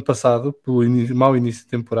cima o ano passado pelo mau início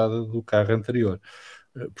de temporada do carro anterior.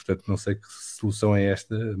 Portanto, não sei que solução é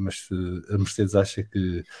esta, mas a Mercedes acha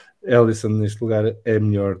que Ellison neste lugar é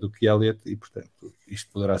melhor do que Elliott e, portanto,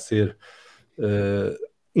 isto poderá ser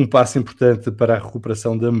um passo importante para a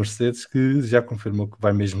recuperação da Mercedes, que já confirmou que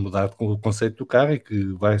vai mesmo mudar com o conceito do carro e que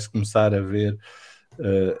vai-se começar a ver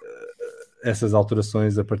essas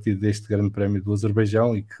alterações a partir deste Grande Prémio do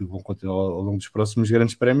Azerbaijão e que vão continuar ao longo dos próximos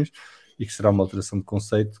grandes prémios e que será uma alteração de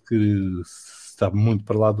conceito que está muito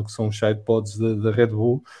para lá do que são os sidepods da Red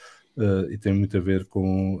Bull e tem muito a ver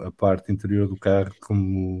com a parte interior do carro,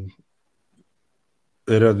 como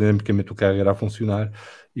aerodinamicamente o carro irá funcionar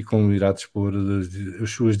e como irá dispor as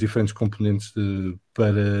suas diferentes componentes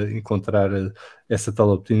para encontrar essa tal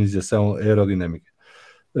optimização aerodinâmica.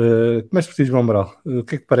 Começo por ti, João Moral. O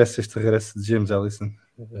que é que parece este regresso de James Ellison?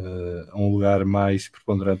 a um lugar mais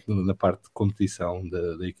preponderante na parte de competição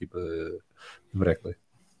da equipa de Brackley.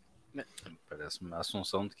 Parece-me a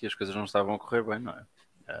assunção de que as coisas não estavam a correr bem, não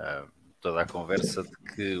é? Toda a conversa de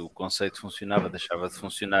que o conceito funcionava, deixava de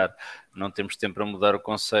funcionar, não temos tempo para mudar o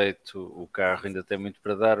conceito, o carro ainda tem muito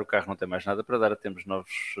para dar, o carro não tem mais nada para dar, temos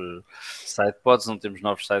novos sidepods, não temos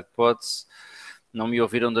novos sidepods, não me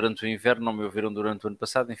ouviram durante o inverno, não me ouviram durante o ano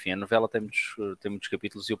passado, enfim, a novela tem muitos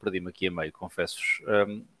capítulos e eu perdi-me aqui a meio, confesso-vos.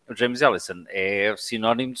 O James Allison é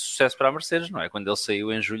sinónimo de sucesso para a Mercedes, não é? Quando ele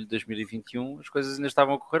saiu em julho de 2021, as coisas ainda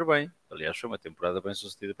estavam a correr bem. Aliás, foi uma temporada bem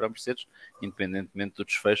sucedida para a Mercedes, independentemente do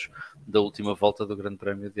desfecho da última volta do Grande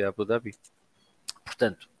Prémio de Abu Dhabi.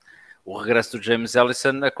 Portanto, o regresso do James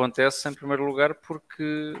Allison acontece em primeiro lugar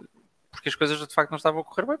porque as coisas de facto não estavam a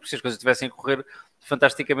correr bem, porque se as coisas estivessem a correr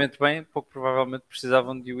fantasticamente bem, pouco provavelmente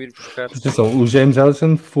precisavam de o ir buscar. Atenção, o James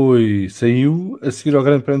Allison saiu a seguir ao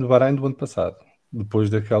Grande Prémio do Bahrein do ano passado, depois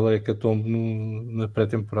daquela hecatombe na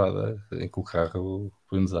pré-temporada, em que o carro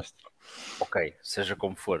foi um desastre. Ok, seja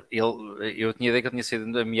como for. Eu tinha ideia que ele tinha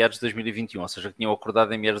saído a meados de 2021, ou seja, que tinham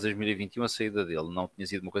acordado em meados de 2021 a saída dele. Não tinha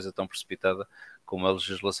sido uma coisa tão precipitada como a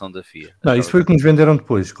legislação da FIA. Não, isso foi o que nos venderam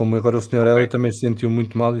depois. Como agora o Sr. Ok. Hélio também se sentiu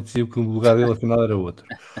muito mal e decidiu que o lugar dele afinal era outro.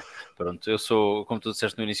 Pronto, eu sou, como tu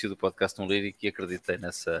disseste no início do podcast, um lírico e acreditei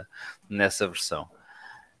nessa versão.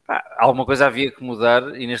 Alguma coisa havia que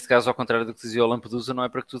mudar, e neste caso, ao contrário do que dizia o Lampedusa, não é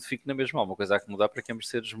para que tudo fique na mesma. Alguma coisa há que mudar para que a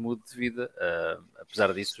Mercedes mude de vida.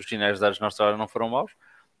 Apesar disso, os sinais dados na Austrália não foram maus,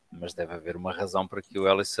 mas deve haver uma razão para que o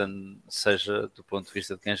Allison seja, do ponto de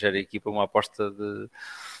vista de quem gera a equipa, uma aposta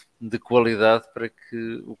de qualidade para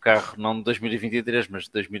que o carro, não de 2023, mas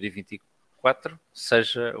de 2024,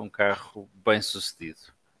 seja um carro bem sucedido.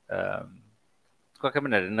 De qualquer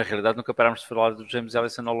maneira, na realidade nunca parámos de falar do James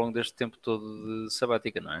Allison ao longo deste tempo todo de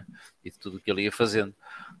sabática, não é? E de tudo o que ele ia fazendo.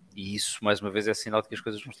 E isso, mais uma vez, é sinal de que as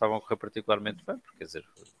coisas não estavam a correr particularmente bem, porque, quer dizer,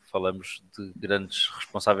 falamos de grandes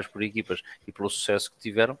responsáveis por equipas e pelo sucesso que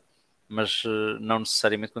tiveram, mas não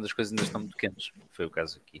necessariamente quando as coisas ainda estão muito quentes. Foi o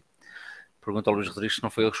caso aqui. Pergunta ao Luís Rodrigues se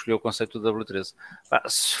não foi ele que escolheu o conceito do W13.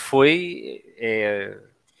 Se foi,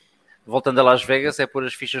 voltando a Las Vegas, é pôr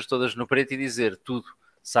as fichas todas no preto e dizer tudo,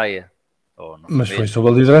 saia. Mas foi sob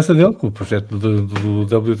a liderança dele que o projeto do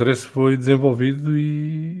W13 foi desenvolvido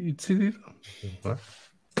e decidido. Não é?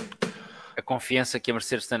 A confiança que a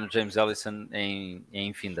Mercedes tem no James Allison é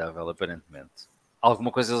infindável, aparentemente.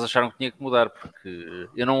 Alguma coisa eles acharam que tinha que mudar, porque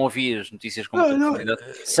eu não ouvi as notícias com muita profundidade.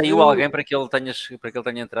 Saiu alguém para que ele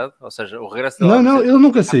tenha entrado? Ou seja, o regresso dele... Não, ele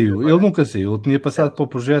nunca saiu. Ele nunca saiu. Ele tinha passado certo para o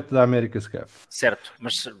projeto da America's Cup. Certo,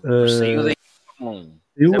 mas saiu da equipa de Fórmula 1.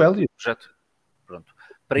 E o Hélio. Projeto. Pronto.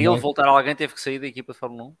 Para ele voltar alguém teve que sair da equipa de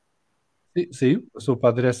Fórmula 1? Sim, saiu. Passou para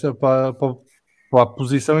a direção, para a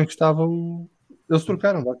posição em que estava o... Eles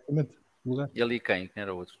trocaram, basicamente. Ele e quem? Quem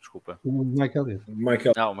era o outro? Desculpa. O Michael. O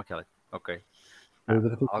Michael. Ok.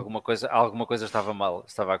 Alguma coisa estava mal,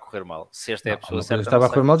 estava a correr mal. Se esta é a pessoa certa. Estava a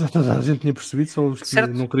correr mal, já toda a gente tinha percebido, só os que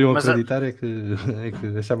certo, não queriam acreditar é que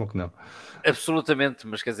achavam que não. Absolutamente,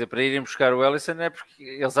 mas quer dizer, para irem buscar o Allison é porque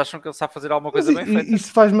eles acham que ele sabe fazer alguma coisa bem feita.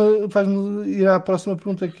 Isso faz-me ir à próxima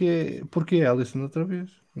pergunta, que é porquê Allison outra vez?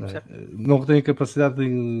 Não tem capacidade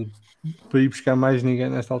para ir buscar mais ninguém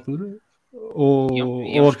nesta altura? Ou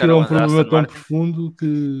aquilo é um problema tão profundo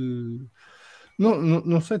que...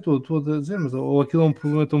 Não sei, estou a dizer, mas ou aquilo é um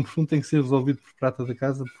problema tão profundo que tem que ser resolvido por prata da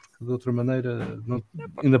casa, porque de outra maneira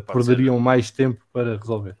ainda perderiam mais tempo para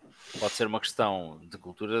resolver. Pode ser uma questão de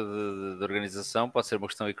cultura de organização, pode ser uma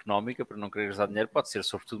questão económica para não querer gastar dinheiro, pode ser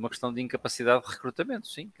sobretudo uma questão de incapacidade de recrutamento,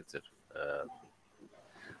 sim, quer dizer...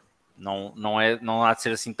 Não há de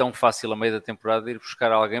ser assim tão fácil a meio da temporada ir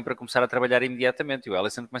buscar alguém para começar a trabalhar imediatamente. E o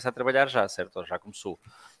Allison começa a trabalhar já, certo? Ou já começou.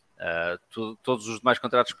 Todos os demais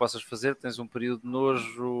contratos que possas fazer, tens um período de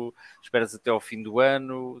nojo, esperas até ao fim do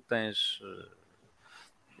ano,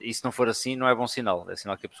 e se não for assim, não é bom sinal. É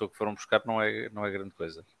sinal que a pessoa que foram buscar não é grande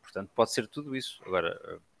coisa. Portanto, pode ser tudo isso.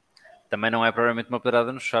 Agora, também não é provavelmente uma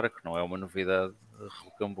pedrada no charco, não é uma novidade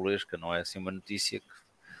rocambolesca, não é assim uma notícia que...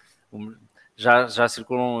 Já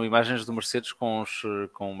circulam imagens do Mercedes com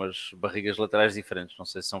umas barrigas laterais diferentes. Não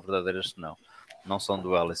sei se são verdadeiras, se não. Não são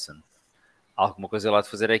do Allison. Alguma coisa lá de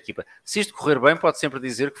fazer a equipa. Se isto correr bem, pode sempre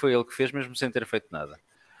dizer que foi ele que fez, mesmo sem ter feito nada.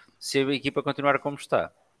 Se a equipa continuar como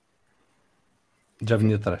está... Já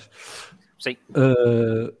vinha atrás. Sim.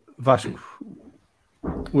 Vasco.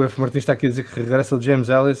 O F. Martins está aqui a dizer que regressa o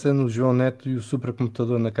James Allison, o João Neto e o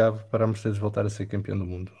supercomputador na cave para a Mercedes voltar a ser campeão do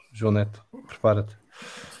mundo. João Neto, prepara-te.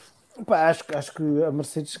 Acho que a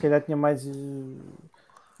Mercedes se calhar tinha mais...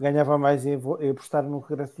 ganhava mais em apostar no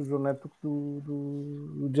regresso do João Neto que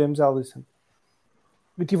do James Allison.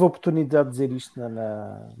 Eu tive a oportunidade de dizer isto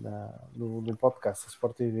no podcast da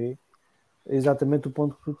Sport TV, exatamente o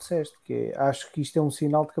ponto que tu disseste, que é, acho que isto é um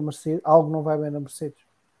sinal de que a Mercedes, algo não vai bem na Mercedes.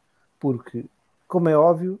 Porque, como é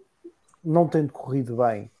óbvio, não tendo corrido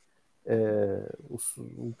bem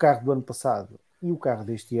o carro do ano passado e o carro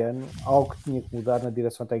deste ano, algo que tinha que mudar na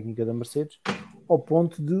direção técnica da Mercedes, ao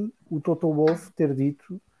ponto de o Toto Wolff ter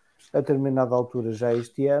dito, a determinada altura já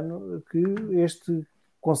este ano, que este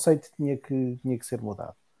conceito tinha que ser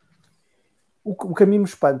mudado. O que a mim me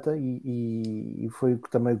espanta, e foi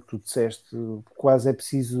também o que tu disseste, quase é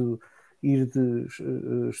preciso ir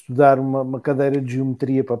estudar uma cadeira de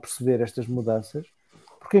geometria para perceber estas mudanças,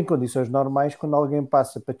 porque em condições normais, quando alguém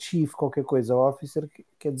passa para Chief qualquer coisa ou Officer,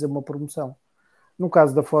 quer dizer uma promoção. No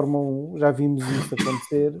caso da Fórmula 1, já vimos isso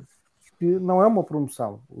acontecer, que não é uma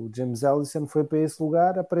promoção. O James Ellison foi para esse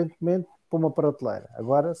lugar, aparentemente, para uma prateleira.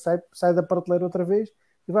 Agora sai da prateleira outra vez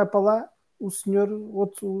e vai para lá o senhor,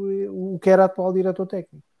 o que era atual diretor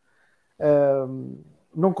técnico.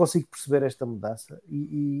 Não consigo perceber esta mudança.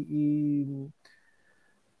 E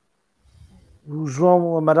o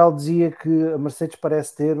João Amaral dizia que a Mercedes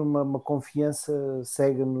parece ter uma confiança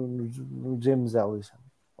cega no James Ellison.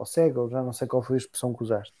 Ou cega, ou já não sei qual foi a expressão que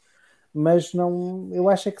usaste. Mas não, eu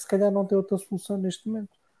acho é que se calhar não tem outra solução neste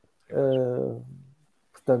momento.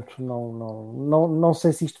 Portanto, não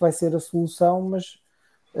sei se isto vai ser a solução, mas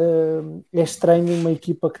é estranho uma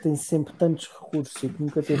equipa que tem sempre tantos recursos e que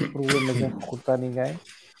nunca teve problemas em recrutar ninguém,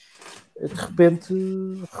 de repente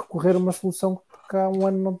recorrer a uma solução que há um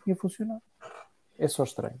ano não tinha funcionado. É só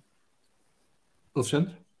estranho.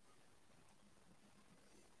 Alexandre?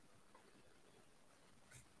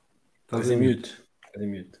 Estás em mute.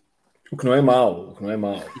 O que não é mau.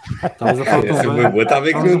 Estavas a falar tão bem. Estava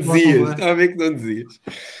a ver que não dizias.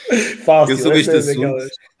 Fácil, Eu sobre este essa é assunto.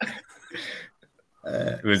 daquelas.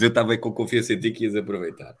 Mas eu estava com confiança em ti que ias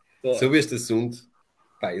aproveitar. Claro. Sobre este assunto,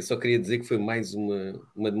 eu só queria dizer que foi mais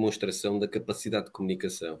uma demonstração da capacidade de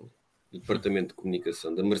comunicação do departamento de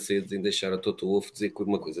comunicação da Mercedes em deixar a Toto Wolff dizer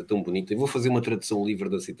uma coisa tão bonita. E vou fazer uma tradução livre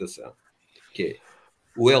da citação, que é: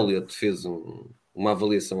 o Elliott fez uma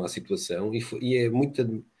avaliação à situação e é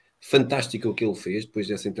muito fantástico o que ele fez depois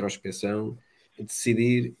dessa introspeção,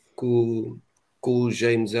 decidir que com o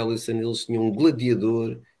James Ellison eles tinham um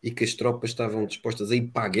gladiador e que as tropas estavam dispostas a ir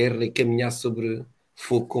para a guerra e caminhar sobre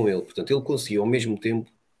fogo com ele. Portanto, ele conseguiu ao mesmo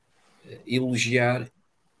tempo elogiar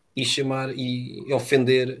e chamar e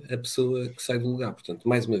ofender a pessoa que sai do lugar. Portanto,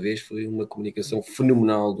 mais uma vez, foi uma comunicação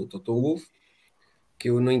fenomenal do Toto Wolff, que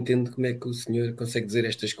eu não entendo como é que o senhor consegue dizer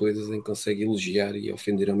estas coisas, em que consegue elogiar e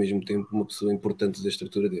ofender ao mesmo tempo uma pessoa importante da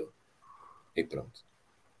estrutura dele. E pronto.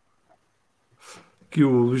 Que o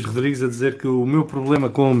Luís Rodrigues a dizer que o meu problema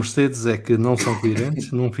com a Mercedes é que não são coerentes.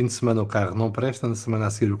 Num fim de semana o carro não presta, na semana a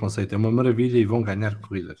seguir o conceito é uma maravilha e vão ganhar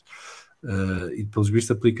corridas. E pelos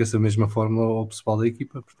vistos aplica-se a mesma fórmula ao pessoal da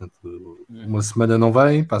equipa. Portanto, uma semana não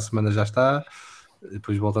vem, para a semana já está,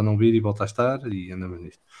 depois volta a não vir e volta a estar e andamos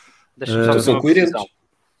nisto. Deixa-me só fazer são uma coerentes.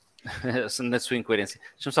 precisão. Na sua incoerência.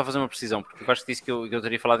 Deixa-me só fazer uma precisão, porque eu acho que disse que eu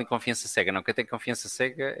teria falado em confiança cega. Não, quem tem confiança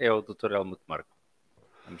cega é o Dr. Helmut Marko.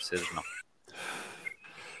 A Mercedes não.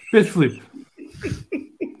 Pedro Filipe.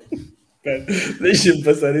 Deixa-me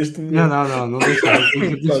passar este momento. Não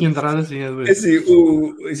deixa entrar assim. É assim,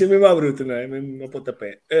 isso é mesmo à bruta, não é? Mesmo ao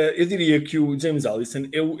pontapé. Eu diria que o James Ellison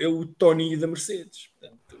é o Tony da Mercedes.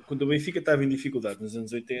 Portanto, quando o Benfica estava em dificuldade nos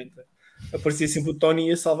anos 80, aparecia sempre o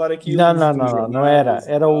Tony a salvar aquilo. Não era.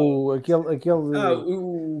 Era aquele.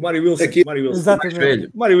 O Mário Wilson.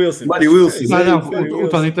 Exatamente. Mário Wilson. O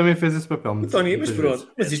Tony também fez esse papel. O Tony, mas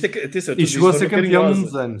pronto. Mas isto é, atenção, e chegou a ser campeão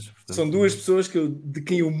uns anos. Portanto. São duas pessoas de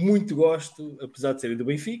quem eu muito gosto, apesar de serem do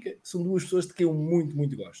Benfica, são duas pessoas de quem eu muito,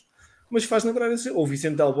 muito gosto. Mas faz lembrar ou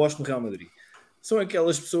Vicente Del Bosque no Real Madrid. São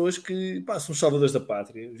aquelas pessoas que são os salvadores da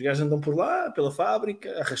pátria. Os gajos andam por lá, pela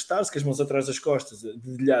fábrica, a arrastar-se com as mãos atrás das costas, a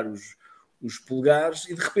dedilhar os polegares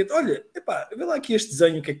e de repente, olha, vê lá aqui este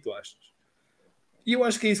desenho, o que é que tu achas? E eu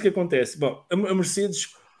acho que é isso que acontece. Bom, a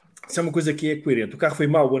Mercedes, se é uma coisa que é coerente. O carro foi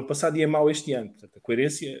mau o ano passado e é mau este ano. Portanto, a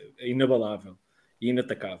coerência é inabalável e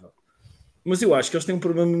inatacável. Mas eu acho que eles têm um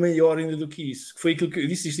problema maior ainda do que isso. Que foi aquilo que eu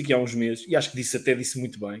disse isto aqui há uns meses, e acho que disse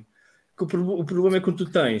muito bem, que o problema é quando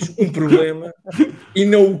tu tens um problema e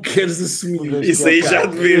não o queres assumir. Isso aí já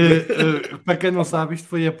devia. Para quem não sabe, isto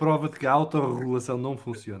foi a prova de que a autorregulação não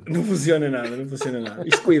funciona. Não funciona nada.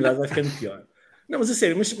 Isto com a idade vai ficando pior. Não, mas a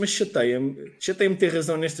sério, mas chateia-me ter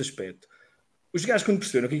razão neste aspecto. Os gajos, quando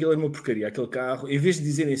perceberam que aquilo era uma porcaria, aquele carro, em vez de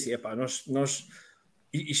dizerem assim, nós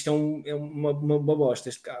isto é uma bosta,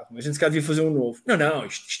 este carro. A gente se calhar devia fazer um novo. Não,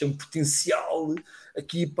 isto tem um potencial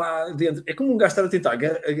aqui para dentro. É como um gajo estar a tentar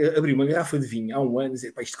abrir uma garrafa de vinho há um ano e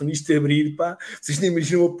dizer, pá, quando isto abrir, pá, vocês nem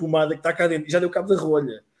imaginam a pomada que está cá dentro. Já deu cabo da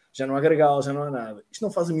rolha. Já não há gargalo, já não há nada. Isto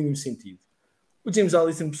não faz o mínimo sentido. O James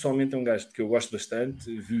Allison, pessoalmente, é um gajo que eu gosto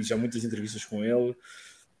bastante. Vi já muitas entrevistas com ele.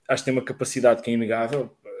 Acho que tem uma capacidade que é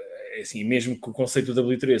inegável. É assim, mesmo que o conceito do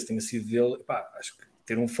W13 tenha sido dele, pá, acho que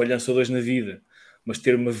ter um falhanço ou dois na vida, mas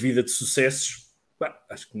ter uma vida de sucessos, pá,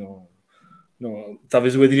 acho que não.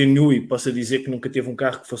 Talvez o Adrian Newey possa dizer que nunca teve um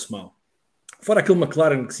carro que fosse mau. Fora aquele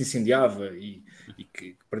McLaren que se incendiava e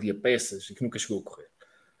que perdia peças e que nunca chegou a correr.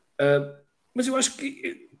 Mas eu acho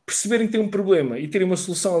que perceberem que tem um problema e terem uma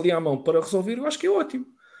solução ali à mão para resolver, eu acho que é ótimo.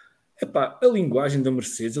 Epá, a linguagem da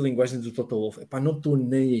Mercedes, a linguagem do Toto Wolff, epá, não estou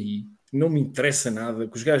nem aí. Não me interessa nada.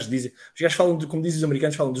 Que os gajos dizem. Os gajos falam, como dizem os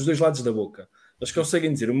americanos, falam dos dois lados da boca. Eles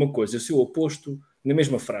conseguem dizer uma coisa e o seu oposto na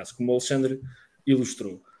mesma frase, como o Alexandre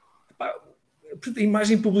ilustrou. Epá, a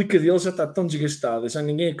imagem pública deles já está tão desgastada, já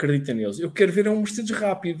ninguém acredita neles. Eu quero ver um Mercedes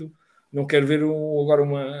rápido. Não quero ver agora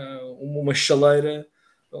uma chaleira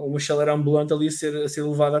ambulante ali a ser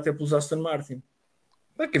levada até pelos Aston Martin.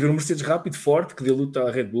 Quer ver um Mercedes rápido, forte, que dê luta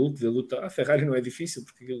à Red Bull, que dê luta à Ferrari. Não é difícil,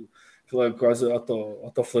 porque aquilo é quase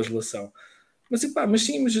autoflagelação. Mas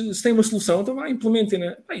sim, mas se tem uma solução, então implementem,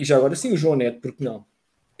 né? E já agora sim, o João Neto, porque não?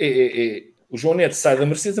 O João Neto sai da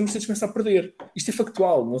Mercedes, a Mercedes começa a perder. Isto é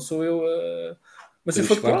factual, não sou eu mas é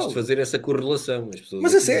factual. De fazer essa correlação.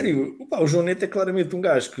 Mas a sério, o João Neto é claramente um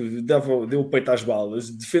gajo que deu o peito às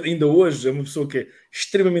balas. Ainda hoje é uma pessoa que é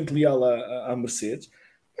extremamente leal à Mercedes.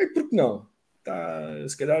 Por que não?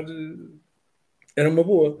 Se calhar era uma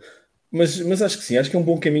boa. Mas acho que sim, acho que é um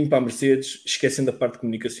bom caminho para a Mercedes, esquecendo a parte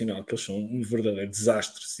comunicacional, que eles são um verdadeiro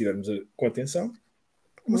desastre se estivermos com atenção.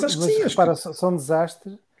 Mas acho que sim. Repara, são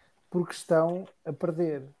desastres porque estão a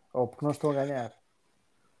perder ou porque não estão a ganhar.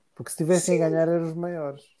 Porque se estivessem a ganhar eram os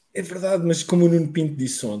maiores. É verdade, mas como o Nuno Pinto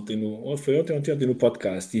disse ontem no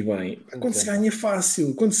podcast, e bem, quando se ganha é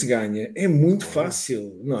fácil, quando se ganha é muito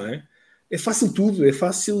fácil, não é? É fácil tudo, é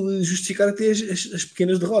fácil justificar até as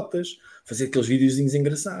pequenas derrotas, fazer aqueles videozinhos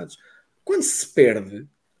engraçados. Quando se perde,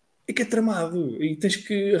 é que é tramado e tens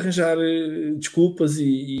que arranjar desculpas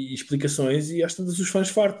e explicações, e às tantas os fãs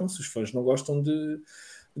fartam-se, os fãs não gostam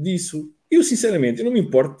disso. Eu, sinceramente, eu não me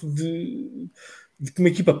importo de que uma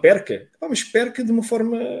equipa perca, mas perca de uma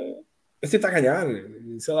forma a tentar ganhar,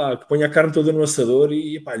 sei lá, que ponha a carne toda no assador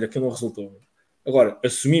e olha, que não resultou. Agora,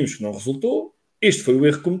 assumimos que não resultou, este foi o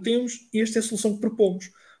erro que cometemos e esta é a solução que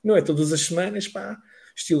propomos. Não é todas as semanas,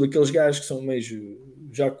 estilo aqueles gajos que são meio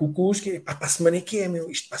já cucus, que para a semana é que é, meu,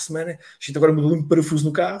 isto para a semana, isto agora mudou um parafuso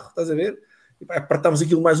no carro, estás a ver? Apertámos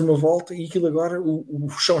aquilo mais uma volta e aquilo agora, o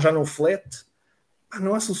chão já não flete.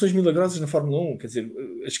 Não há soluções milagrosas na Fórmula 1, quer dizer,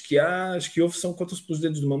 as que houve são contam-se pelos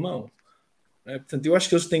dedos de uma mão. Portanto, eu acho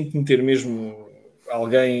que eles têm que meter mesmo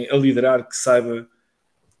alguém a liderar que saiba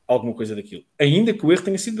alguma coisa daquilo. Ainda que o erro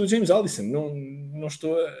tenha sido do James Allison, não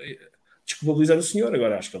estou a desculpabilizar o senhor,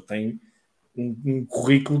 agora acho que ele tem um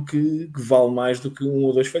currículo que vale mais do que um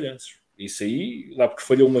ou dois falhanços. Isso aí, lá porque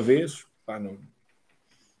falhou uma vez,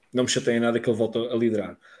 não me chateia nada que ele volte a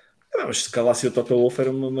liderar. Mas se calasse o Toto Wolff era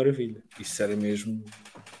uma maravilha. Isso era mesmo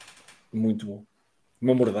muito bom.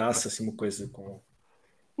 Uma mordaça, assim, uma coisa com...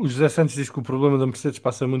 O José Santos diz que o problema da Mercedes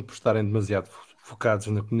passa muito por estarem demasiado focados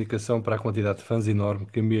na comunicação para a quantidade de fãs enorme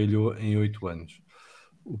que amealhou em 8 anos.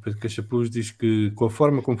 O Pedro Cachapuz diz que, com a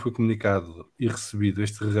forma como foi comunicado e recebido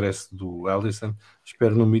este regresso do Allison,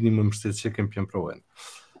 espero no mínimo a Mercedes ser campeão para o ano.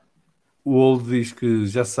 O Old diz que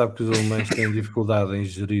já se sabe que os alemães têm dificuldade em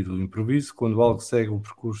gerir o improviso. Quando algo segue o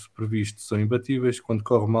percurso previsto, são imbatíveis. Quando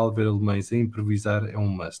corre mal, ver alemães a improvisar é um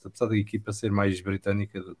must. Apesar da equipa ser mais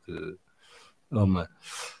britânica do que alemã.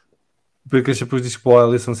 O Pedro Cachapuz diz que para o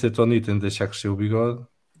Alisson ser Tony tem de deixar crescer o bigode.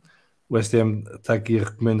 O STM está aqui a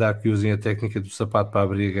recomendar que usem a técnica do sapato para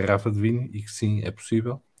abrir a garrafa de vinho e que sim, é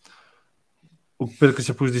possível. O Pedro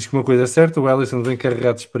Cachapuz diz que uma coisa é certa, o Alisson vem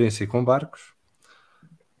carregado de experiência com barcos.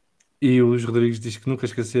 E o Luís Rodrigues diz que nunca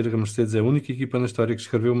esquecer que a Mercedes é a única equipa na história que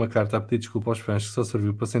escreveu uma carta a pedir desculpa aos fãs que só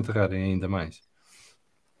serviu para se enterrarem ainda mais.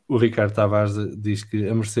 O Ricardo Tavares diz que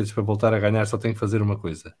a Mercedes para voltar a ganhar só tem que fazer uma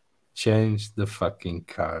coisa: change the fucking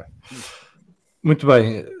car. Muito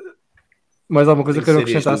bem. Mais alguma coisa que queiram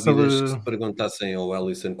acrescentar sobre... Se perguntassem ao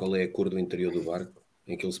Allison qual é a cor do interior do barco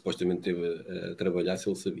em que ele supostamente teve a trabalhar, se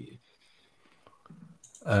ele sabia.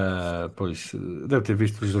 Pois, deve ter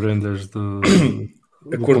visto os renders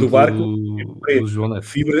a cor do barco do João Neto.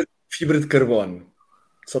 Fibra de carbono.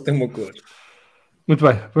 Só tem uma cor. Muito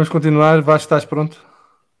bem, vamos continuar. Vasco, estás pronto?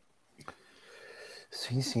 Sim.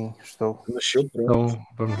 Sim, estou. Nasceu, pronto. Então,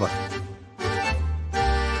 vamos lá.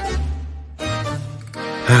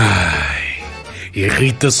 Ai,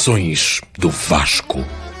 irritações do Vasco.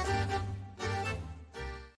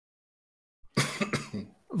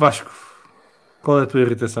 Vasco, qual é a tua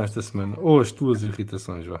irritação esta semana? Ou as tuas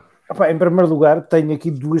irritações, vá. Em primeiro lugar, tenho aqui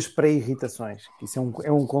 2 pré-irritações. Isso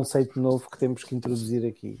é um conceito novo que temos que introduzir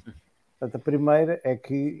aqui. Portanto, a primeira é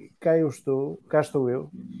que cá estou eu,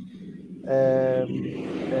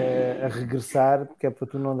 a regressar, porque é para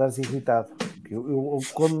tu não andares irritado. Porque eu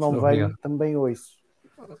quando não Obrigado. venho, também ouço.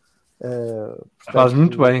 Portanto, Faz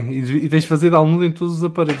muito bem. E tens de fazer download em todos os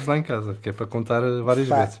aparelhos lá em casa, que é para contar várias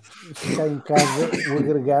vezes. Cá em casa, o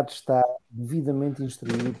agregado está devidamente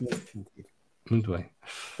instruído nesse sentido. Muito bem.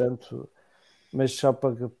 Portanto, mas só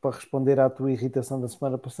para responder à tua irritação da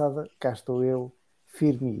semana passada, cá estou eu,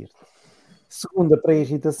 firme e irte. Segunda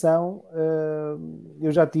pré-irritação,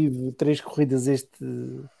 eu já tive 3 a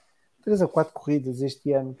 4 corridas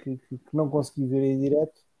este ano que não consegui ver em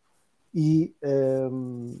direto e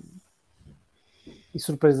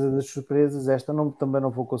surpresa das surpresas, esta também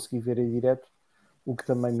não vou conseguir ver em direto, o que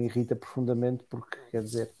também me irrita profundamente, porque quer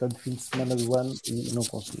dizer, tanto fim de semana do ano e não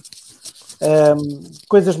consigo.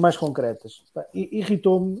 Coisas mais concretas.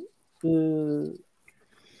 Irritou-me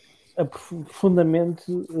profundamente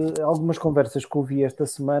algumas conversas que ouvi esta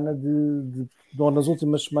semana ou nas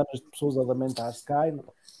últimas semanas de pessoas a lamentar-se que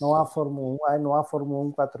não há Fórmula 1, não há Fórmula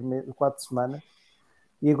 1 4 semanas,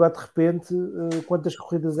 e agora de repente quantas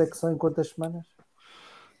corridas é que são em quantas semanas?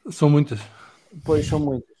 São muitas. Pois são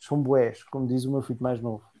muitas, são bués, como diz o meu filho mais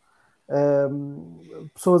novo.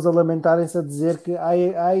 Pessoas a lamentarem-se, a dizer que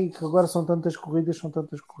que agora são tantas corridas.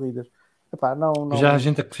 Epá, não. Já há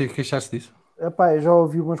gente a queixar-se disso. Epá, eu já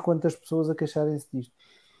ouvi umas quantas pessoas a queixarem-se disto.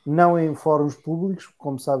 Não em fóruns públicos,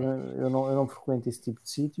 como sabem, eu não frequento esse tipo de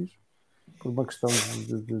sítios, por uma questão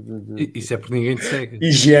de... Isso é porque ninguém te segue.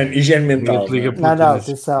 Higiene mental. Não,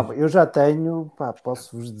 atenção, eu já tenho,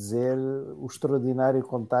 posso-vos dizer, o extraordinário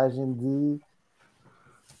contagem de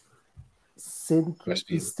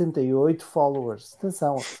 178 followers.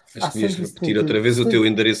 Atenção. Acho que devias repetir outra vez o teu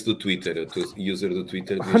endereço do Twitter, o teu user do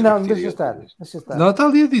Twitter. Não, deixa estar. Não, está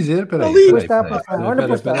ali a dizer, peraí. Olha, pois está.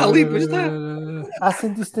 Ali, pois está. Há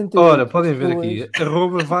 178. Ora, podem ver aqui,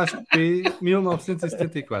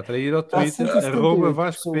 @VascoP1974. A ir ao Twitter,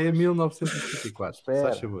 @VascoP1974.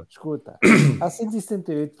 Espera, escuta. Há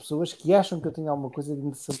 178 pessoas que acham que eu tenho alguma coisa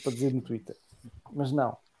interessante para dizer no Twitter. Mas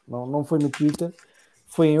não foi no Twitter.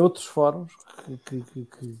 Foi em outros fóruns que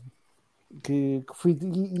fui,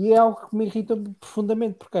 e é algo que me irrita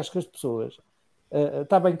profundamente, porque acho que as pessoas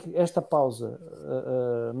está bem que esta pausa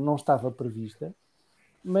não estava prevista,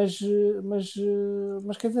 mas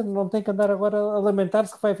quer dizer, não tem que andar agora a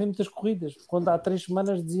lamentar-se que vai haver muitas corridas, quando há 3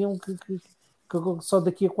 semanas diziam que só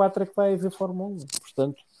daqui a 4 é que vai haver Fórmula 1.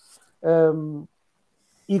 Portanto,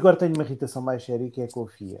 e agora tenho uma irritação mais séria, que é com a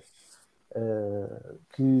FIA.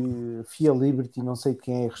 Que FIA Liberty, não sei de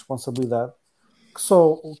quem é a responsabilidade, que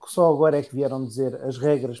só agora é que vieram dizer as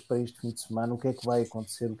regras para este fim de semana, o que é que vai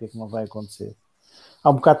acontecer, o que é que não vai acontecer. Há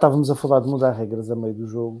um bocado estávamos a falar de mudar regras a meio do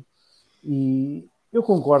jogo, e eu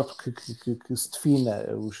concordo que se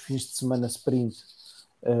defina os fins de semana sprint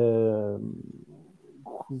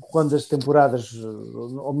quando as temporadas,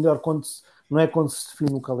 ou melhor, não é quando se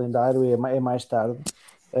define o calendário, é mais tarde.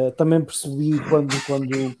 Também percebi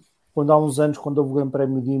quando há uns anos, quando houve o Grande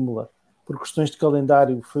Prémio de Imola, por questões de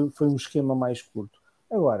calendário, foi um esquema mais curto.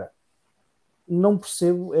 Agora, não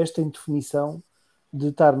percebo esta indefinição de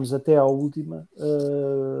estarmos até à última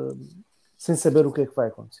sem saber o que é que vai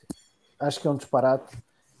acontecer. Acho que é um disparate,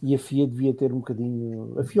 e a FIA devia ter um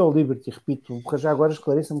bocadinho... A FIA ou Liberty, repito, porque já agora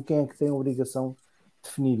esclareça-me quem é que tem a obrigação de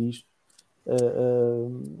definir isto.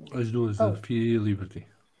 As duas, a FIA e a Liberty.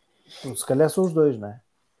 Se calhar são os dois, não é?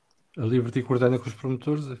 A Liberty coordena com os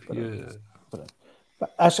promotores, a FIA...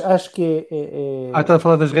 Acho que é... está a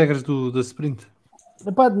falar das regras da sprint?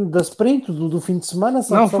 Da sprint, do fim de semana...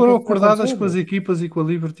 Não, foram acordadas com as equipas e com a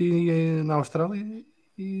Liberty na Austrália,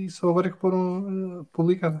 e só agora é que foram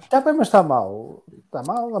publicadas. Está bem, mas está mal. Está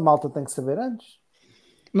mal, a malta tem que saber antes.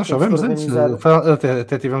 Nós sabemos antes.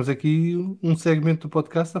 Até tivemos aqui um segmento do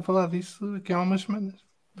podcast a falar disso aqui há umas semanas.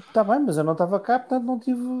 Está bem, mas eu não estava cá, portanto não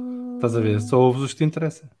tive... Estás a ver? Só ouves os que te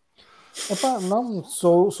interessam. Não,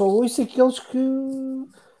 só ouço aqueles que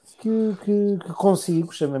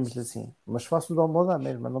consigo, chamemos-lhe assim. Mas faço o download à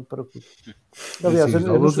mesma, não te preocupes. Aliás,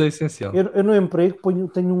 é essencial. Eu no emprego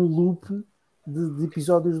tenho um loop de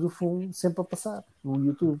episódios do fundo sempre a passar no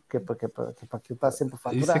YouTube, que é para aquilo estar sempre a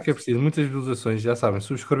faturar. Isso é que é preciso, muitas visualizações, já sabem,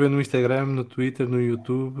 subscrever no Instagram, no Twitter, no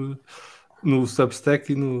YouTube, no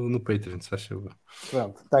Substack e no Patreon, se faz favor.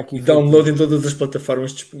 Pronto, está aqui. E download em todas as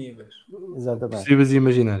plataformas disponíveis. Exatamente. Possíveis e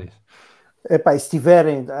imaginárias. Epá, e se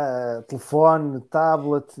tiverem telefone,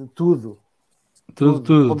 tablet, tudo, Tudo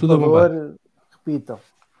a bombar. computador, repitam.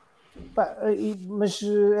 Pá, mas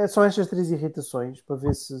é só estas 3 irritações para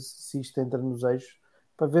ver se isto entra nos eixos,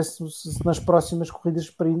 para ver se nas próximas corridas de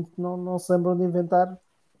sprint não se lembram de inventar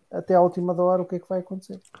até à última da hora o que é que vai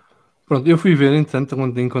acontecer. Pronto, eu fui ver, entanto,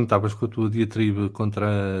 enquanto estavas com a tua diatribe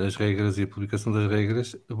contra as regras e a publicação das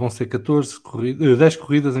regras, vão ser 10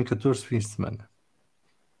 corridas em 14 fins de semana.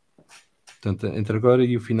 Portanto, entre agora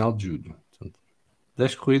e o final de julho. Portanto,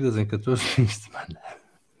 10 corridas em 14 fins de semana.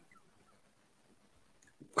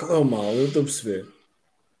 Qual é o mal? Eu estou a perceber.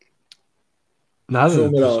 Nada, João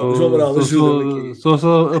Amaral, ajuda-me aqui. sou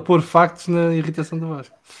só a pôr factos na irritação do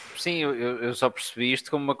Vasco. Sim, eu só percebi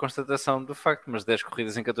isto como uma constatação do facto, mas 10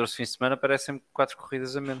 corridas em 14 fins de semana parecem 4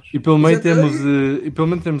 corridas a menos. E pelo meio temos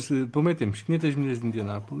 500 milhas de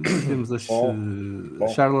Indianápolis, temos as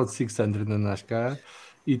Charlotte 600 na NASCAR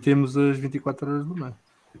e temos as 24 horas do mar.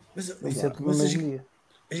 Mas Isso é tudo no mesmo dia.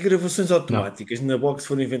 as gravações automáticas na box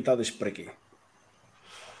foram inventadas para quê?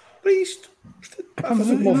 Para isto.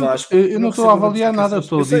 Fazer como o Vasco. Eu não estou a avaliar nada,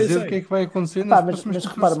 estou a Eu dizer sei. o que é que vai acontecer nas próximas Mas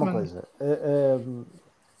repara uma semanas. coisa.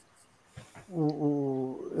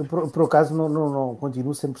 Eu, por acaso não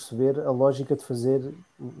continuo sem perceber a lógica de fazer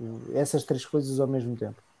essas 3 coisas ao mesmo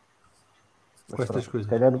tempo. Com estas coisas.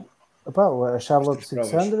 Se calhar, a Charlotte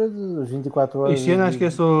 600, as 24 horas. Este ano acho que é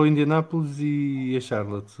só Indianápolis e a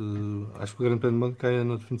Charlotte. Acho que o Grande Prémio do Mundo cai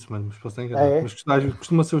no outro fim de semana, mas posso estar enganado. É? Mas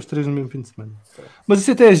costuma ser os 3 no mesmo fim de semana. Mas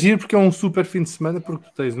isso até é giro porque é um super fim de semana, porque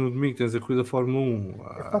tu tens no domingo tens a corrida da Fórmula 1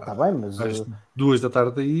 Tá bem, mas às 2 da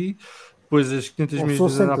tarde aí, depois as 500 milhas de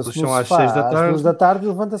Indianápolis são às 6 da às tarde. 2 da tarde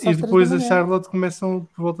levanta-se E às 3 depois da as manhã. Charlotte começam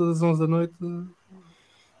por volta das 11 da noite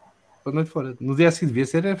para a noite fora. No dia seguinte devia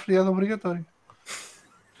ser feriado obrigatório.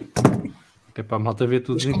 Que é para a malta ver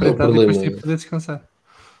tudo Mas qual é o desempregado e depois problema? poder descansar.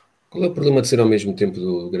 Qual é o problema de ser ao mesmo tempo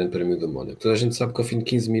do Grande Prémio do Mónaco? Toda a gente sabe que ao fim de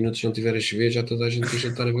 15 minutos, se não tiver a chover, já toda a gente deixa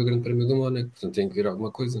de estar a ver o Grande Prémio do Mónaco. Portanto, tem que vir alguma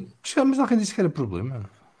coisa. Não é? Mas alguém disse que era problema.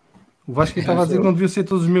 O Vasco estava a dizer que não devia ser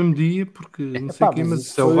todos no mesmo dia, porque não sei o quê, mas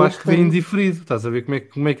isso é o foi Vasco que vem foi- indiferido. Estás a ver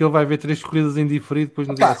como é que ele vai ver 3 corridas em diferido depois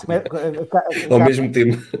no dia Pá, seguinte? Ao mesmo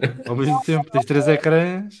tempo. Ao mesmo tempo, tens 3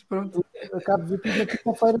 ecrãs, pronto. acabo de ver tudo na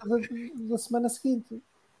quinta-feira da semana seguinte.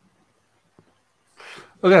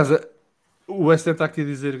 Aliás, o Wester está aqui a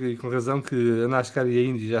dizer, e com razão, que a NASCAR e a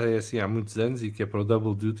Indy já é assim há muitos anos e que é para o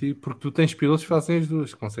double duty, porque tu tens pilotos que fazem as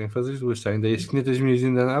duas, que conseguem fazer as duas. Saem daí as 500 milhas de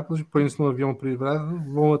Indianápolis, põem-se num avião privado,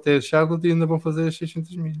 vão até a Charlotte e ainda vão fazer as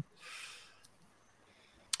 600 milhas.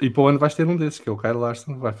 E para o ano vais ter um desses, que é o Kyle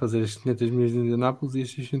Larson, que vai fazer as 500 milhas de Indianápolis e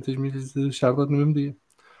as 600 milhas de Charlotte no mesmo dia.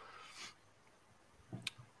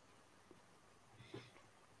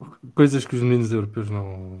 Coisas que os meninos europeus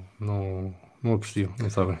não apreciam, não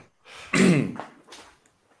sabem.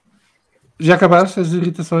 Já acabaste as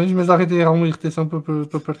irritações, mas alguém tem alguma irritação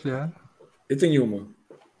para partilhar? Eu tenho uma.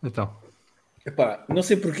 Então. Epá, não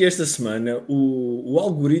sei porque esta semana o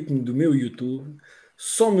algoritmo do meu YouTube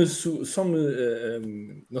só me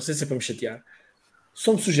não sei se é para me chatear,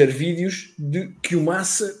 só me sugere vídeos de que o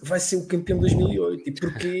Massa vai ser o campeão de 2008 e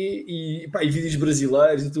porquê, e vídeos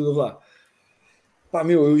brasileiros e tudo lá. Pá,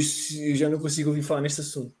 eu já não consigo ouvir falar neste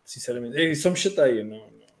assunto, sinceramente. Só me chateia, não.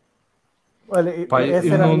 Olha, Pai, essa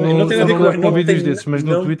eu era a minha- não tem a ver levo com vídeos desses, mas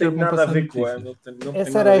no não Twitter tem vão nada a passar ver com notícias. ela.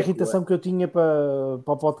 essa era a irritação que eu tinha para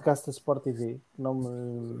o podcast da Sport TV,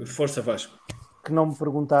 Força Vasco. que não me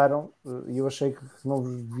perguntaram, e eu achei que não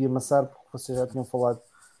vos devia amassar porque vocês já tinham falado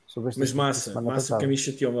sobre este Mas assunto na massa semana que a passada. mim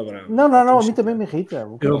chateou-me a brava. Não, a mim também me irrita.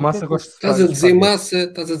 Eu massa gosto de Estás a dizer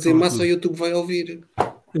espaguete. massa, o YouTube vai ouvir.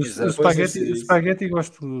 O espaguete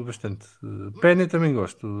gosto bastante. Penne também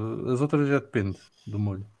gosto. As outras já depende do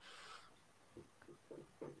molho.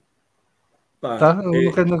 Pá, Tá?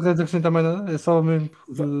 Não quero acrescentar mais nada. É só mesmo.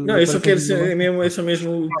 não, eu só quero ser mesmo, é só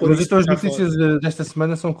mesmo. Mas então as notícias desta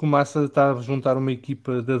semana são que o Massa está a juntar uma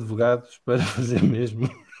equipa de advogados para fazer mesmo.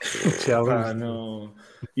 Não.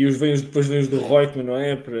 E depois vem os do Reutemann, não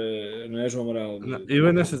é? Não é, João Amaral?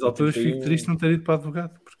 Eu nestas alturas fico triste não ter ido para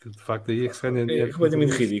advogado, porque de facto aí é que se ganha dinheiro. É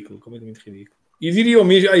completamente ridículo. E diria o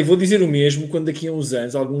mesmo, vou dizer o mesmo quando daqui a uns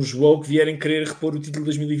anos alguns jogo que vierem querer repor o título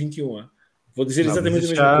de 2021. Vou dizer exatamente a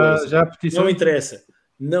mesma coisa.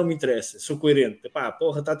 Não me interessa. Sou coerente.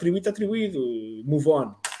 Porra, está atribuído. Move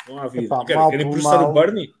on. Não há vida. Querem processar o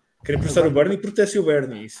Bernie? Querem processar o Bernie e protege o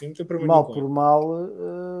Bernie. Isso não tem problema mal por mal,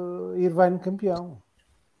 Irvine campeão.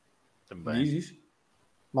 Também. Diz isso?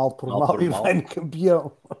 Mal por mal, Irvine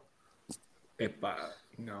campeão.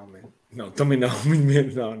 Não, man. Não, também não. Muito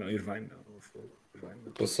menos. Não, Irvine não.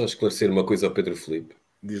 Posso só esclarecer uma coisa ao Pedro Filipe?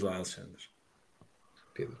 Diz lá, Alexandre.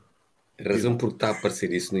 Pedro, a razão por que está a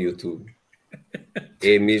aparecer isso no YouTube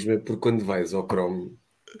é a mesma porque quando vais ao Chrome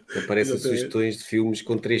aparecem Exatamente. sugestões de filmes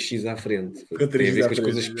com 3x à frente. Com Tem a 3x ver à com as frente,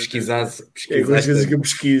 coisas exatamente. pesquisadas. É com as coisas que eu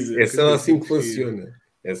pesquiso. É só assim que pesquiso. funciona.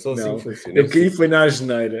 É só assim Não, que funciona. eu caí foi na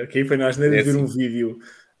asneira. Caí foi na asneira É de ver assim. um vídeo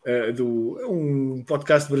um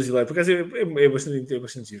podcast brasileiro. Por acaso é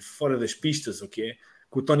bastante giro. Fora das pistas, o que é?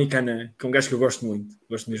 Com o Tony Canan, que é um gajo que eu gosto muito.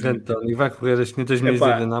 Gosto mesmo muito. Grande, e vai correr as 500 milhas de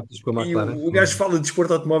Epá, Indianápolis com a e McLaren. o gajo fala de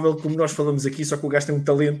desporto automóvel como nós falamos aqui, só que o gajo tem um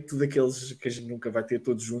talento daqueles que a gente nunca vai ter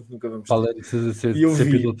todos juntos, nunca vamos ter. Fala de ser E eu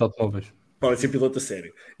vi- piloto de automóveis. Pode ser piloto a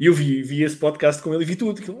sério. E eu vi esse podcast com ele e vi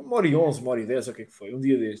tudo, aquilo, 1h11, 1h10, ou o que é que foi, um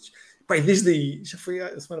dia destes. Pá, e desde aí, já foi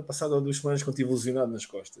a semana passada ou 2 semanas que eu tive ilusionado nas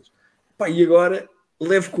costas. Pá, e agora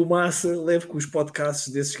levo com massa, levo com os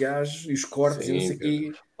podcasts desses gajos e os cortes e não sei o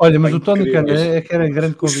quê. Olha, mas Pá, o Tony incrível. Canan é que era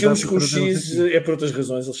grande Os convidado. filmes com X é por outras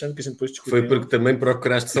razões, Alexandre, que a gente depois discute. Foi porque também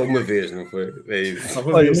procuraste só uma vez, não foi? É isso.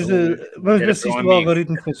 Olha, mas vamos Era ver se para um isto o amigo.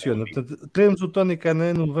 algoritmo funciona. Portanto, queremos o Tony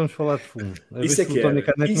Canan, não vamos falar de fundo. A ver Isso se é que o Tony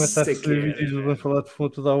era. Canan começa a Isso é que receber era. vídeos do vamos falar de fundo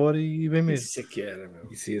toda a hora e bem mesmo. Isso é que era,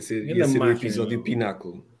 meu. Isso ia ser Grande o máquina, episódio meu.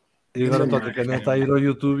 pináculo. E agora o Grande Tony Canan máquina. está a ir ao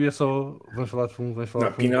YouTube e é só vamos falar de fundo, vamos falar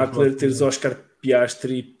Não, de fundo. Pináculo é teres Oscar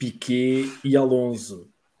Piastri, Piquet e Alonso.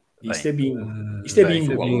 Isto é bingo. Isto é Bem,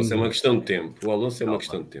 bingo. o Alonso é uma questão de tempo. O Alonso é uma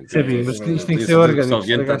questão de tempo. Isso é bingo, mas isto tem que ser Podia orgânico. saber que só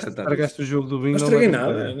gente está a tratar Estragaste o jogo do bingo. Não estraguei vai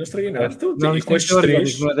nada, brincar. não estraguei nada. Então, Não, e isto com tem que ser estes três.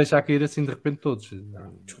 orgânico, não é deixar cair assim de repente todos.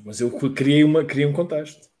 Desculpa, mas eu criei um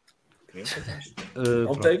contexto. I'll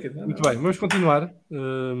Pronto. take it. Muito bem, vamos continuar.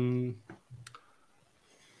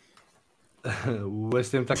 O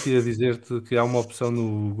STM está aqui a dizer-te que há uma opção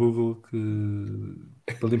no Google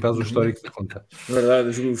para limpar o histórico de conta. Verdade,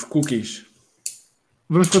 os cookies.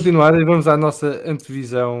 Vamos continuar e vamos à nossa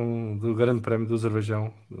antevisão do Grande Prémio do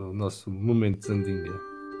Azerbaijão, o nosso momento de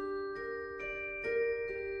Zandinga.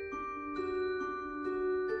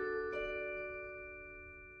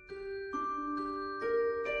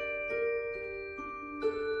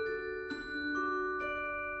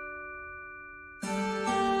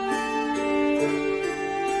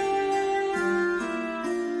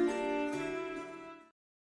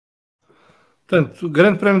 Portanto,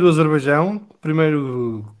 Grande Prémio do Azerbaijão,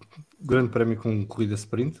 primeiro Grande Prémio com corrida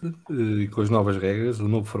sprint e com as novas regras, o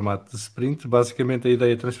novo formato de sprint. Basicamente, a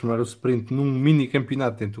ideia é transformar o sprint num mini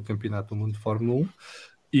campeonato dentro do Campeonato do Mundo de Fórmula 1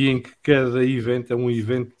 e em que cada evento é um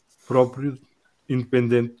evento próprio,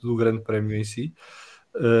 independente do Grande Prémio em si.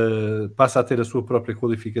 Passa a ter a sua própria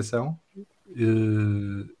qualificação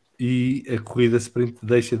e a corrida sprint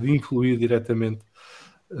deixa de influir diretamente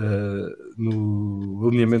no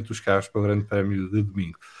alinhamento dos carros para o Grande Prémio de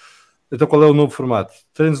domingo. Então, qual é o novo formato?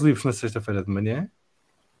 Treinos livres na sexta-feira de manhã,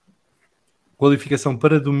 qualificação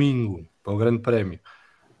para domingo para o Grande Prémio,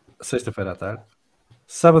 sexta-feira à tarde,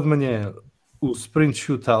 sábado de manhã, o Sprint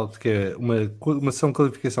Shootout, que é uma sessão de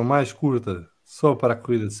qualificação mais curta só para a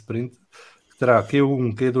corrida de sprint, que terá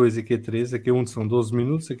Q1, Q2 e Q3. A Q1 são 12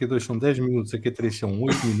 minutos, a Q2 são 10 minutos, a Q3 são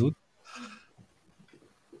 8 minutos.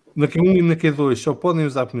 Na Q1 e na Q2 só podem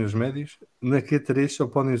usar pneus médios, na Q3 só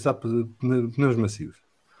podem usar pneus macios.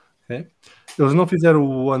 Okay? Eles não fizeram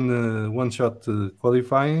o one shot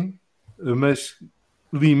qualifying, mas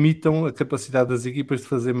limitam a capacidade das equipas de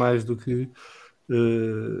fazer mais do que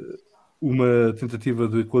uma tentativa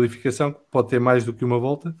de qualificação, que pode ter mais do que uma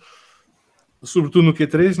volta. Sobretudo no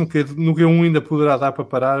Q3, no Q1 ainda poderá dar para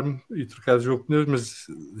parar e trocar de jogo de pneus, mas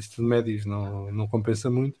isto de médios não compensa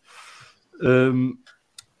muito.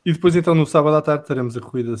 E depois então no sábado à tarde teremos a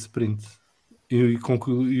corrida sprint e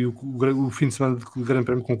o fim de semana do Grande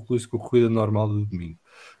Prémio conclui-se com a corrida normal de domingo.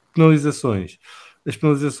 Penalizações. As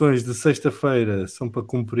penalizações de sexta-feira são para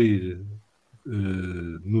cumprir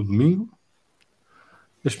no domingo.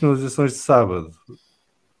 As penalizações de sábado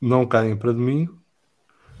não caem para domingo.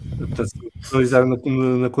 Portanto, se penalizar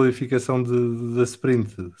na qualificação da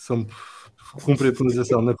sprint, cumprem a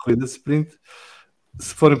penalização na corrida sprint.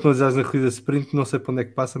 Se forem penalizados na corrida sprint, não sei para onde é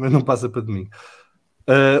que passa, mas não passa para domingo.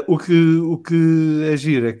 O que é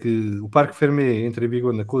giro é que o Parque Fermé entra em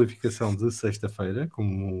vigor na qualificação de sexta-feira,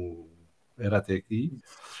 como era até aqui.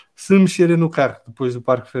 Se mexerem no carro depois do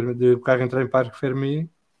carro entrar em Parque Fermé,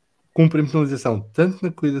 cumprem penalização tanto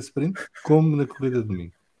na corrida sprint como na corrida de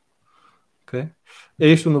domingo. Okay? É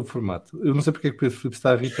este o novo formato. Eu não sei porque é que o Pedro Filipe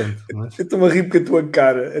está irritante. Mas... Eu estou-me a rir porque a tua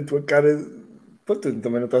cara... Pô, tu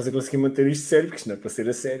também não estás a conseguir manter isto sério, porque isto não é para ser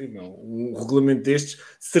a sério, não. Um regulamento destes, de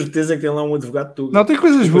certeza que tem lá um advogado tudo. Não, tem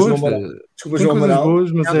coisas boas. Desculpa, João Amaral.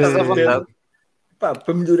 Boas, mas estás à vontade.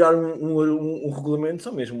 Para melhorar um regulamento,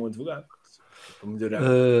 só mesmo um advogado. Para melhorar.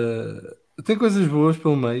 Tem coisas boas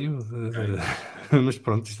pelo meio, mas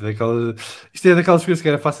pronto, isto é daquelas coisas que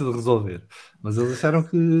era fácil de resolver. Mas eles acharam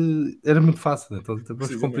que era muito fácil, então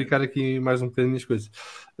vamos complicar aqui mais um bocadinho as coisas.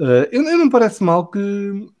 Eu não me parece mal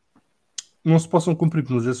que não se possam cumprir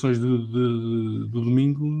penalizações do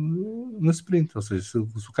domingo na sprint, ou seja, se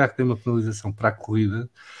o carro tem uma penalização para a corrida,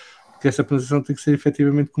 que essa penalização tem que ser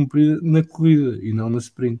efetivamente cumprida na corrida e não na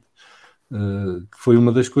sprint. Que foi uma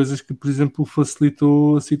das coisas que, por exemplo,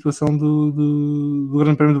 facilitou a situação do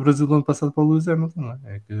Grande Prémio do Brasil do ano passado para o Lewis Hamilton. Não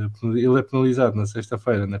é? Que ele é penalizado na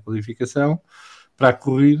sexta-feira na qualificação para a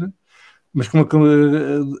corrida, mas como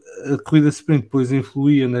a corrida sprint depois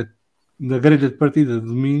influía na grelha de partida de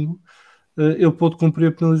domingo, ele pôde cumprir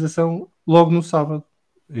a penalização logo no sábado,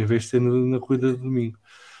 em vez de ser na corrida de domingo.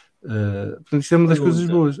 Portanto, isto é uma das coisas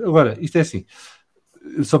boas. Agora, isto é assim,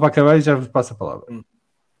 só para acabar e já vos passo a palavra.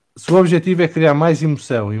 Se o objetivo é criar mais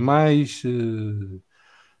emoção e mais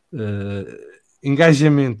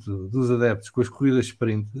engajamento dos adeptos com as corridas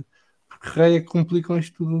sprint, porque raio é que complicam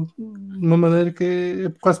isto tudo de uma maneira que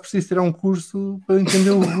é quase preciso tirar um curso para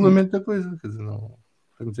entender o regulamento da coisa. Quer dizer, não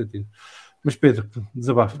faz muito sentido. Mas Pedro,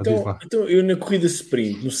 desabafa, diz lá. Então eu na corrida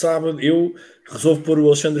sprint, no sábado, eu resolvo pôr o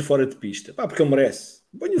Alexandre fora de pista. Porque ele merece.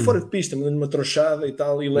 Ponho-o fora de pista, mandando uma trouxada e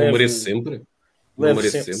tal. E não levo... merece sempre? Não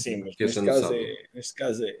merece sempre? Sim, mas neste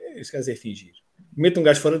caso é fingir. Meto um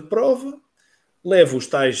gajo fora de prova, levo os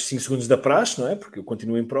tais 5 segundos da praxe, não é? Porque eu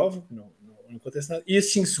continuo em prova, não acontece nada. E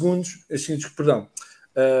esses 5 segundos,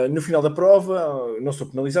 no final da prova, não sou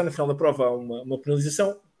penalizado, no final da prova há uma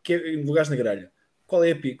penalização que é em lugares na grelha. Qual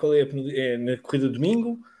é a penalização? É na corrida de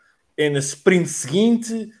domingo? É na sprint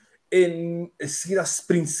seguinte? É a seguir à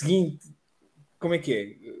sprint seguinte? Como é que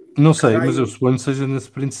é? Não sei, mas eu suponho que seja na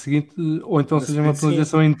sprint seguinte ou então seja uma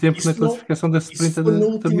penalização em tempo na classificação da sprint. Isso foi na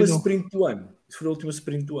última sprint do ano. Isso foi na última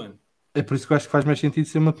sprint do ano. É por isso que eu acho que faz mais sentido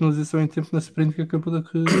ser uma penalização em tempo na sprint que acabou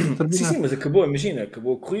de terminar. Sim, mas acabou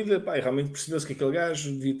a corrida, e realmente percebeu-se que aquele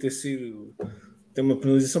gajo devia ter uma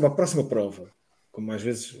penalização para a próxima prova, como às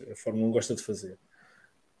vezes a Fórmula 1 gosta de fazer.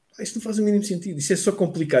 Isto não faz o mínimo sentido. Isso é só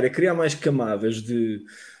complicar, é criar mais camadas de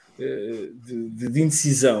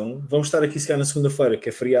indecisão. Vamos estar aqui se calhar na segunda-feira, que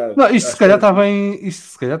é feriado. Não, isto se calhar está bem. Isto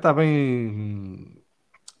se calhar está bem.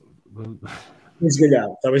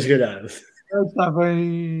 Estava esgalhado. Está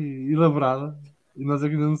bem elaborada e nós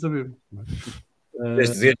aqui ainda não sabemos.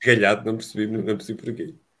 Queres dizer esgalhado? Não percebi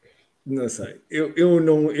porquê. Não sei.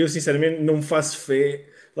 Eu sinceramente não faço fé.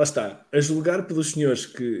 Lá está, a julgar pelos senhores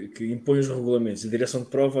que impõem os regulamentos, a direção de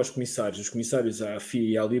prova aos comissários, os comissários à FIA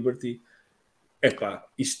e à Liberty.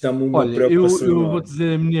 Isto dá-me uma preocupação. Eu vou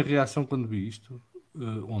dizer a minha reação quando vi isto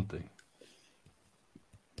ontem.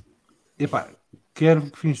 Quero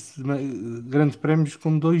fins de grandes prémios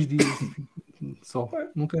com 2 dias só.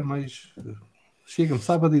 Não quero mais. Chega-me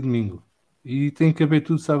sábado e domingo. E tem que haver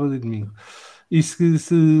tudo sábado e domingo. E se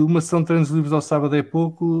uma sessão de treinos livres ao sábado é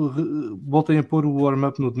pouco, voltem a pôr o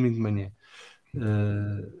warm-up no domingo de manhã.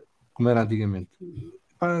 Como era antigamente.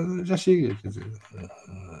 Já chega, quer dizer,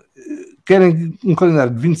 querem um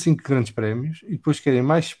calendário de 25 grandes prémios e depois querem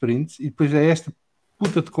mais sprints e depois é esta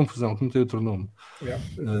puta de confusão que não tem outro nome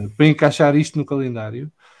para encaixar isto no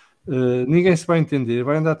calendário. Ninguém se vai entender,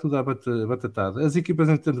 vai andar tudo à batatada. As equipas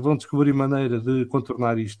entretanto vão descobrir maneira de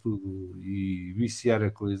contornar isto tudo e viciar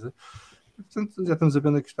a coisa. Portanto, já estamos a ver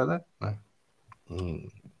onde é que está a dar, não é?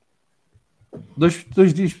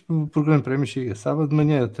 2 dias por grande prémio chega. Sábado de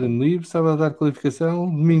manhã treino livre, sábado a dar qualificação,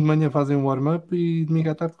 domingo de manhã fazem um warm-up e domingo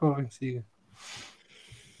à tarde correm, siga.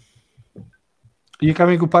 E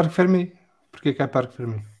acabem com o Parque Fermi. Porquê que há Parque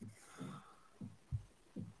Fermi?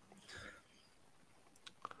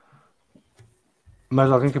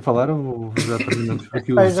 Mais alguém quer falar ou já terminamos por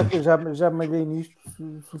aqui? Já malhei nisto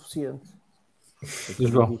o suficiente.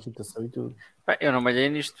 João. E tudo. Eu não malhei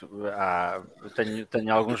nisto. Eu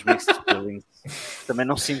tenho alguns mixed feelings. Também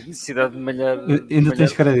não sinto necessidade de malhar. Ainda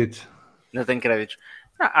tens créditos? Ainda tenho créditos.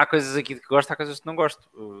 Há coisas aqui de que gosto, há coisas que não gosto.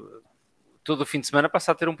 Todo o fim de semana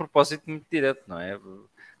passa a ter um propósito muito direto, não é?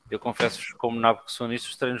 Eu confesso-vos, como nabo que sou nisto,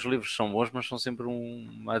 os treinos livres são bons, mas são sempre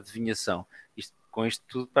uma adivinhação. Com isto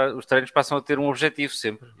tudo, os treinos passam a ter um objetivo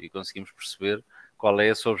sempre e conseguimos perceber qual é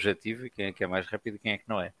esse objetivo e quem é que é mais rápido e quem é que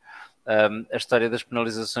não é. A história das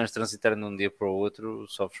penalizações transitarem de um dia para o outro,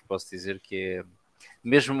 só vos posso dizer que é,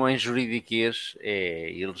 mesmo em juridiquês,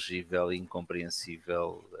 é ilegível,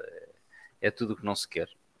 incompreensível, é tudo o que não se quer.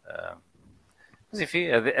 Mas enfim,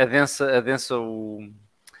 adensa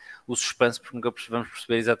o suspense, porque nunca vamos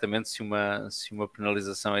perceber exatamente se uma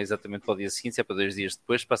penalização é exatamente para o dia seguinte, se é para 2 dias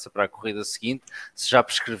depois, se passa para a corrida seguinte, se já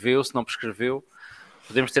prescreveu, se não prescreveu.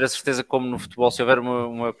 Podemos ter a certeza, como no futebol, se houver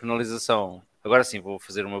uma penalização Agora sim, vou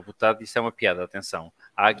fazer uma botada e isto é uma piada, atenção.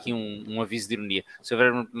 Há aqui um aviso de ironia. Se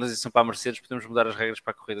houver uma penalização para a Mercedes, podemos mudar as regras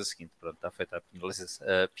para a corrida seguinte. Pronto, está feita a penalização,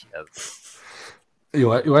 a piada.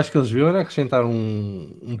 Eu acho que eles viram acrescentar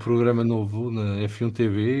um programa novo na F1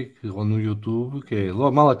 TV ou no YouTube, que é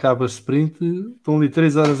logo mal acaba a sprint, estão ali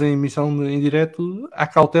 3 horas em emissão em direto, à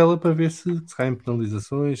cautela para ver se caem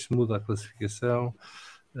penalizações, se muda a classificação,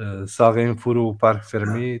 se alguém furou o parque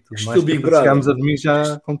Fermi, tudo mais, Estilo que é Big para chegarmos a Brother. domingo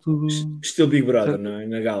já com tudo. Estilo Big Brother, não é?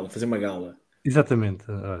 Na gala, fazer uma gala. Exatamente.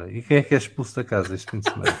 Ora, e quem é que é expulso da casa este fim de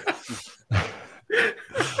semana?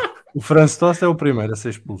 O Franz Tost é o primeiro a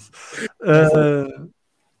ser expulso.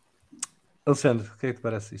 Alexandre, o que é que te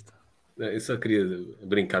parece isto? Eu só queria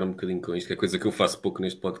brincar um bocadinho com isto, que é coisa que eu faço pouco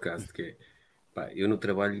neste podcast, que é, pá, eu no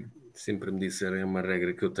trabalho sempre me disseram uma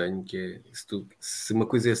regra que eu tenho, que é, se uma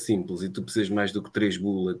coisa é simples e tu precisas mais do que 3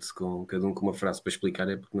 bullets, com cada um com uma frase para explicar,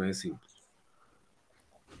 é porque não é simples.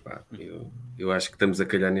 Pá, eu acho que estamos a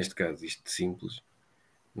calhar neste caso, isto de simples,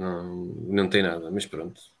 não tem nada, mas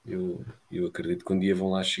pronto, eu acredito que um dia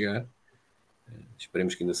vão lá chegar,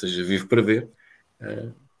 esperemos que ainda seja vivo para ver,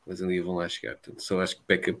 mas um dia vão lá chegar. Portanto, só acho que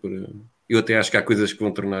peca por. Eu até acho que há coisas que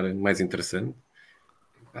vão tornar mais interessante.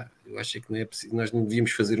 Eu acho que não é preciso. Nós não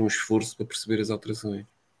devíamos fazer um esforço para perceber as alterações.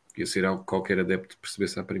 Ia ser algo que qualquer adepto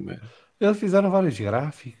percebesse à primeira. Eles fizeram vários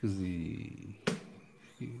gráficos e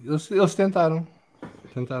eles tentaram.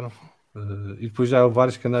 E depois já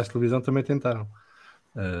vários canais de televisão também tentaram.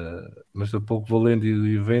 Mas do pouco vou lendo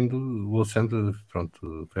e vendo, o Alexandre,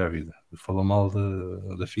 pronto, foi à vida. Falou mal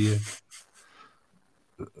da FIA.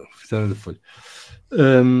 Fizeram da folha.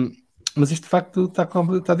 Mas isto de facto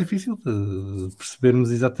está difícil de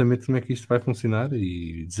percebermos exatamente como é que isto vai funcionar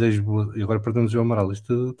e desejo boa. E agora perdemos o João Amaral.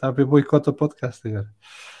 Isto está a ver boicote ao podcast agora.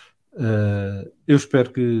 Eu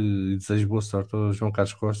espero que desejo boa sorte ao João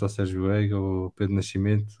Carlos Costa, ao Sérgio Veiga, ao Pedro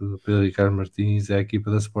Nascimento, ao Pedro Ricardo Martins, à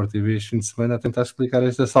equipa da Sport TV este fim de semana a tentar explicar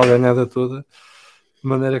esta salganhada toda de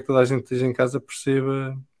maneira que toda a gente esteja em casa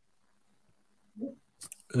perceba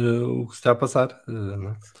o que está a passar.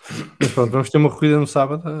 Não é? Mas pronto, vamos ter uma corrida no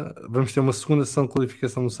sábado, vamos ter uma segunda sessão de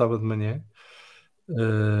qualificação no sábado de manhã.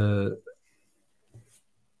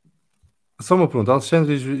 Só uma pergunta,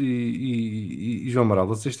 Alexandre e João Amaral,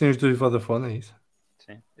 vocês têm os dois Vodafone, é isso?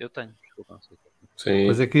 Sim, eu tenho. Desculpa, não sei. Sim.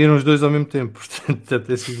 Pois é que iam os dois ao mesmo tempo, portanto deve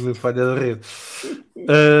ter sido uma falha da rede.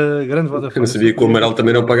 Grande Vodafone. Eu não sabia que o Amaral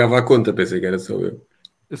também não pagava a conta, pensei que era só eu.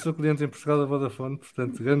 Eu sou cliente em Portugal da Vodafone,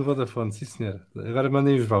 portanto, grande Vodafone, sim senhor. Agora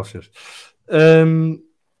mandem os vouchers.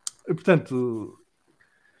 Portanto,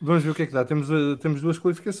 vamos ver o que é que dá. Temos duas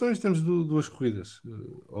qualificações, temos duas corridas.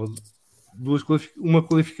 Uma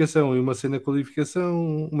qualificação e uma cena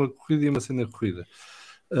qualificação, uma corrida e uma cena corrida.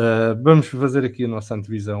 Vamos fazer aqui a nossa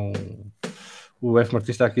antevisão. O F.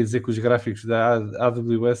 Martins está aqui a dizer que os gráficos da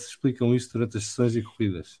AWS explicam isso durante as sessões e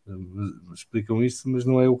corridas. Explicam isso, mas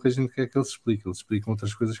não é o que a gente quer que eles expliquem. Eles explicam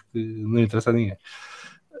outras coisas que não interessam a ninguém.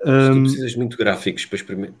 Se tu precisas muito de gráficos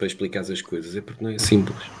para explicar as coisas, é porque não é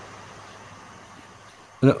simples.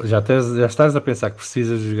 Não, já estás a pensar que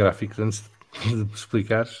precisas dos gráficos antes de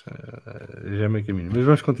explicares, já é meio caminho. Mas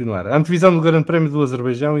vamos continuar. A antevisão do Grande Prémio do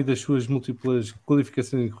Azerbaijão e das suas múltiplas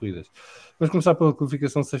qualificações e corridas. Vamos começar pela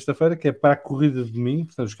qualificação de sexta-feira, que é para a corrida de domingo.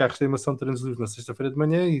 Portanto, os carros têm uma ação de treinos livres na sexta-feira de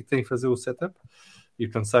manhã e têm que fazer o setup. E,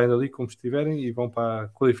 portanto, saem dali como estiverem e vão para a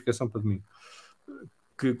qualificação para domingo.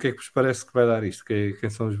 O que é que vos parece que vai dar isto? Quem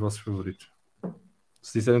são os vossos favoritos?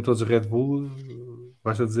 Se disserem todos Red Bull,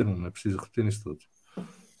 basta dizer um, não é preciso repetir isto todos.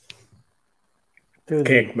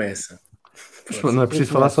 Quem é que começa? Não é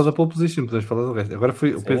preciso falar só da pole position, podemos falar do resto. Agora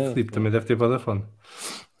foi o Pedro Filipe, também deve ter Vodafone.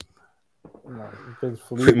 Não, o Pedro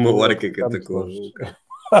Filipe, foi uma Orca que atacou.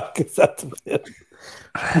 Exatamente.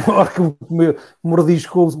 Uma Orca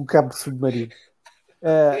mordiscou o cabo submarino.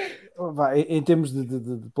 Em termos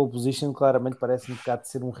de pole position, claramente parece um bocado de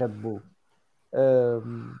ser um Red Bull.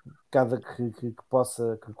 Cada que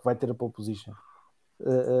vai ter a pole position.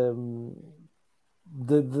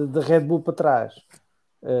 Da Red Bull para trás.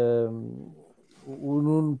 O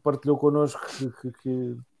Nuno partilhou connosco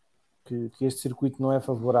que este circuito não é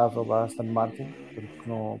favorável à Aston Martin, portanto, que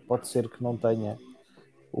não, pode ser que não tenha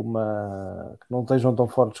que não estejam tão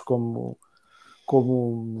fortes como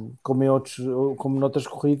noutras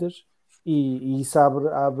corridas, e isso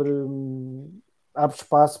abre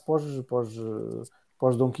espaço para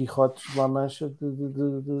os Don Quixotes de La Mancha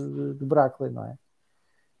de Brackley, não é?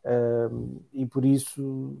 E por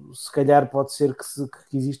isso, se calhar pode ser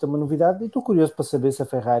que exista uma novidade, e estou curioso para saber se a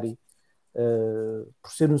Ferrari,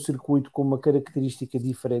 por ser um circuito com uma característica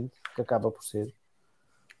diferente, que acaba por ser,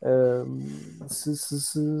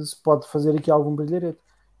 se pode fazer aqui algum brilharete.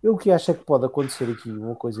 Eu o que acho é que pode acontecer aqui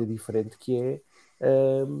uma coisa diferente, que é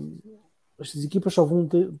estas equipas só vão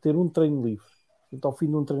ter um treino livre. Então, ao fim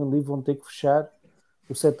de um treino livre, vão ter que fechar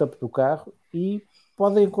o setup do carro e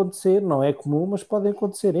podem acontecer, não é comum, mas podem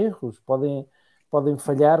acontecer erros, podem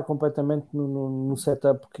falhar completamente no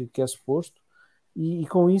setup que é suposto e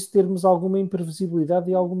com isso termos alguma imprevisibilidade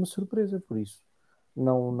e alguma surpresa. Por isso,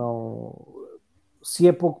 não, se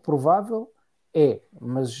é pouco provável,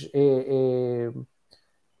 mas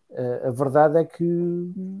a verdade é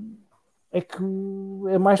que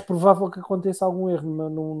é mais provável que aconteça algum erro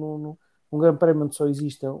num Grande Prémio onde só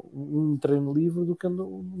exista um treino livre do que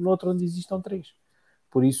no outro onde existam três.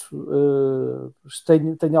 Por isso,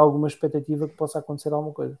 tenho alguma expectativa que possa acontecer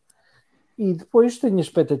alguma coisa. E depois tenho a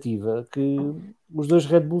expectativa que os dois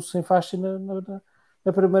Red Bulls se enfaixem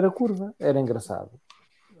na primeira curva. Era engraçado.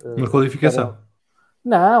 Na qualificação.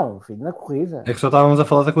 Não, filho, na corrida. É que só estávamos a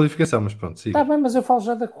falar da qualificação, mas pronto, siga. Está bem, mas eu falo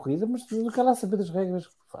já da corrida, mas tu não quer lá saber das regras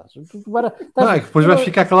que tu fazes. Não, é que depois vais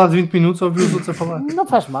ficar calado 20 minutos a ouvir os outros a falar. Não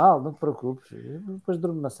faz mal, não te preocupes. Depois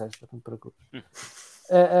durmo na sexta, não te preocupes.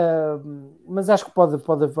 Mas acho que pode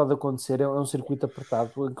acontecer. É um circuito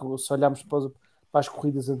apertado. Se olharmos para as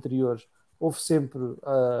corridas anteriores, houve sempre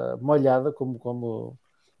uma olhada, como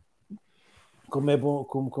é bom,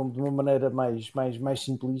 como de uma maneira mais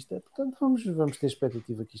simplista. Portanto, vamos ter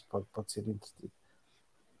expectativa que isto pode ser entretido.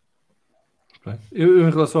 Eu, em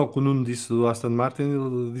relação ao que o Nuno disse do Aston Martin,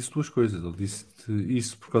 ele disse duas coisas. Ele disse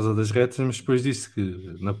isso por causa das retas, mas depois disse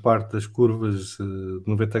que na parte das curvas de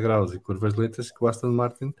 90 graus e curvas lentas, que o Aston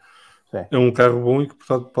Martin é um carro bom e que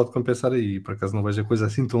portanto pode compensar aí. Por acaso não vejo a coisa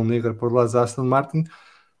assim tão negra por lá da Aston Martin.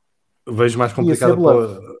 Vejo mais complicada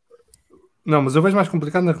Não, mas eu vejo mais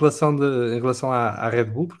complicado em relação à Red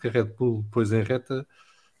Bull, porque a Red Bull depois em reta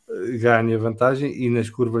ganha vantagem e nas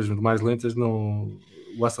curvas mais lentas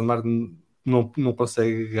o Aston Martin não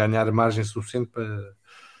consegue ganhar margem suficiente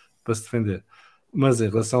para se defender. Mas em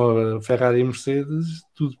relação a Ferrari e Mercedes,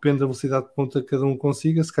 tudo depende da velocidade de ponta que cada um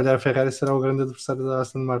consiga. Se calhar a Ferrari será o grande adversário da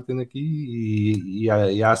Aston Martin aqui e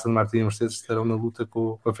a Aston Martin e a Mercedes estarão na luta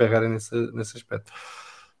com a Ferrari nesse aspecto.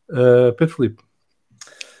 Pedro Filipe.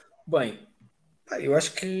 Bem, eu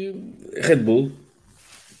acho que Red Bull,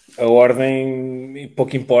 a ordem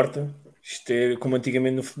pouco importa. Isto é como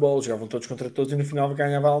antigamente no futebol, jogavam todos contra todos e no final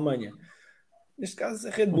ganhava a Alemanha. Neste caso,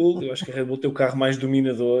 a Red Bull, eu acho que a Red Bull tem o carro mais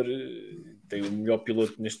dominador, tem o melhor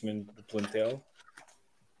piloto neste momento do plantel.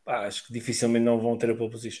 Acho que dificilmente não vão ter a pole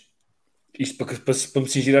position. Isto para me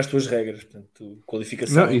cingir às tuas regras, portanto,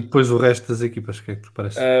 qualificação. Não, e depois o resto das equipas, o que é que te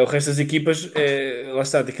parece? O resto das equipas, lá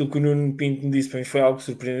está, daquilo que o Nuno Pinto me disse, para mim foi algo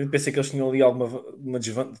surpreendente. Pensei que eles tinham ali uma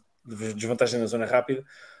desvantagem na zona rápida,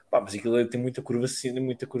 mas aquilo tem muita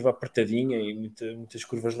curva apertadinha e muitas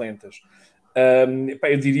curvas lentas.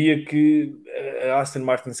 Eu diria que a Aston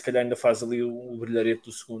Martin se calhar ainda faz ali o brilharete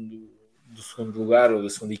do segundo lugar ou da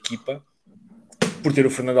segunda equipa, por ter o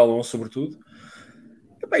Fernando Alonso sobretudo.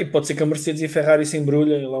 E pode ser que a Mercedes e a Ferrari se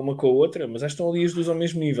embrulhem lá uma com a outra, mas acho que estão ali as duas ao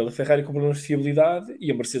mesmo nível. A Ferrari com problemas de fiabilidade e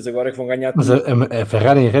a Mercedes agora é que vão ganhar tudo. Mas a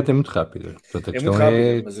Ferrari em reta é muito rápida. Portanto, a questão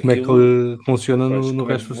é como é que funciona no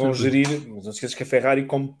resto do vão gerir, mas não se esqueças que a Ferrari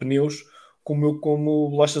come pneus como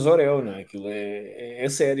bolachas Oreo, não é? Aquilo é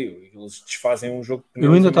sério. Eles desfazem um jogo de pneus.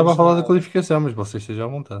 Eu ainda estava a falar da qualificação, mas vocês estejam à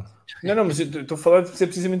vontade. Não, mas eu estou a falar de ser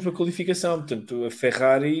precisamente para a qualificação. Portanto, a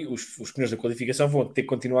Ferrari, os pneus da qualificação vão ter que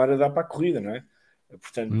continuar a dar para a corrida, não é?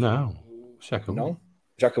 Portanto, não, já acabou. Não?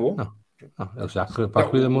 Já acabou? Não, eles já para a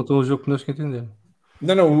corrida montam o jogo que nós que entender.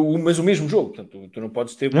 Não, mas o mesmo jogo. Portanto, tu não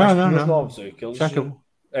podes ter mais pneus novos. Aqueles... Já acabou.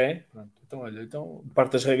 É? Então, olha,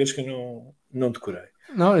 parte das regras que eu não decorei.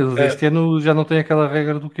 Não, eles este ano já não têm aquela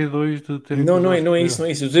regra do Q2 de ter. Não é isso.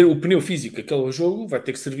 Dizer, o pneu físico, aquele jogo, vai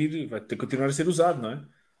ter que servir, vai ter que continuar a ser usado, não é?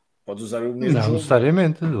 Podes usar o mesmo jogo. Não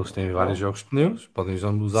necessariamente, eles têm vários jogos de pneus, podem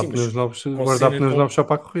usar pneus novos, guardar pneus novos só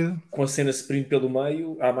para a corrida. Com a cena sprint pelo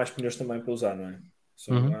meio, há mais pneus também para usar, não é?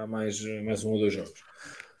 Há mais um ou dois jogos.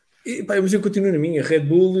 Mas eu continuo na minha, Red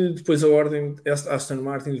Bull, depois a ordem, Aston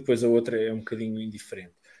Martin, depois a outra é um bocadinho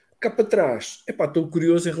indiferente. Cá para trás, estou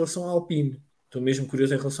curioso em relação à Alpine. Estou mesmo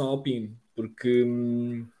curioso em relação à Alpine, porque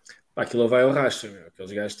aquilo vai ao racha,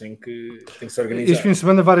 aqueles gajos têm que se organizar. Este fim de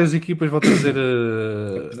semana várias equipas vão trazer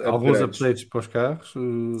alguns updates para os carros.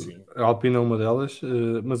 A Alpine é uma delas,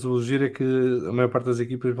 mas o giro é que a maior parte das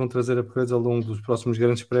equipas vão trazer upgrades ao longo dos próximos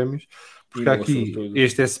grandes prémios, porque aqui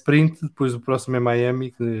este é sprint, depois o próximo é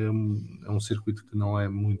Miami, que é um circuito que não é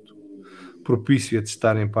muito propício a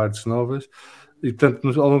testar em partes novas. E, portanto,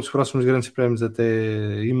 ao longo dos próximos grandes prémios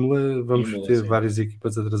até Imola, vamos ter várias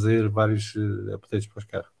equipas a trazer vários updates para os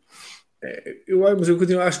carros. Mas eu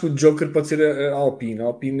continuo, acho que o Joker pode ser a Alpine. A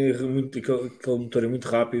Alpine é muito, aquele motor é muito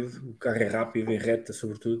rápido, o carro é rápido, em reta,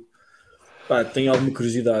 sobretudo. Pá, tenho alguma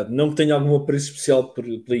curiosidade. Não que tenha algum apreço especial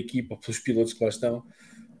pela equipa, pelos pilotos que lá estão,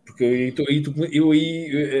 porque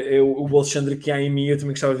o Alexandre que há em mim, eu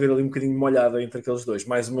também gostava de ver ali um bocadinho molhado entre aqueles dois,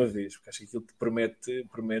 mais uma vez, porque acho que aquilo promete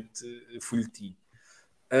folhetim.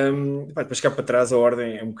 Depois cá para trás a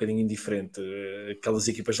ordem é um bocadinho indiferente. Aquelas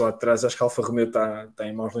equipas lá de trás, acho que a Alfa Romeo está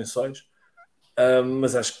em maus lençóis.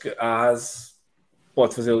 Mas acho que a AS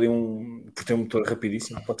pode fazer ali por ter um motor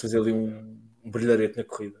rapidíssimo, pode fazer ali um brilharete na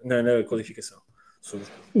corrida, na qualificação.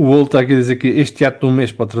 O Wall está aqui a dizer que este ato de um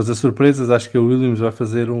mês pode trazer surpresas. Acho que a Williams vai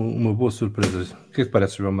fazer uma boa surpresa. O que é que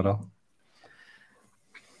parece, João Amaral?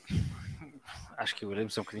 Acho que o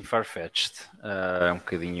Williams é um bocadinho far-fetched, é um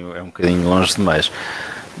bocadinho longe demais.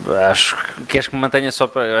 Acho que queres que me mantenha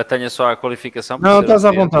só a qualificação? Não, estás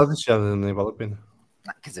à vontade, isso já nem vale a pena.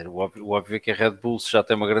 Quer dizer, o óbvio é que a Red Bull já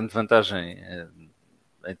tem uma grande vantagem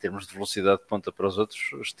em termos de velocidade de ponta para os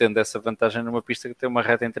outros, estende essa vantagem numa pista que tem uma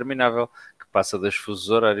reta interminável, que passa dos fusos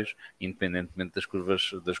horários, independentemente das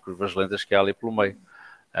curvas lentas que há ali pelo meio.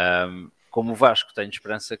 Como o Vasco, tenho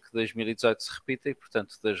esperança que 2018 se repita e,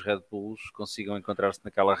 portanto, das Red Bulls consigam encontrar-se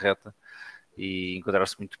naquela reta e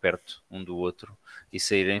encontrar-se muito perto um do outro e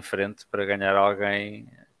sair em frente para ganhar alguém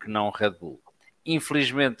que não Red Bull.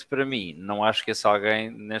 Infelizmente, para mim, não acho que esse alguém,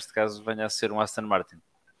 neste caso, venha a ser um Aston Martin.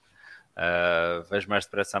 Vejo mais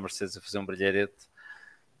depressa a Mercedes a fazer um brilharete.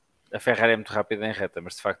 A Ferrari é muito rápida em reta,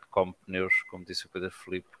 mas de facto come pneus, como disse o Pedro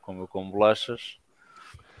Filipe, como bolachas.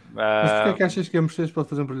 Mas porquê é que achas que a Mercedes pode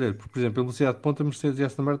fazer um brilharete? Porque, por exemplo, a velocidade de ponta, a Mercedes e a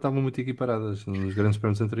Aston Martin estavam muito equiparadas nos grandes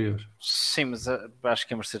prémios anteriores. Sim, mas acho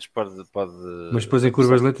que a Mercedes pode... Mas depois em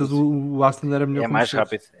curvas lentas o Aston era melhor. É mais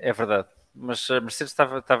rápido, é verdade. Mas a Mercedes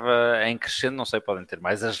estava em crescendo, não sei, podem ter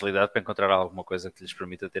mais agilidade para encontrar alguma coisa que lhes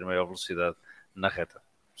permita ter maior velocidade na reta.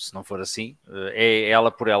 Se não for assim, é ela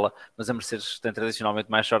por ela, mas a Mercedes tem tradicionalmente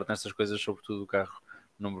mais sorte nestas coisas, sobretudo o carro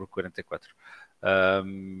número 44.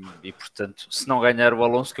 E portanto, se não ganhar o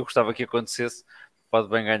Alonso, que eu gostava que acontecesse, pode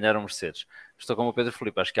bem ganhar o Mercedes. Estou como o Pedro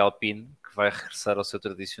Filipe, acho que a Alpine, que vai regressar ao seu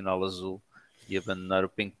tradicional azul e abandonar o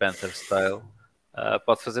Pink Panther style,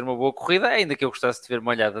 pode fazer uma boa corrida, ainda que eu gostasse de ver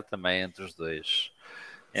molhada também entre os dois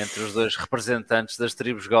representantes das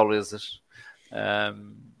tribos gaulesas.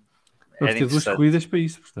 Vamos ter duas corridas para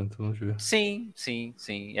isso, portanto, vamos ver. Sim,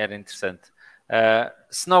 era interessante.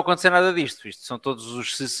 Se não acontecer nada disto, isto são todos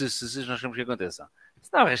os se nós queremos que aconteça.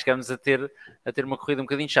 Se não, arriscamos a ter uma corrida um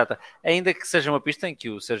bocadinho chata, ainda que seja uma pista em que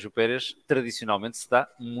o Sérgio Pérez tradicionalmente se dá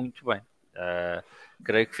muito bem.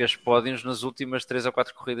 Creio que fez pódios nas últimas 3 ou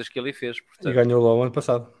 4 corridas que ele fez. Portanto, e ganhou lá o ano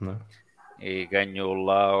passado, não é? E ganhou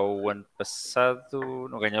lá o ano passado,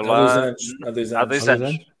 não ganhou lá há 2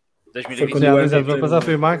 anos. 2020. Foi quando o ano passado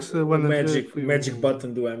foi Max, o Magic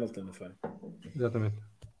Button do Hamilton, não foi? Exatamente.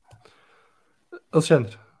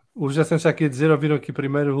 Alexandre, o José Santos aqui a dizer, ouviram aqui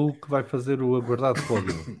primeiro o Hulk vai fazer o aguardado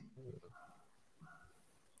pódio.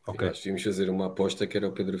 Ok. Acho que íamos fazer uma aposta que era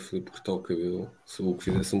o Pedro Filipe cortar o cabelo se o Hulk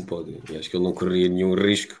fizesse um pódio. E acho que ele não correria nenhum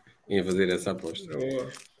risco em fazer essa aposta.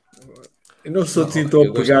 Eu não sou assim tão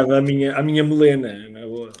apegado à minha melena.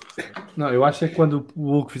 Não, eu acho que quando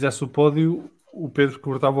o Hulk fizesse o pódio, o Pedro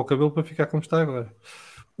cortava o cabelo para ficar como está agora.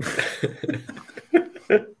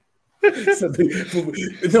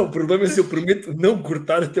 Não, o problema é se eu prometo não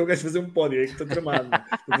cortar até o gajo fazer um pódio. É que estou tramado.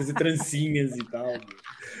 Vou fazer trancinhas e tal.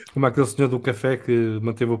 Como aquele senhor do café que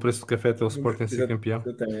manteve o preço do café até o Sporting ser campeão.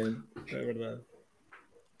 Exatamente, é verdade.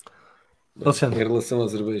 Alexandre. Em relação ao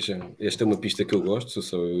Azerbaijão, esta é uma pista que eu gosto, sou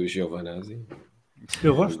só eu e o Giovanazzi.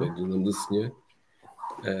 Eu gosto. Do nome do senhor.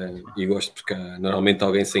 E gosto porque normalmente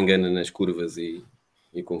alguém se engana nas curvas e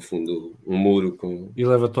confunde um muro com, e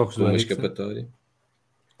leva toques com uma escapatória.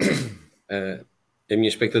 A minha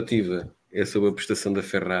expectativa é sobre a prestação da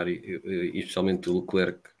Ferrari e especialmente do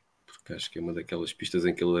Leclerc, porque acho que é uma daquelas pistas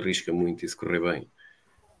em que ele arrisca muito e se correr bem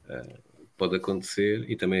pode acontecer.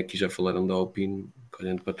 E também aqui já falaram da Alpine, que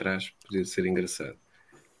olhando para trás podia ser engraçado.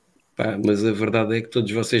 Mas a verdade é que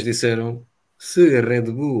todos vocês disseram se a Red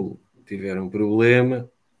Bull tiver um problema,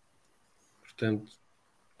 portanto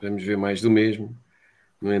vamos ver mais do mesmo.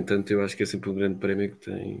 No entanto, eu acho que é sempre um grande prémio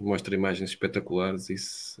que mostra imagens espetaculares e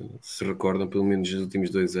se recordam, pelo menos nos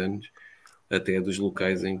últimos 2 anos, até dos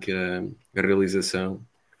locais em que a realização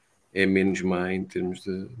é menos má em termos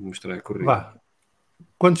de mostrar a corrida. Vá.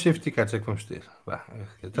 Quantos safety cars é que vamos ter? Vá,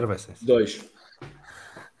 atravessem-se. 2.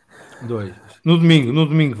 No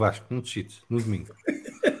domingo, Vasco, no cheat, no domingo.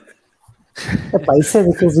 Epá, isso é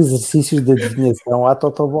daqueles exercícios de adivinhação à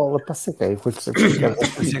totobola. Passa quem? Foi que Isso é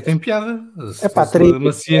que tem piada. Se Epá, fosse 30,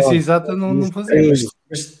 uma ciência exata, não fazia.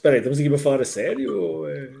 Mas espera aí, estamos aqui para falar a sério? Ou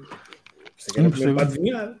Isso aqui era Não mesmo para percebo.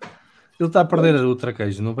 adivinhar. Ele está a perder o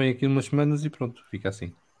traquejo. Não vem aqui umas semanas e pronto, fica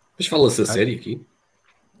assim. Mas fala-se a sério aqui?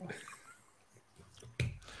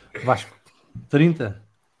 Vasco, 30?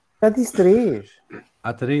 Já disse 3.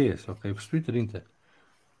 Há 3, ok, percebi 30.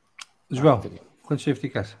 João, quantos safety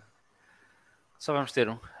cars? Só vamos ter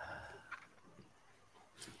um.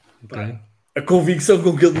 Ok. A convicção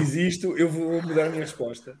com que ele diz isto, eu vou mudar a minha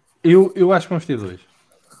resposta. Eu acho que vamos ter 2.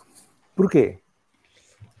 Porquê?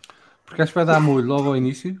 Porque acho que vai dar molho logo ao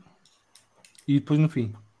início e depois no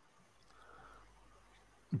fim.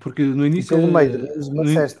 Porque no E início. pelo meio, devemos uma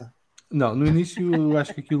cesta. Não, no início eu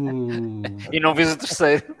acho que aquilo. E não vês o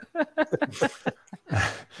terceiro.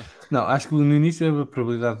 Não, acho que no início a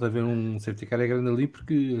probabilidade de haver um safety car é grande ali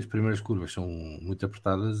porque as primeiras curvas são muito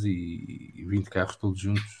apertadas e 20 carros todos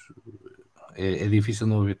juntos é difícil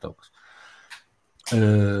não haver toques.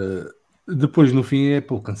 Depois no fim é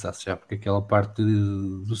pouco cansaço já, porque aquela parte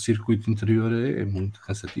do circuito interior é muito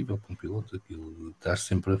cansativa para um piloto. Aquilo, estar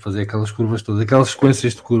sempre a fazer aquelas curvas todas, aquelas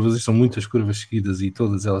sequências de curvas, e são muitas curvas seguidas e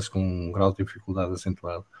todas elas com um grau de dificuldade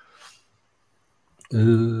acentuado.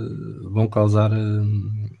 Vão causar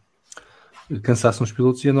cansaço nos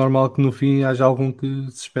pilotos e é normal que no fim haja algum que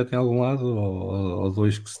se espete em algum lado ou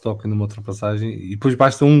dois que se toquem numa ultrapassagem e depois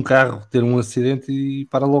basta um carro ter um acidente e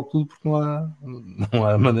para logo tudo porque não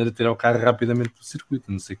há maneira de tirar o carro rapidamente do circuito,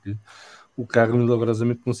 a não ser que o carro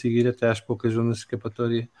milagrosamente consiga ir até às poucas zonas de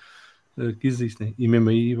escapatória que existem e mesmo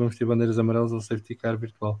aí vamos ter bandeiras amarelas ou safety car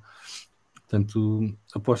virtual. Portanto,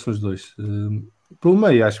 aposto nos dois. Pelo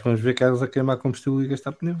meio, acho que vamos ver carros a queimar combustível e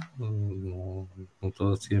gastar pneu. Não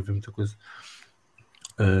estou assim a ver muita coisa.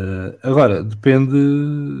 Agora, depende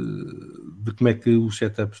de como é que os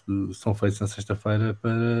setups são feitos na sexta-feira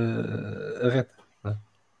para a reta. Não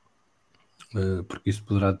é? Porque isso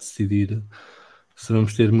poderá decidir se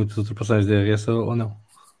vamos ter muitas ultrapassagens de DRS ou não.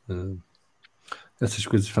 Essas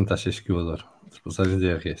coisas fantásticas que eu adoro. Ultrapassagens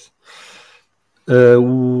de DRS.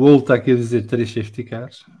 O Old está aqui a dizer 3 safety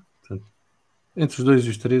cars. Portanto, entre os 2 e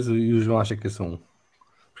os 3, e o João acha que é só um.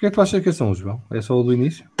 Porquê é que tu achas que é só um, João? É só o do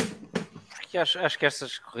início? Porque acho que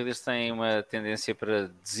estas corridas têm uma tendência para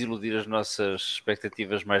desiludir as nossas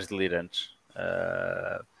expectativas mais delirantes.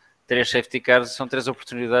 3 safety cars são 3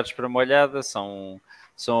 oportunidades para molhada, são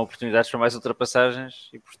oportunidades para mais ultrapassagens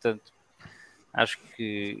e, portanto, acho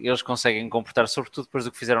que eles conseguem comportar, sobretudo depois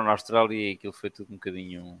do que fizeram na Austrália, e aquilo foi tudo um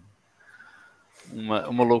bocadinho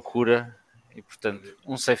uma loucura. E, portanto,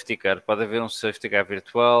 um safety car. Pode haver um safety car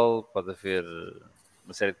virtual, pode haver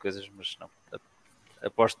uma série de coisas, mas não.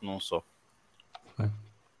 Aposto num só.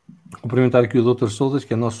 Cumprimentar aqui o Dr. Soldas,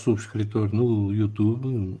 que é nosso subscritor no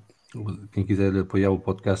YouTube. Quem quiser apoiar o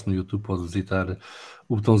podcast no YouTube pode visitar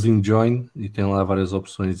o botãozinho Join e tem lá várias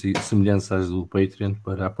opções e semelhanças do Patreon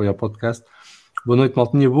para apoiar o podcast. Boa noite,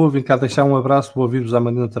 maltinha boa. Vim cá deixar um abraço, vou ouvir-vos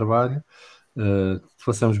amanhã no trabalho.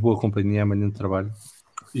 Façamos boa companhia amanhã no trabalho.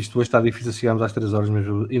 Isto hoje está difícil, chegarmos às 3 horas, mas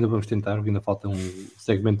ainda vamos tentar, porque ainda falta um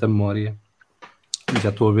segmento da memória. E já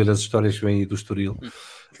estou a ver as histórias que vêm aí do Estoril.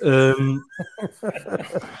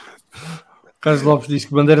 Carlos Lopes diz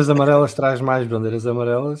que bandeiras amarelas traz mais bandeiras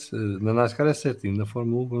amarelas. Na NASCAR é certinho, na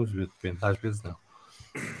Fórmula 1 vamos ver, depende, às vezes não.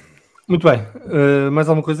 Muito bem, mais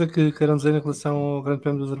alguma coisa que queiram dizer em relação ao Grande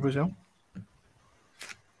Prémio do Azerbaijão?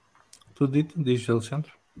 Tudo dito, diz Alexandre.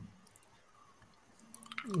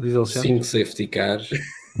 Diz Alexandre. 5 safety cars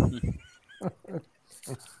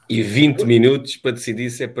e 20 minutos para decidir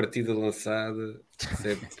se é partida lançada,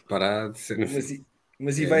 se é parado, se é...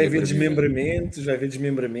 Mas e vai haver desmembramentos? Vai haver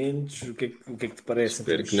desmembramentos? O que é que te parece?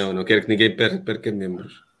 Espero que não quero que ninguém perca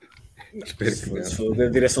membros. Espero que não. Se for da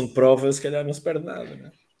direção de prova, se calhar não se perde nada, não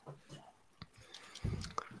é?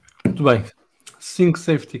 Muito bem, 5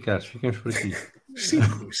 safety cars, ficamos por aqui.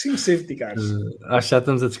 5 safety cars. Acho que já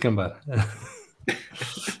estamos a descambar.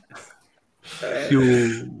 E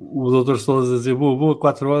o Dr. Sousa a dizer boa,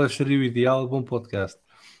 4 horas seria o ideal, bom podcast.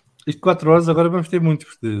 Isto 4 horas agora vamos ter muitos,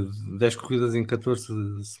 porque 10 corridas em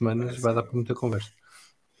 14 semanas vai dar para muita conversa.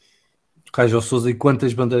 Cais ao Sousa e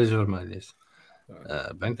quantas bandeiras vermelhas?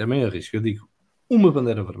 Bem, também arrisco, eu digo uma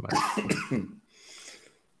bandeira vermelha.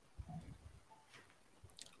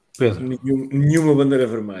 Pedro. Nenhuma bandeira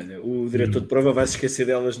vermelha. O diretor de prova vai se esquecer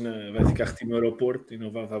delas, vai ficar retido no aeroporto e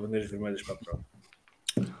não vai levar bandeiras vermelhas para a prova.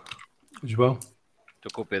 João?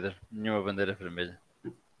 Estou com o Pedro. Nenhuma bandeira vermelha.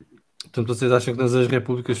 Portanto, vocês acham que nas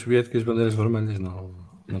repúblicas soviéticas as bandeiras vermelhas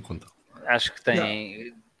não contam? Acho que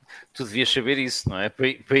tem... Tu devias saber isso, não é?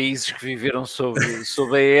 Países que viveram sob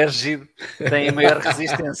a égide têm a maior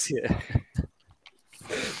resistência.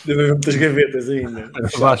 Deve haver muitas gavetas ainda.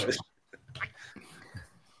 Vasco.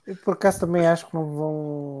 Eu, por acaso, também acho que não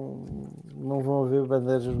vão haver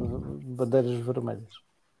bandeiras vermelhas.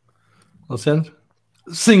 Alexandre?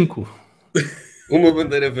 5. Uma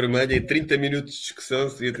bandeira vermelha e 30 minutos de discussão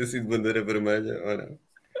se ia ter sido bandeira vermelha ou não.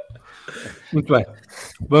 Muito bem.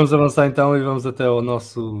 Vamos avançar então e vamos até ao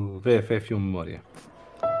nosso VFF1 Memória.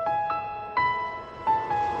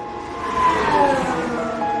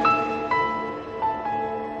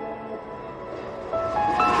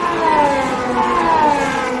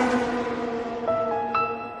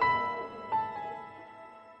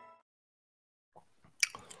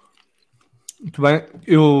 Muito bem,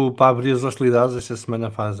 eu para abrir as hostilidades, esta semana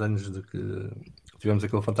faz anos de que tivemos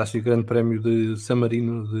aquele fantástico grande prémio de San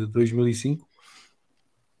Marino de 2005,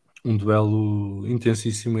 um duelo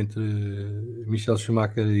intensíssimo entre Michael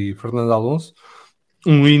Schumacher e Fernando Alonso,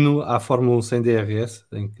 um hino à Fórmula 1 sem DRS,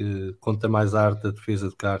 em que conta mais a arte da defesa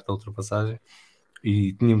do que a arte da ultrapassagem,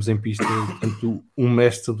 e tínhamos em pista tanto um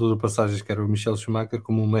mestre de ultrapassagens, que era o Michael Schumacher,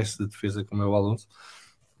 como um mestre de defesa, como é o Alonso.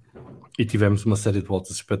 E tivemos uma série de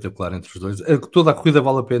voltas espetacular entre os dois. Toda a corrida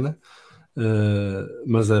vale a pena,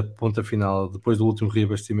 mas a ponta final, depois do último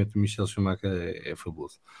reabastecimento do Michael Schumacher, é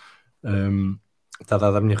fabuloso. Está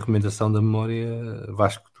dada a minha recomendação da memória.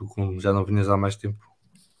 Vasco, tu como já não vinhas há mais tempo.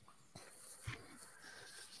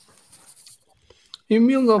 Em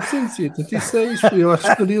 1986 fui ao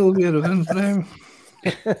Estoril ver o Grande Prémio.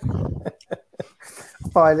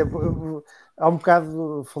 Olha, há um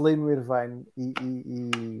bocado falei no Irvine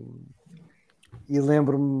e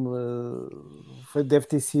lembro-me, deve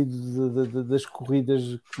ter sido das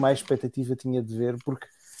corridas que mais expectativa tinha de ver, porque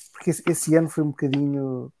esse ano foi um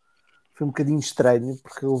bocadinho estranho,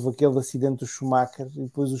 porque houve aquele acidente do Schumacher e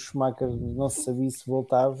depois o Schumacher não se sabia se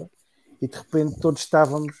voltava e de repente todos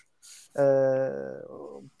estávamos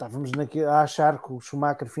a achar que o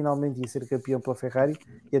Schumacher finalmente ia ser campeão pela Ferrari.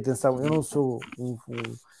 E atenção, eu não sou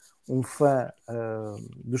um fã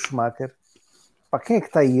do Schumacher. Pá, quem é que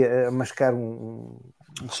está aí a mascar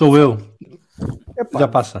Sou eu. Epá, já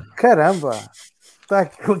passa. Caramba, está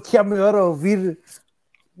aqui a maior a ouvir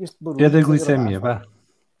este barulho. É da glicemia, vá.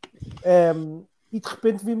 E de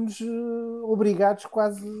repente vimos obrigados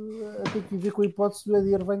quase a ter que viver com a hipótese do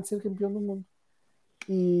Eddie Irvine ser campeão do mundo.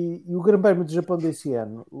 E o Grande Prémio do Japão desse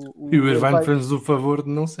ano. E o Irvine fez-nos o favor de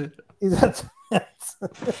não ser. Exatamente.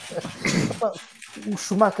 O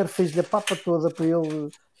Schumacher fez-lhe a papa toda para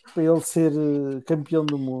ele ser campeão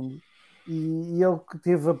do mundo. E ele que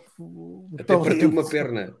teve até partiu uma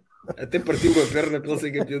perna. Até partiu uma perna para ele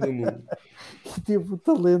ser campeão do mundo. E teve o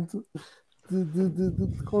talento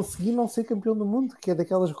de conseguir não ser campeão do mundo, que é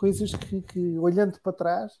daquelas coisas que olhando para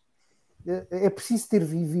trás, é preciso ter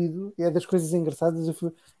vivido. É das coisas engraçadas.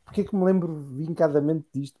 Porque é que me lembro vincadamente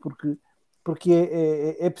disto? Porque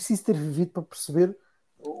é preciso ter vivido para perceber.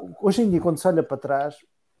 Hoje em dia, quando se olha para trás,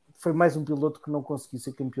 foi mais um piloto que não conseguiu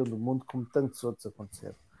ser campeão do mundo, como tantos outros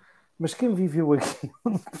aconteceram. Mas quem viveu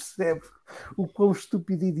aquilo percebe o quão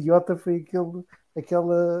estúpido e idiota foi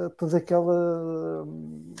toda aquela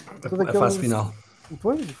fase final.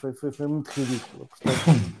 Foi muito ridículo.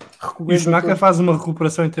 Portanto, e o Schumacher faz uma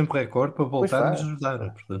recuperação em tempo recorde para voltar a nos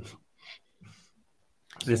ajudar. Portanto,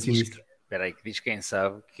 é sinistro. Espera aí, que diz quem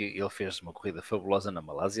sabe que ele fez uma corrida fabulosa na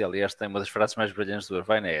Malásia. Aliás, tem uma das frases mais brilhantes do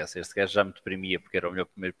Irvine, é essa: este gajo já me deprimia porque era o melhor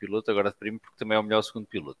primeiro piloto, agora deprime porque também é o melhor segundo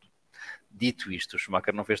piloto. Dito isto, o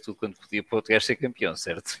Schumacher não fez tudo quanto podia para o outro gajo ser campeão,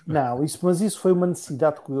 certo? Não, mas isso foi uma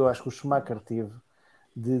necessidade que eu acho que o Schumacher teve.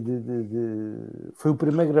 Foi o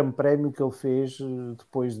primeiro grande prémio que ele fez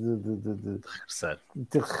depois de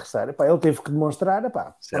regressar. Epá, ele teve que demonstrar,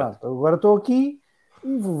 pronto, agora estou aqui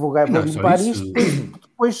e vou limpar isto,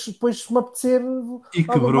 depois se me apetecer. E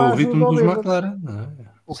quebrou o ritmo dos McLaren, não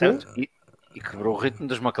é? Certo? E quebrou o ritmo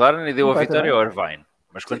dos McLaren e deu a vitória ao Irvine.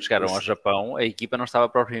 Mas quando chegaram ao Japão, a equipa não estava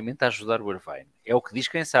propriamente a ajudar o Irvine. É o que diz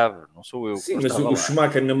quem sabe, não sou eu. Sim, mas o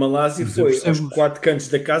Schumacher na Malásia foi aos 4 cantos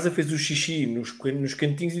da casa, fez o xixi nos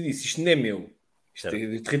cantinhos e disse: isto não é meu,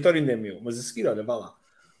 o território não é meu. Mas a seguir, olha, vá lá,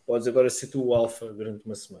 podes agora ser tu o alfa durante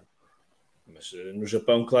uma semana. Mas no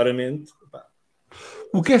Japão, claramente...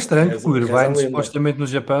 O que é estranho, porque o Irvine supostamente no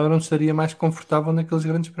Japão não estaria mais confortável naqueles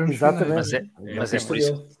grandes prémios. Exatamente. Mas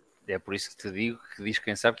é por isso que te digo que diz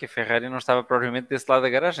quem sabe que a Ferrari não estava propriamente desse lado da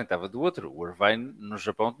garagem, estava do outro. O Irvine no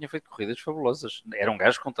Japão tinha feito corridas fabulosas. Era um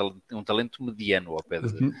gajo com um talento mediano ao pé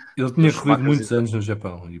de... Ele tinha corrido muitos anos no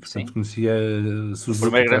Japão e portanto conhecia o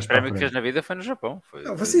primeiro grande prémio que fez na vida foi no Japão.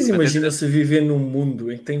 Vocês imaginam-se viver num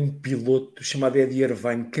mundo em que tem um piloto chamado Eddie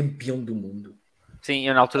Irvine campeão do mundo? Sim,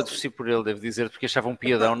 eu na altura torci por ele, devo dizer, porque achava um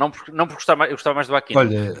piadão. Não porque eu gostava mais do Aquino,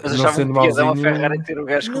 Olha, mas não achava um sendo piadão mauzinho, a Ferrari ter o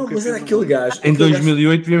gajo Não, com mas era campeão do aquele mundo. gajo. em aquele gajo-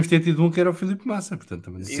 2008 devíamos ter tido um que era o Filipe Massa, portanto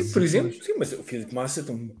também Sim, por exemplo, sim, mas o Filipe Massa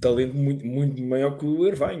tem um talento muito, muito maior que o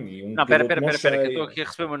Irvine. E um Não, pera, piloto que eu estou cheio. aqui a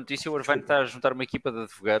receber uma notícia, o Irvine está a juntar uma equipa de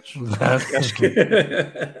advogados. Acho que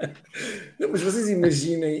Não, mas vocês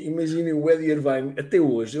imaginem o Eddie Irvine até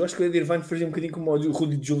hoje. Eu acho que o Eddie Irvine fazia um bocadinho como o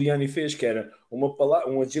Rudy Giuliani fez, que era uma palavra,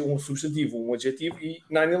 um substantivo, um adjetivo e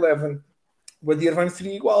 9/11. O Eddie Irvine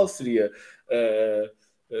seria igual, seria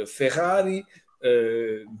Ferrari,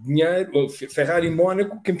 dinheiro, Ferrari e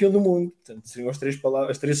Mónaco, campeão do mundo. Portanto, seriam as três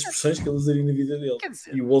palavras, as três expressões que ele usaria na vida dele. Quer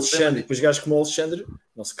dizer, E o Alexandre, depois gajos como o Alexandre,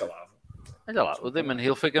 não se calavam. olha lá, o Damon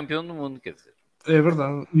Hill foi campeão do mundo, quer dizer. é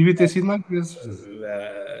verdade. Devia ter sido mais vezes.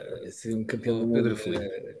 Ser um campeão do Pedro mundo.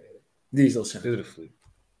 Filipe. Diz, Alexandre. Pedro Filipe.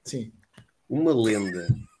 Sim. Uma lenda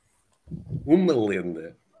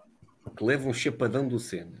que leva um chapadão do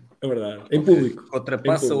Senna. É verdade. Em público.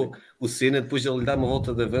 Ultrapassa Em público. o Senna, depois ele lhe dá uma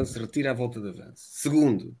volta de avanço, retira a volta de avanço.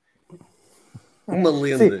 Segundo, uma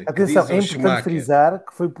lenda Sim, que atenção, diz é ao importante Schumacher... frisar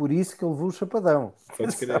que foi por isso que ele levou o chapadão.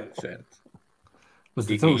 Podes crer. Certo. Mas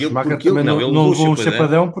E- então e o ele- Schumacher porque ele- também não, não, ele não levou o levou um chapadão.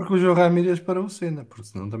 chapadão porque o João Ramírez para o Senna, porque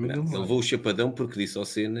senão também Não, não ele levou. levou o chapadão porque disse ao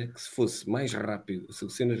Senna que se fosse mais rápido, se o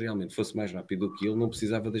Senna realmente fosse mais rápido do que ele, não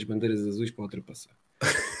precisava das bandeiras azuis para ultrapassar.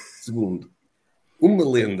 Segundo, uma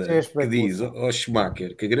lenda Isso é que diz especulação. ao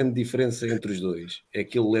Schumacher que a grande diferença entre os dois é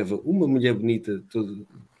que ele leva uma mulher bonita,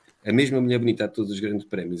 a mesma mulher bonita a todos os grandes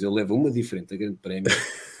prémios, ele leva uma diferente a grande prémio,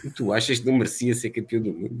 e tu achas que não merecia ser campeão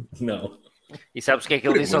do mundo? Não. E sabes o que é que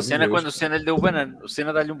ele Por disse ao amor de Senna Deus. quando o Senna lhe deu o banano? O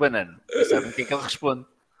Senna dá-lhe um banano. E sabem o que é que ele responde?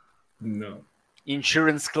 Não.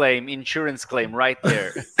 Insurance claim, right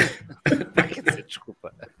there. Quer dizer,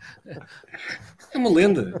 desculpa. É uma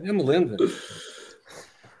lenda, é uma lenda.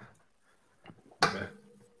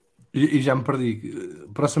 E já me perdi.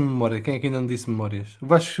 Próxima memória, quem é que ainda não disse memórias? O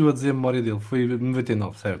Vasco chegou a dizer a memória dele, foi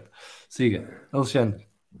 99, certo? Siga, Alexandre.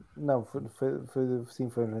 Não, sim,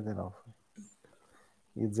 foi em 99.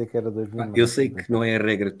 Ia dizer que era 2000. Eu sei que não é a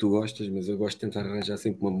regra que tu gostas, mas eu gosto de tentar arranjar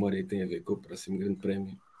sempre uma memória que tem a ver com o próximo grande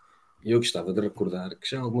prémio. E eu gostava de recordar que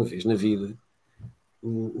já alguma vez na vida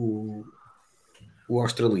o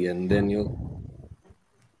australiano Daniel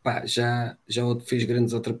já fez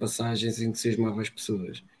grandes ultrapassagens e entusiasmava as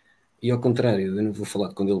pessoas. E ao contrário, eu não vou falar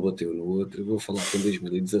de quando ele bateu no outro, eu vou falar que em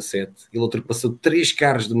 2017 ele ultrapassou 3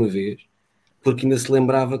 carros de uma vez, porque ainda se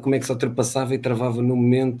lembrava como é que se ultrapassava e travava no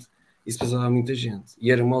momento. Isso pesava muita gente. E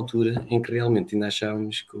era uma altura em que realmente ainda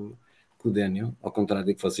achávamos que o Daniel, ao contrário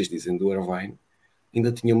do que vocês dizem do Irvine,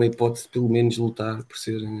 ainda tinha uma hipótese de pelo menos lutar por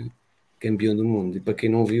ser campeão do mundo. E para quem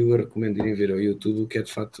não viu, eu recomendo irem ver ao YouTube, que é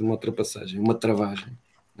de facto uma ultrapassagem, uma travagem.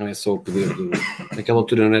 Não é só o poder do... Naquela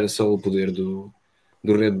altura não era só o poder do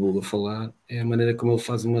Red Bull a falar, é a maneira como ele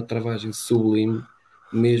faz uma travagem sublime,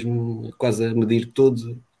 mesmo quase a medir todos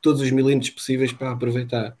os milímetros possíveis para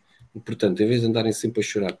aproveitar. E, portanto, em vez de andarem sempre a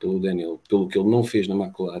chorar pelo Daniel, pelo que ele não fez na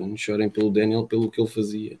McLaren, chorem pelo Daniel pelo que ele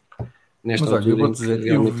fazia nesta Mas olha, eu altura vou em que dizer,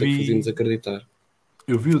 realmente é que fazíamos acreditar.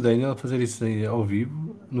 Eu vi o Daniel fazer isso aí ao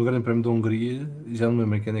vivo no Grande Prémio da Hungria, já não me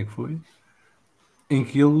lembro quem é que foi, em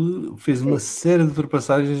que ele fez uma série de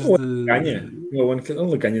ultrapassagens de... Ganha.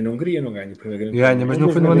 Ele ganha na Hungria, não ganha. Ganha, mas não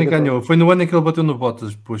foi no ano em que ganhou. Foi no ano em que ele bateu no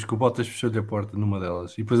Bottas, depois que o Bottas fechou-lhe a porta numa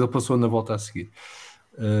delas. E depois ele passou na volta a seguir.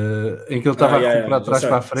 Em que ele estava a recuperar de trás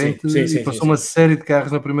para a frente e passou uma série de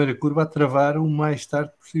carros na primeira curva a travar o mais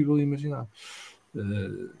tarde possível e imaginável.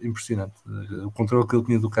 Impressionante. O controle que ele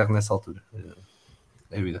tinha do carro nessa altura.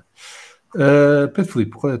 É vida. Pedro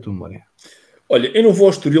Filipe, qual é a tua memória? Olha, eu não vou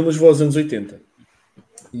ao Estoril, mas vou aos anos 80.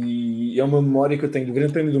 E é uma memória que eu tenho do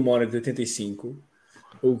Grande Prémio do Mónaco de 85.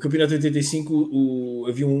 O campeonato de 85,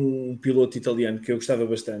 havia um piloto italiano que eu gostava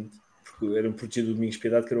bastante, porque era um protegido do Domingos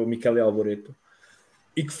Piedade, que era o Michele Alboreto,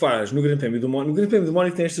 e que faz no Grande Prémio do Mónaco. No Grande Prémio do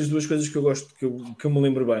Mónaco tem estas duas coisas que eu gosto, que eu me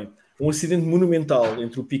lembro bem. Um acidente monumental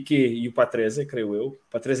entre o Piquet e o Patrese, creio eu. O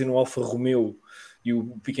Patrese no Alfa Romeo e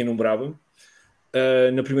o Piquet num Brabham.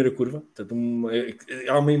 Na primeira curva. Portanto,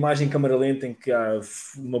 há uma imagem em câmara lenta em que há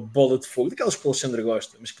uma bola de fogo, daquelas que o Alexandre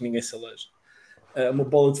gosta, mas que ninguém se aleja. Uma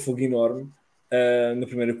bola de fogo enorme na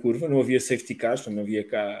primeira curva. Não havia safety cars, não havia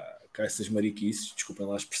cá essas mariquices, desculpem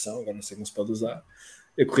lá a expressão, agora não sei como se pode usar.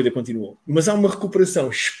 A corrida continuou. Mas há uma recuperação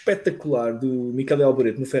espetacular do Michele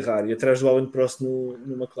Alboreto no Ferrari, atrás do Alain Prost no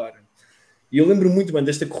McLaren. E eu lembro muito bem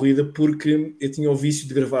desta corrida porque eu tinha o vício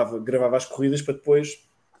de gravava as corridas para depois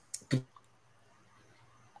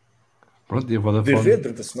Pronto, eu vou dar ver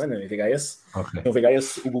durante a semana em VHS. Okay. Então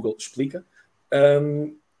VHS o Google explica.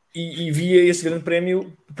 e via esse grande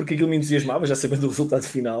prémio porque aquilo me entusiasmava, já sabendo o resultado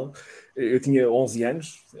final. Eu tinha 11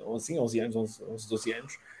 anos, 11, 12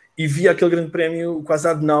 anos, e via aquele grande prémio quase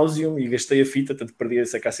ad nauseum e gastei a fita, tanto perdi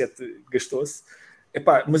essa cassete, gastou-se.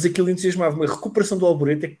 Epá, mas aquilo entusiasmava-me. A recuperação do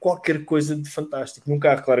Alborete é qualquer coisa de fantástico. Num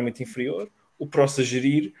carro claramente inferior, o Prost a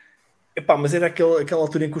gerir. Epá, mas era aquela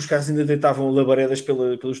altura em que os carros ainda deitavam labaredas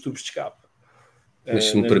pelos tubos de escape. Mas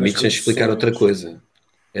se me permites explicar outra coisa.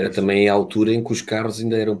 Era também a altura em que os carros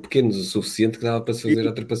ainda eram pequenos o suficiente que dava para se fazer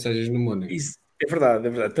ultrapassagens no Mónaco. Isso é verdade, é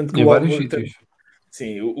verdade. Tanto que em vários sítios.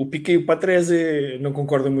 Sim, o Piquet e o Patrese não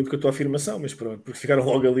concordam muito com a tua afirmação, mas pronto, porque ficaram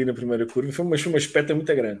logo ali na primeira curva. Foi uma espeta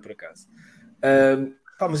muito grande, por acaso.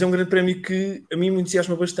 Mas é um grande prémio que a mim me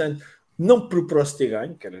entusiasma bastante. Não por o Prost ter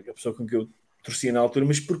ganho, que era a pessoa com que eu torcia na altura,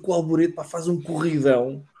 mas porque o Alborete faz um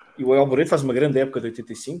corridão. E o Alborete faz uma grande época de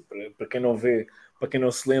 85. Para quem não vê, para quem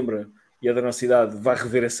não se lembra e é da nossa idade, vai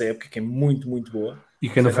rever essa época, que é muito, muito boa. E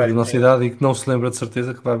quem não for da nossa idade e que não se lembra de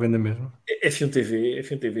certeza que vai ver na mesma. F1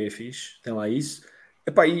 TV é fixe, tem lá isso.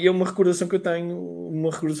 Epá, e é uma recordação que eu tenho,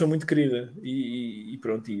 uma recordação muito querida. E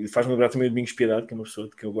pronto, e faz-me lembrar também o Domingos Piedade, que é uma pessoa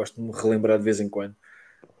que eu gosto de me relembrar de vez em quando,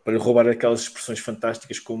 para lhe roubar aquelas expressões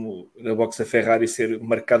fantásticas como na boxe da Ferrari ser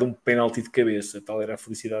marcado um penalti de cabeça. Tal era a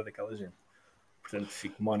felicidade daquela gente. Portanto,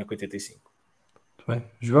 fico Mónaco 85. Muito bem.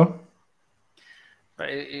 João?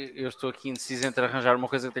 Eu estou aqui indeciso entre arranjar uma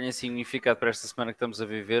coisa que tenha significado para esta semana que estamos a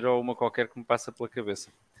viver ou uma qualquer que me passa pela cabeça.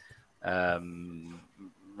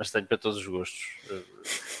 Mas tenho para todos os gostos.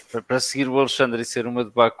 Para seguir o Alexandre e ser uma de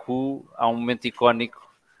Baku, há um momento icónico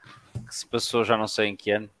que se passou já não sei em que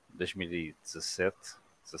ano, 2017,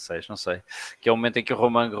 16, não sei, que é o momento em que o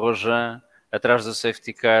Romain Grosjean, atrás do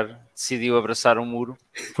safety car, decidiu abraçar um muro.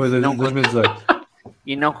 Foi em 2018.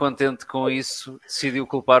 E não contente com isso, decidiu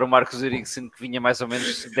culpar o Marcos Ericsson, que vinha mais ou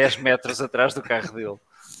menos 10 metros atrás do carro dele.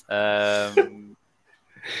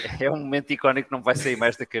 É um momento icónico que não vai sair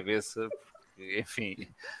mais da cabeça. Enfim,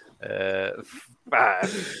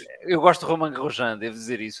 eu gosto de Romain Grosjean, devo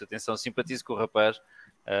dizer isso. Atenção, simpatizo com o rapaz.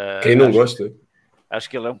 Quem não gosta? Acho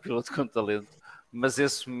que ele é um piloto com talento. Mas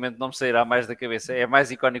esse momento não me sairá mais da cabeça. É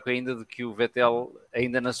mais icónico ainda do que o Vettel,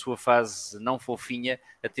 ainda na sua fase não fofinha,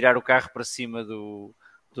 a tirar o carro para cima do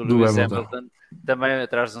Lewis Hamilton, também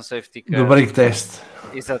atrás de um safety car. Do break test.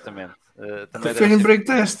 Exatamente. Fez um break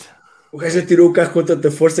test. O gajo atirou o carro com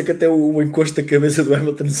tanta força que até o encosto da cabeça do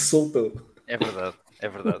Hamilton se soltou. É verdade.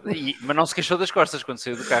 Mas não se queixou das costas quando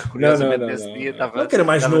saiu do carro. Curiosamente, nesse dia estava. Era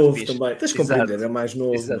mais novo também. Tens de compreender, era mais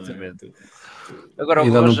novo. Exatamente. Agora,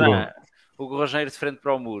 o Grosjean ir de frente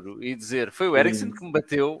para o muro e dizer foi o Ericsson que me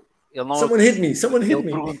bateu. Ele não. Someone hit me.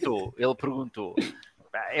 Ele perguntou.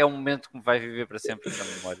 É um momento que me vai viver para sempre na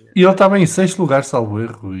memória. E ele estava em 6º lugar, salvo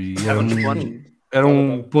erro. E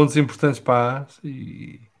eram pontos importantes para a AS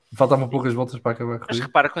e faltavam poucas voltas para acabar a corrida. Mas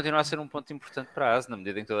repara, continua a ser um ponto importante para a AS, na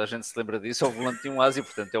medida em que toda a gente se lembra disso, ao volante de um AS, e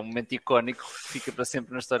portanto é um momento icónico que fica para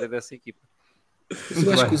sempre na história dessa equipa.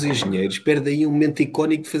 Eu acho que os engenheiros perdem aí um momento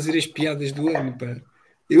icónico de fazer as piadas do ano, pá.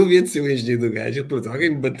 Eu havia de ser o engenheiro do gajo, ele perguntou, alguém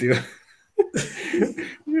me bateu.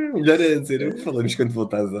 Melhor é dizer, falamos quando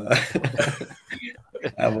voltares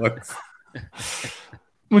à boxe.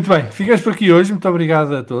 Muito bem, ficamos por aqui hoje. Muito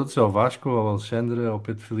obrigado a todos, ao Vasco, ao Alexandre, ao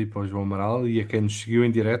Pedro Filipe, ao João Amaral e a quem nos seguiu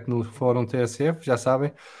em direto no Fórum TSF. Já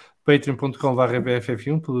sabem,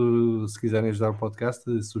 patreon.com/bff1, se quiserem ajudar o podcast,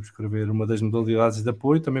 subscrever uma das modalidades de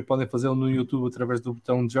apoio. Também podem fazê-lo no YouTube através do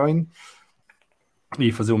botão Join e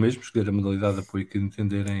fazer o mesmo, escolher a modalidade de apoio que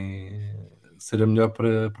entenderem ser a melhor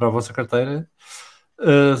para a vossa carteira.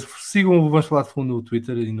 Sigam o Vamos Falar de Fundo no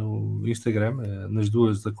Twitter e no Instagram. Nas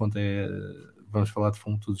duas a conta é Vamos Falar de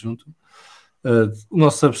Fundo tudo junto. O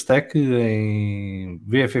nosso Substack em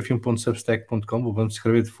vff1.substack.com, vamos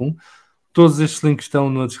escrever de fundo. Todos estes links estão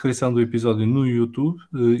na descrição do episódio no YouTube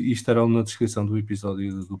e estarão na descrição do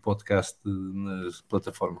episódio do podcast na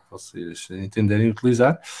plataforma que vocês entenderem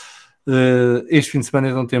utilizar. Este fim de semana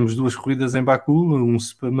então temos 2 corridas em Baku,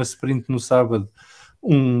 uma sprint no sábado,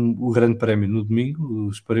 o grande prémio no domingo.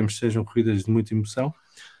 Esperemos que sejam corridas de muita emoção.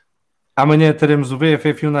 Amanhã teremos o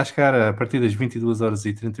VFF1 NASCAR a partir das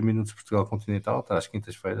 22h30 Portugal Continental, está às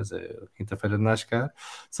quintas-feiras, é a quinta-feira de NASCAR.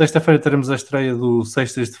 Sexta-feira teremos a estreia do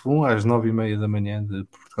Sextas de FUN às 9h30 da manhã de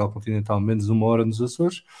Portugal Continental, menos 1 hora nos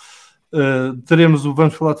Açores. Teremos o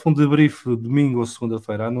Vamos Falar de Fundo de Brief domingo ou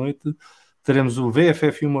segunda-feira à noite. Teremos o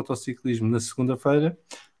VFF1 Motociclismo na segunda-feira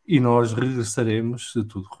e nós regressaremos, se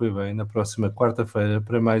tudo correr bem, na próxima quarta-feira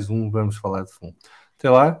para mais um Vamos Falar de Fundo. Até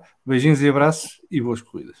lá, beijinhos e abraços e boas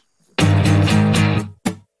corridas.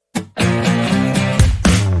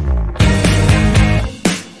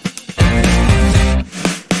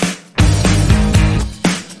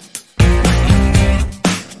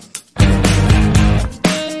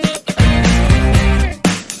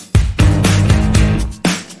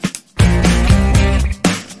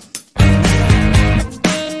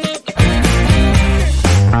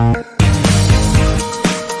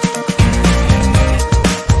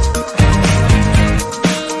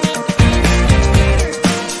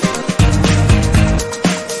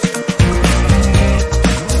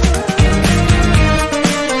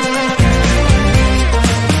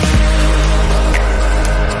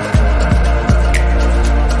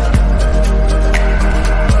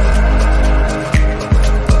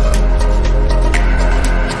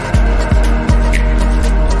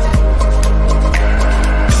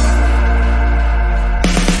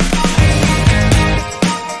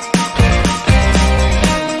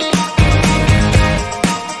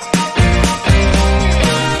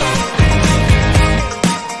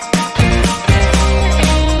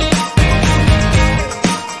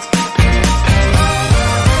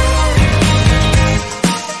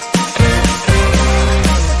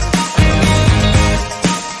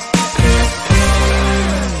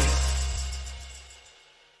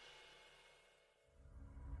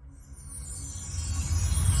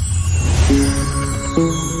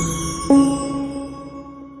 Tchau.